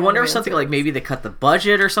streaming. I wonder if something like maybe they cut the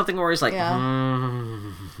budget or something where he's like, like, I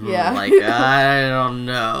don't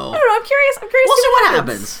know. I don't know, I'm curious. We'll see what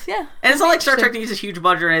happens. Yeah. And it's not like Star Trek needs a huge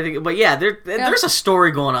budget or anything, but yeah, there's a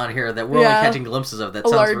story going on here that we're only catching glimpses of that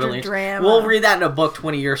sounds really interesting. We'll read that in a book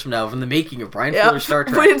 20 years from now from the making of Brian Fuller's Star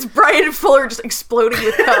Trek. When it's Brian Fuller just exploding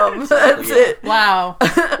with cum. That's it. Wow.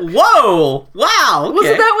 Whoa! Wow! Okay.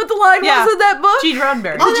 Wasn't that what the line was in that book? Gene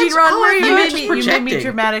Roddenberry. Gene Roddenberry. You made me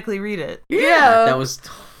dramatically read it. Yeah. That was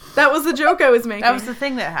the joke I was making. That was the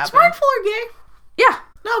thing that happened. Is Brian Fuller gay? Yeah.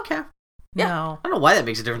 Okay. Yeah. No. I don't know why that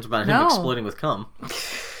makes a difference about him exploding with cum.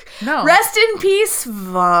 No. Rest in peace,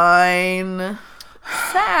 Vine.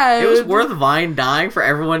 Sad. It was worth Vine dying for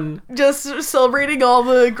everyone. Just celebrating all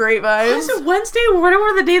the great vibes. Was it Wednesday or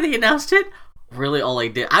whatever the day they announced it? Really, all I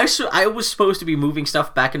did, I was supposed to be moving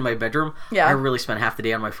stuff back in my bedroom. Yeah. I really spent half the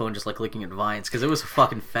day on my phone just like looking at Vines because it was a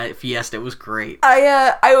fucking fiesta. It was great.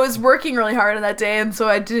 I was working really hard on that day, and so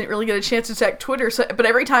I didn't really get a chance to check Twitter. So, but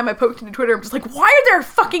every time I poked into Twitter, I'm just like, why are there a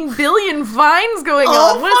fucking billion Vines going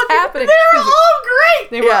on? What's happening? They're all great.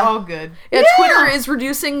 They were all good. Yeah, Twitter is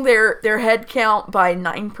reducing their head count by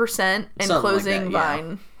 9% and Something closing like that,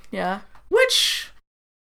 Vine. Yeah. Which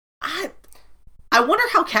I wonder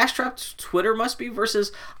how cash-strapped Twitter must be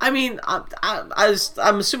versus... I mean,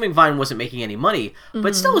 I'm assuming Vine wasn't making any money,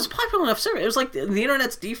 but still, it was a popular enough service. It was like the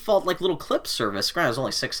internet's default like little clip service. Granted, it was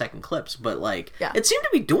only 6-second clips, but like it seemed to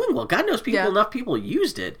be doing well. God knows enough people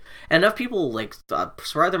used it, and enough people like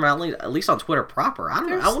spread them out at least on Twitter proper. I don't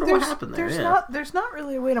know. I wonder what happened there. There's not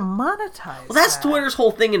really a way to monetize. Well, that's that. Twitter's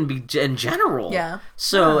whole thing in general. Yeah.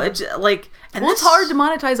 So it's like... And Well, it's hard to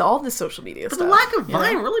monetize all this social media but stuff. the lack of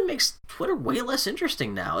Vine really makes Twitter way less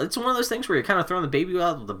interesting now. It's one of those things where you're kind of throwing the baby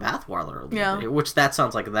out with the bathwater a little bit, which that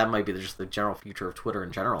sounds like that might be just the general future of Twitter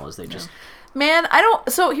in general, is they just... Man,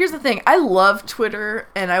 so here's the thing. I love Twitter,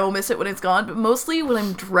 and I will miss it when it's gone, but mostly what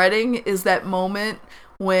I'm dreading is that moment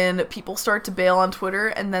when people start to bail on Twitter,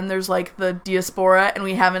 and then there's like the diaspora, and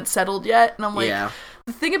we haven't settled yet, and I'm like...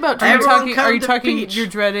 The thing about Twitter... Are you talking you're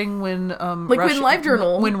dreading when like Russia, when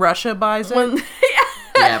LiveJournal... When Russia buys it?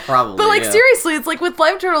 Yeah, probably. But like seriously, it's like with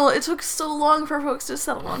LiveJournal, it took so long for folks to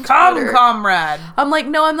settle on Twitter. Comrade. I'm like,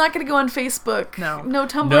 no, I'm not gonna go on Facebook. No,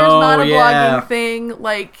 Tumblr's not a blogging thing.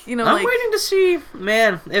 Like, I'm like waiting to see,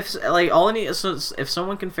 man. If like all I need is if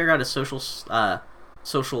someone can figure out a social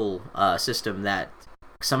system that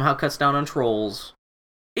somehow cuts down on trolls,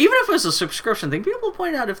 even if it was a subscription thing. People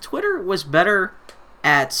point out if Twitter was better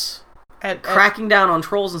at cracking down on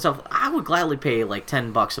trolls and stuff, I would gladly pay like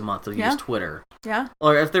 $10 a month to use Twitter. Yeah.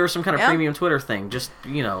 Or if there was some kind of premium Twitter thing, just,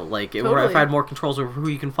 like, if I had more controls over who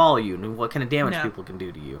you can follow you and what kind of damage people can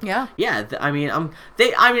do to you. Yeah. Yeah,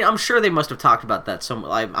 I'm sure they must have talked about that.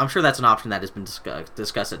 I'm sure that's an option that has been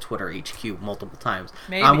discussed at Twitter HQ multiple times.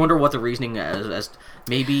 Maybe. I wonder what the reasoning is, as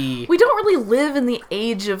maybe... We don't really live in the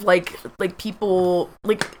age of, like people,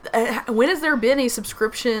 like, when has there been a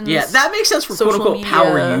subscription? Yeah, that makes sense for quote-unquote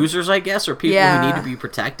power users, I guess, or people who need to be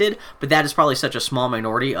protected, but that is probably such a small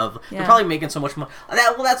minority of... They're probably making so much money.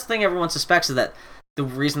 That's the thing everyone suspects, is that the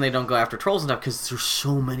reason they don't go after trolls and stuff, because there's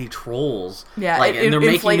so many trolls. Yeah, like, and they're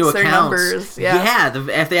making new accounts. Numbers. Yeah,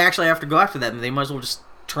 if they actually have to go after them, they might as well just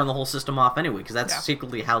turn the whole system off anyway, because that's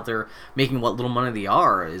secretly how they're making what little money they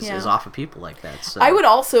are is off of people like that. So. I would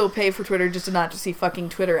also pay for Twitter just to not to see fucking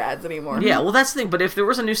Twitter ads anymore. Yeah, well, that's the thing. But if there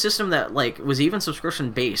was a new system that like was even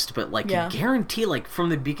subscription based, but like you guarantee like from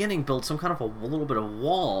the beginning build some kind of a little bit of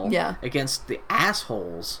wall against the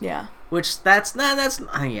assholes. Yeah. Which I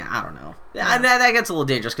don't know. Yeah. That gets a little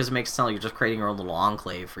dangerous because it makes it sound like you're just creating your own little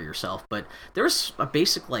enclave for yourself. But there's a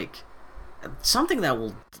basic like something that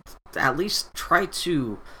will at least try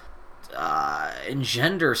to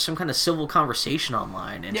engender some kind of civil conversation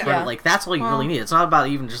online, and try to, like, that's all you really need. It's not about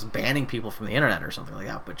even just banning people from the internet or something like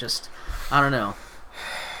that, but just I don't know.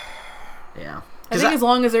 Yeah. I think as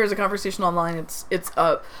long as there's a conversation online, it's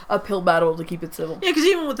a uphill battle to keep it civil. Yeah, because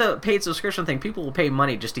even with the paid subscription thing, people will pay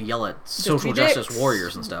money just to yell at social justice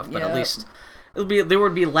warriors and stuff. But at least there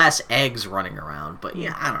would be less eggs running around. But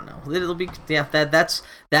yeah, I don't know. It'll be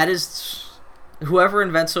that is whoever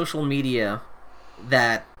invents social media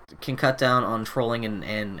that can cut down on trolling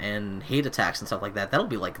and hate attacks and stuff like that. That'll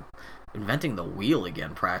be like inventing the wheel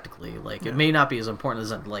again, practically. Like it may not be as important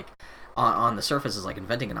as like on the surface as like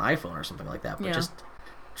inventing an iPhone or something like that, but just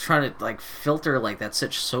trying to like filter like that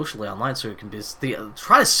such socially online so it can be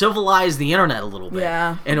try to civilize the internet a little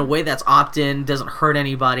bit in a way that's opt-in, doesn't hurt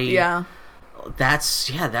anybody. That's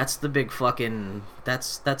the big fucking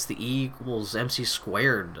that's the E equals MC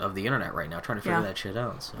squared of the internet right now, trying to figure that shit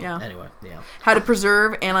out. So anyway, how to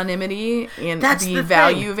preserve anonymity and that's the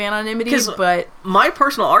value of anonymity. But my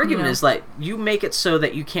personal argument is like you make it so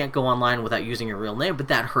that you can't go online without using your real name, but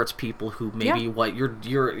that hurts people who maybe what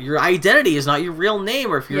your identity is not your real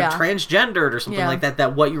name, or if you're transgendered or something like that,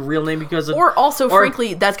 that what your real name because of, or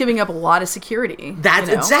frankly that's giving up a lot of security. That's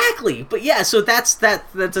exactly. But so that's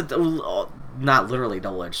a not literally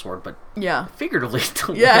double-edged sword, but figuratively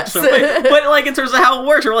double-edged sword. But like in terms of how it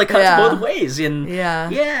works, it really cuts both ways.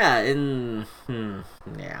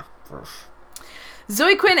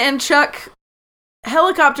 Zoe Quinn and Chuck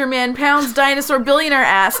helicopter man pounds dinosaur billionaire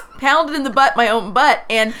ass, pounded in the butt, my own butt,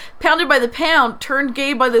 and pounded by the pound, turned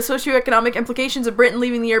gay by the socioeconomic implications of Britain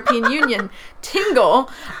leaving the European Union, Tingle,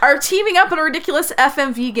 are teaming up in a ridiculous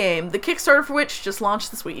FMV game, the Kickstarter for which just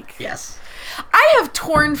launched this week. Yes. I have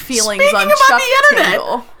torn feelings Speaking on about Chuck the internet.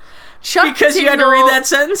 Tingle. Chuck Because Tingle, you had to read that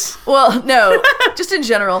sentence? Well, no, just in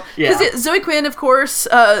general. Yeah. Because Zoe Quinn, of course,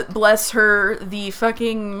 bless her, the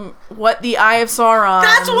fucking, what the Eye of Sauron.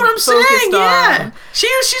 That's what I'm saying, yeah. On.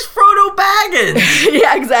 She's Frodo Baggins.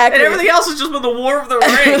 Yeah, exactly. And everything else is just with the War of the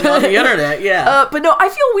Ring on the internet, yeah. But no, I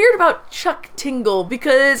feel weird about Chuck Tingle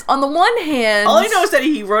because on the one hand, All I know is that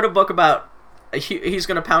he wrote a book about he's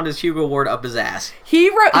going to pound his Hugo Award up his ass. I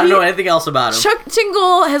don't know anything else about him. Chuck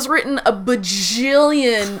Tingle has written a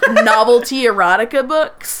bajillion novelty erotica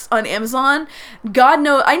books on Amazon. God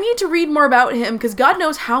knows, I need to read more about him because God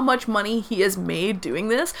knows how much money he has made doing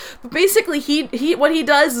this. But basically, he what he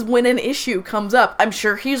does is when an issue comes up, I'm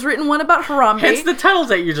sure he's written one about Harambe. It's the titles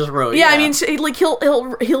that you just wrote. Yeah, I mean, like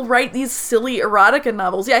he'll write these silly erotica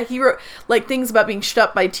novels. Yeah, he wrote like things about being shut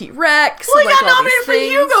up by T-Rex. Well, he and, like, got nominated for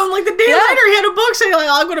Hugo, and like the day later, he had a book saying like,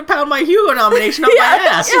 "I'm going to pound my Hugo nomination up my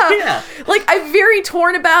ass." Yeah. Like, I'm very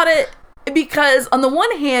torn about it because on the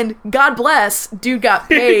one hand, God bless, dude got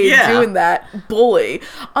paid doing that bully.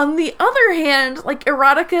 On the other hand, like,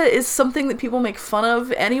 erotica is something that people make fun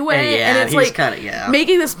of anyway, and it's like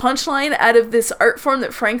making this punchline out of this art form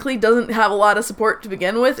that frankly doesn't have a lot of support to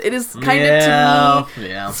begin with. It is kind of to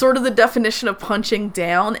me sort of the definition of punching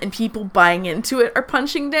down, and people buying into it are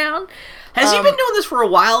punching down. Has he been doing this for a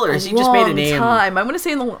while, or has he just made a name? Time. I'm going to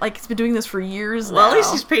say he's been doing this for years now. Well, at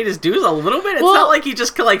least he's paid his dues a little bit. It's not like he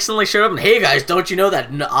just like suddenly showed up and, hey guys, don't you know that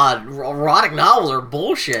erotic novels are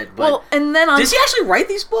bullshit? But and then does he actually write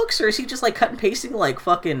these books, or is he just like cut and pasting like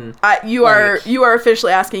fucking? You are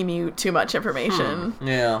officially asking me too much information.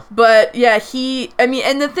 Yeah. But yeah,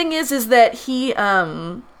 and the thing is that he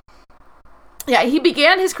he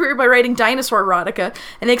began his career by writing dinosaur erotica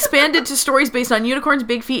and expanded to stories based on unicorns,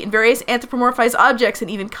 big feet, and various anthropomorphized objects and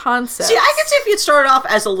even concepts. See, I could see if he had started off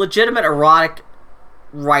as a legitimate erotic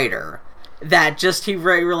writer, that just he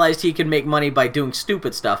realized he could make money by doing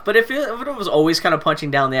stupid stuff. But if it was always kind of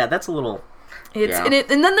punching down, that's a little...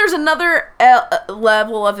 And then there's another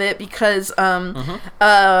level of it because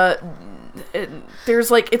there's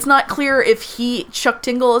like, it's not clear if Chuck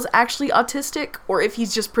Tingle is actually autistic or if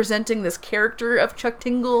he's just presenting this character of Chuck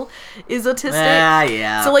Tingle is autistic.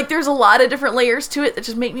 Yeah. So like there's a lot of different layers to it that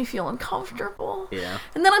just make me feel uncomfortable. Yeah.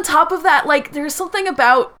 And then on top of that, like there's something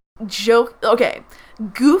about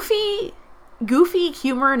goofy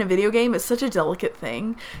humor in a video game is such a delicate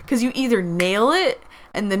thing because you either nail it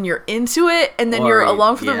and then you're into it, and then you're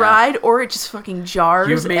along for the ride, or it just fucking jars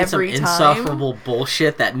every time. You've made some insufferable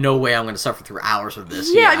bullshit that no way I'm going to suffer through hours of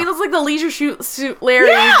this. Yeah, I mean, it's like the Leisure Suit Larry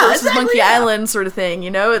versus Monkey Island sort of thing,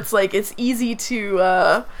 you know? It's like, it's easy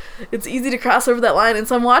to cross over that line, and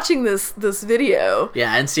so I'm watching this video.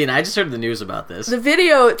 Yeah, and I just heard the news about this. The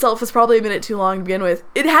video itself is probably a minute too long to begin with.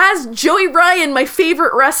 It has Joey Ryan, my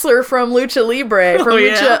favorite wrestler from Lucha Libre, from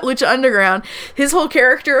Lucha Underground. His whole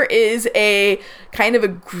character is a kind of a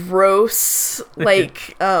gross,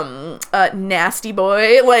 like, nasty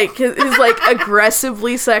boy. Like, he's like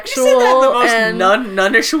aggressively sexual. You said that in the most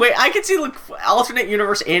nunnish way. I could see like alternate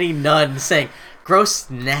universe Annie Nunn saying, "Gross,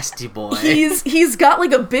 nasty boy." He's got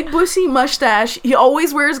like a big bushy mustache. He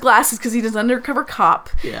always wears glasses because he's an undercover cop.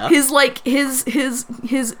 Yeah. His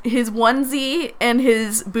onesie and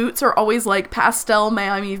his boots are always like pastel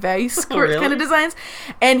Miami Vice kind of designs,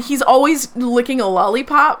 and he's always licking a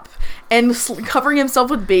lollipop and covering himself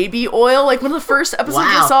with baby oil. Like one of the first episodes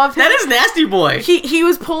I saw of him, that is nasty boy. He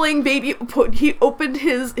was pulling he opened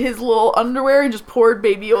his little underwear and just poured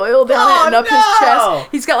baby oil down it and up his chest.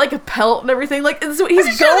 He's got like a pelt and everything. Like, and so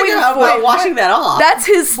he's going for washing that off. That's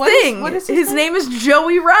his thing. What is his name is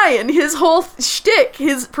Joey Ryan. His whole shtick,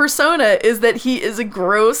 his persona is that he is a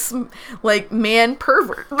gross, like, man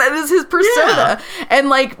pervert. That is his persona. Yeah. And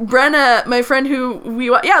like Brenna, my friend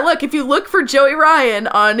look, if you look for Joey Ryan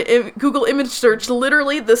on Google image search,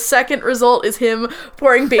 literally the second result is him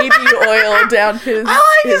pouring baby oil down his...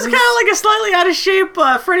 He's kind of like a slightly out of shape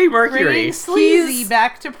Freddie Mercury. Sleazy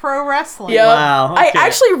back to pro wrestling. Yep. Wow. Okay. I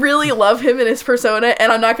actually really love him in his persona,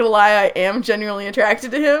 and I'm not gonna lie, I am genuinely attracted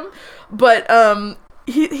to him. But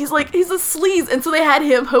he's a sleaze, and so they had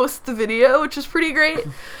him host the video, which is pretty great.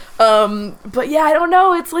 But yeah, I don't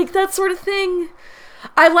know. It's like that sort of thing.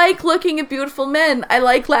 I like looking at beautiful men. I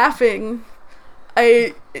like laughing.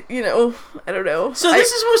 I don't know. So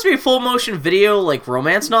this is supposed to be a full motion video, like,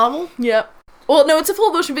 romance novel? Yep. Well, no, it's a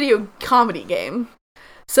full motion video comedy game.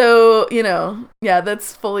 So,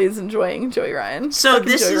 that's fully is enjoying Joey Ryan. So Fucking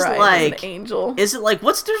this Joey is Ryan like, an angel. Is it like,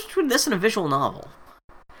 what's the difference between this and a visual novel?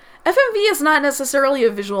 FMV is not necessarily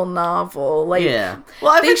a visual novel. Like,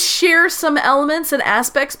 well, they share some elements and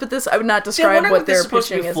aspects, but this I would not describe what they're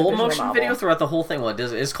pitching as a full visual motion novel. video throughout the whole thing. Well, it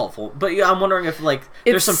is called full, but I'm wondering if like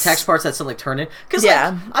there's some text parts that suddenly turn in because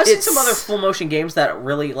I've seen some other full motion games that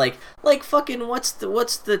really like fucking what's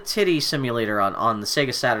the titty simulator on the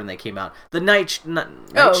Sega Saturn that came out, the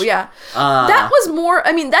that was more.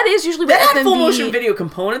 I mean, that is usually what that FMV had full motion video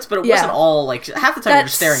components, but it wasn't all like half the time you're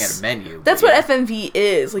just staring at a menu. That's what FMV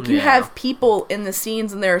is. Like you have people in the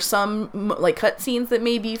scenes, and there are some like cut scenes that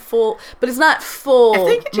may be full, but it's not full. I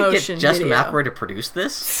think you motion get Justin video. McElroy to produce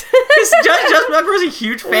this. Because Justin McElroy is a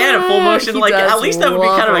huge fan of full motion. Like at least that would be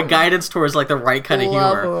kind of a guidance towards like the right kind of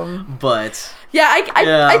humor. But yeah,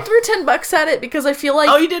 I threw $10 at it because I feel like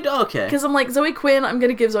you did okay. Because I'm like Zoe Quinn, I'm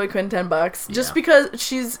gonna give Zoe Quinn $10 just because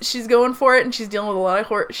she's going for it and she's dealing with a lot of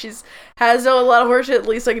horseshit. At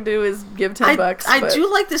least I can do is give $10. I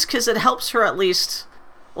do like this because it helps her at least.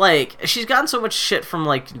 Like, she's gotten so much shit from,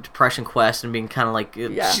 like, Depression Quest and being kind of, like...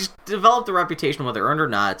 She's developed a reputation, whether earned or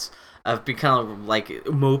not, of being kind of, like,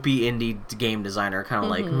 mopey indie game designer, kind of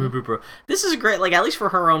like... This is great, like, at least for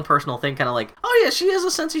her own personal thing, kind of like, oh, yeah, she has a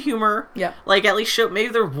sense of humor. Yeah. Like, at least maybe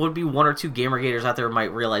there would be one or two gamer-gators out there who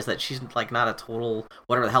might realize that she's, like, not a total...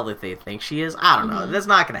 whatever the hell that they think she is. I don't know. That's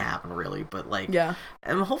not gonna happen, really, but, like... Yeah.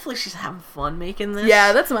 And hopefully she's having fun making this.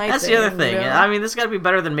 Yeah, that's the other thing. I mean, this got to be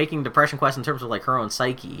better than making Depression Quest in terms of, like, her own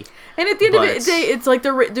psyche. And at the end of the day, it's like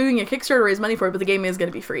they're doing a Kickstarter to raise money for it, but the game is going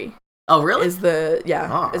to be free. Oh, really? Is the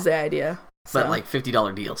idea. But like $50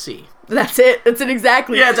 DLC. That's it. That's it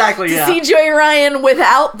exactly. Yeah, exactly. To see Joey Ryan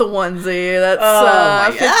without the onesie.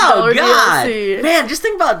 That's $50 DLC. Man, just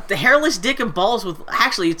think about the hairless dick and balls with.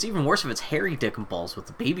 Actually, it's even worse if it's hairy dick and balls with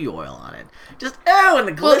the baby oil on it. Just and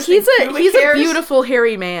the glistening. Well, he's a beautiful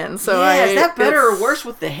hairy man. So is that better or worse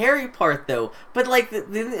with the hairy part though? But like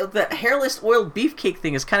the hairless oiled beefcake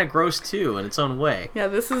thing is kind of gross too in its own way. Yeah,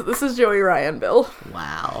 this is Joey Ryan, Bill.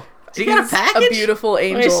 Wow. So he got a package? A beautiful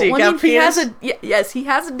angel. Let me see, he has yes, he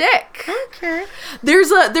has a dick. Okay.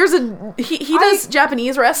 He does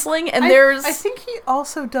Japanese wrestling, and I think he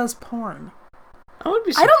also does porn. I would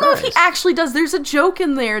be surprised. I don't know if he actually does. There's a joke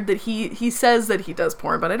in there that he says that he does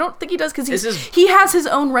porn, but I don't think he does because he has his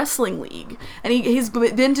own wrestling league, and he's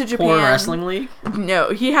been to Japan. Porn wrestling league?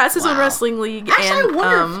 No, he has his own wrestling league. Actually, and, I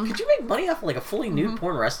wonder, could you make money off of like a fully nude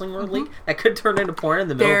porn wrestling league that could turn into porn in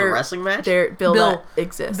the middle of the wrestling match? Bill, that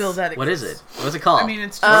exists. What is it? What's it called? I mean,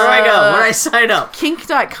 it's just, where do I go? Where do I sign up?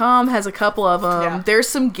 Kink.com has a couple of them. Yeah. There's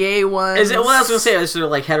some gay ones. Is it? Well, I was gonna say, is there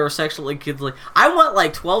like heterosexual like kids? Like, I want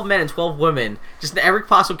like 12 men and 12 women, just in every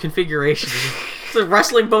possible configuration. It's a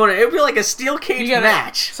wrestling bone. It would be like a steel cage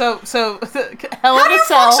match. So How do you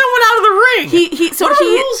fuck someone out of the ring? What are the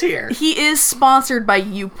rules here? He is sponsored by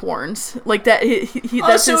YouPorn, like that. He's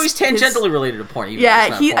tangentially related to porn. Even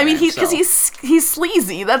yeah, because he's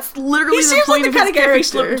sleazy. That's literally he the seems point like the of kind his of guy. character. If he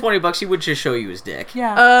slipped him $20, he would just show you his dick.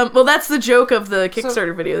 Yeah. Well, that's the joke of the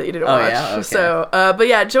Kickstarter video that you didn't watch. Yeah? Okay. So, but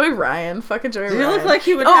yeah, Joey Ryan, fucking Joey Ryan. He look like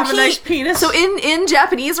he would have a nice penis. So in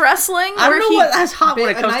Japanese wrestling, I don't know what's hot when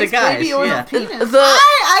it comes to guys.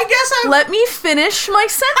 I guess let me finish my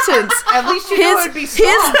sentence. At least you know it'd be his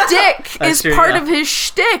dick is part of his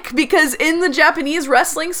shtick, because in the Japanese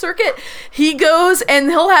wrestling circuit, he goes and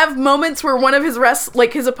he'll have moments where one of his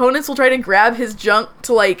his opponents will try to grab his junk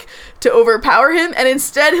to overpower him, and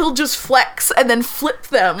instead he'll just flex and then flip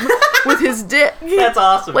them with his dick. That's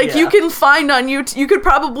awesome. You can find on YouTube. You could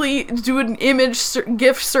probably do an image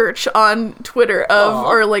GIF search on Twitter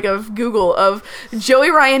of Google of Joey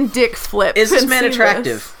Ryan dick flip. Is this man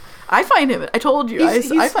attractive? I find him. I told you. I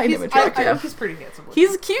find him attractive. I think he's pretty handsome.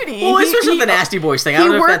 He's a cutie. Well, especially the nasty boys thing. I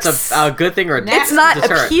don't know if that's a good thing or a It's not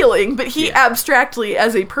deterrent. appealing, but he abstractly,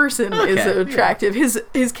 as a person, is attractive. Yeah.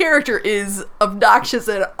 His character is obnoxious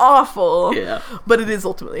and awful. Yeah. But it is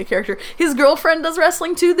ultimately a character. His girlfriend does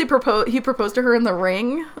wrestling too. He proposed to her in the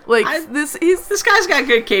ring. This guy's got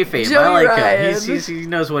good kayfabe. Joey I like Ryan. him. He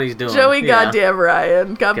knows what he's doing. Joey goddamn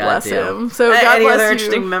Ryan. God bless him. So God any bless other you.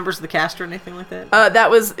 interesting members of the cast or anything like that? That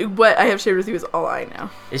was what I have shared with you is all I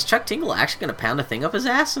know. Is Chuck Tingle actually going to pound a thing up his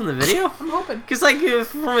ass in the video? I'm hoping. Because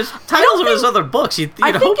from his titles of his other books, you'd hope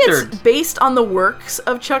I think it's based on the works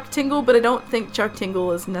of Chuck Tingle, but I don't think Chuck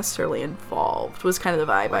Tingle is necessarily involved, was kind of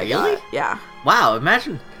the vibe I got. Yeah. Wow,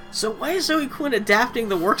 imagine. So why is Zoe Quinn adapting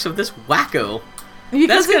the works of this wacko?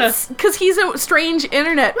 Because he's a strange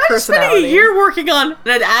internet I'm personality. spending a year working on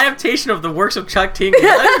an adaptation of the works of Chuck Tingle.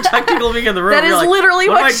 Chuck Tingle being in the room. That is like, literally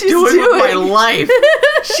what am I she's doing with my doing?" life?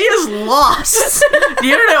 She is lost. The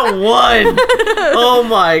internet won. Oh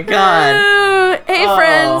my god. Hey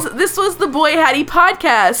friends, this was the Boy Hattie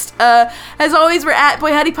Podcast. As always, we're at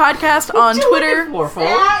Boy Hattie Podcast on Twitter. For,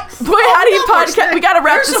 folks? Boy Hattie Podcast. We gotta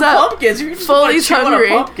wrap this up. Pumpkins. You just Foley's wanna chew on a hungry.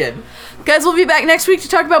 pumpkin. Guys, we'll be back next week to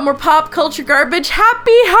talk about more pop culture garbage.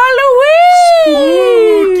 Happy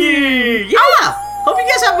Halloween! Spooky. Yeah. Hope you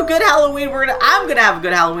guys have a good Halloween. I'm gonna have a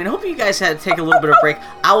good Halloween. Hope you guys had to take a little bit of break.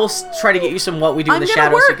 I will try to get you some What We Do in the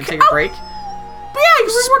Shadows so you can take a break. But yeah,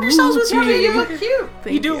 you reward yourselves with You something. look cute.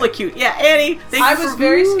 You do look cute. Yeah, Annie. I was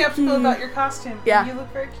very skeptical about your costume. Yeah. You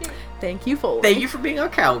look very cute. Thank you, Foley. Thank you for being our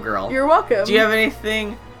cowgirl. You're welcome. Do you have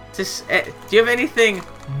anything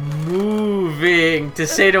moving to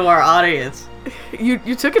say to our audience? You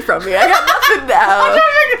took it from me. I got nothing now.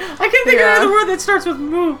 I can't think of another word that starts with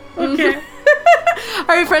moo. Okay. All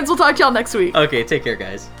right, friends. We'll talk to y'all next week. Okay, take care,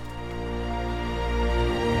 guys.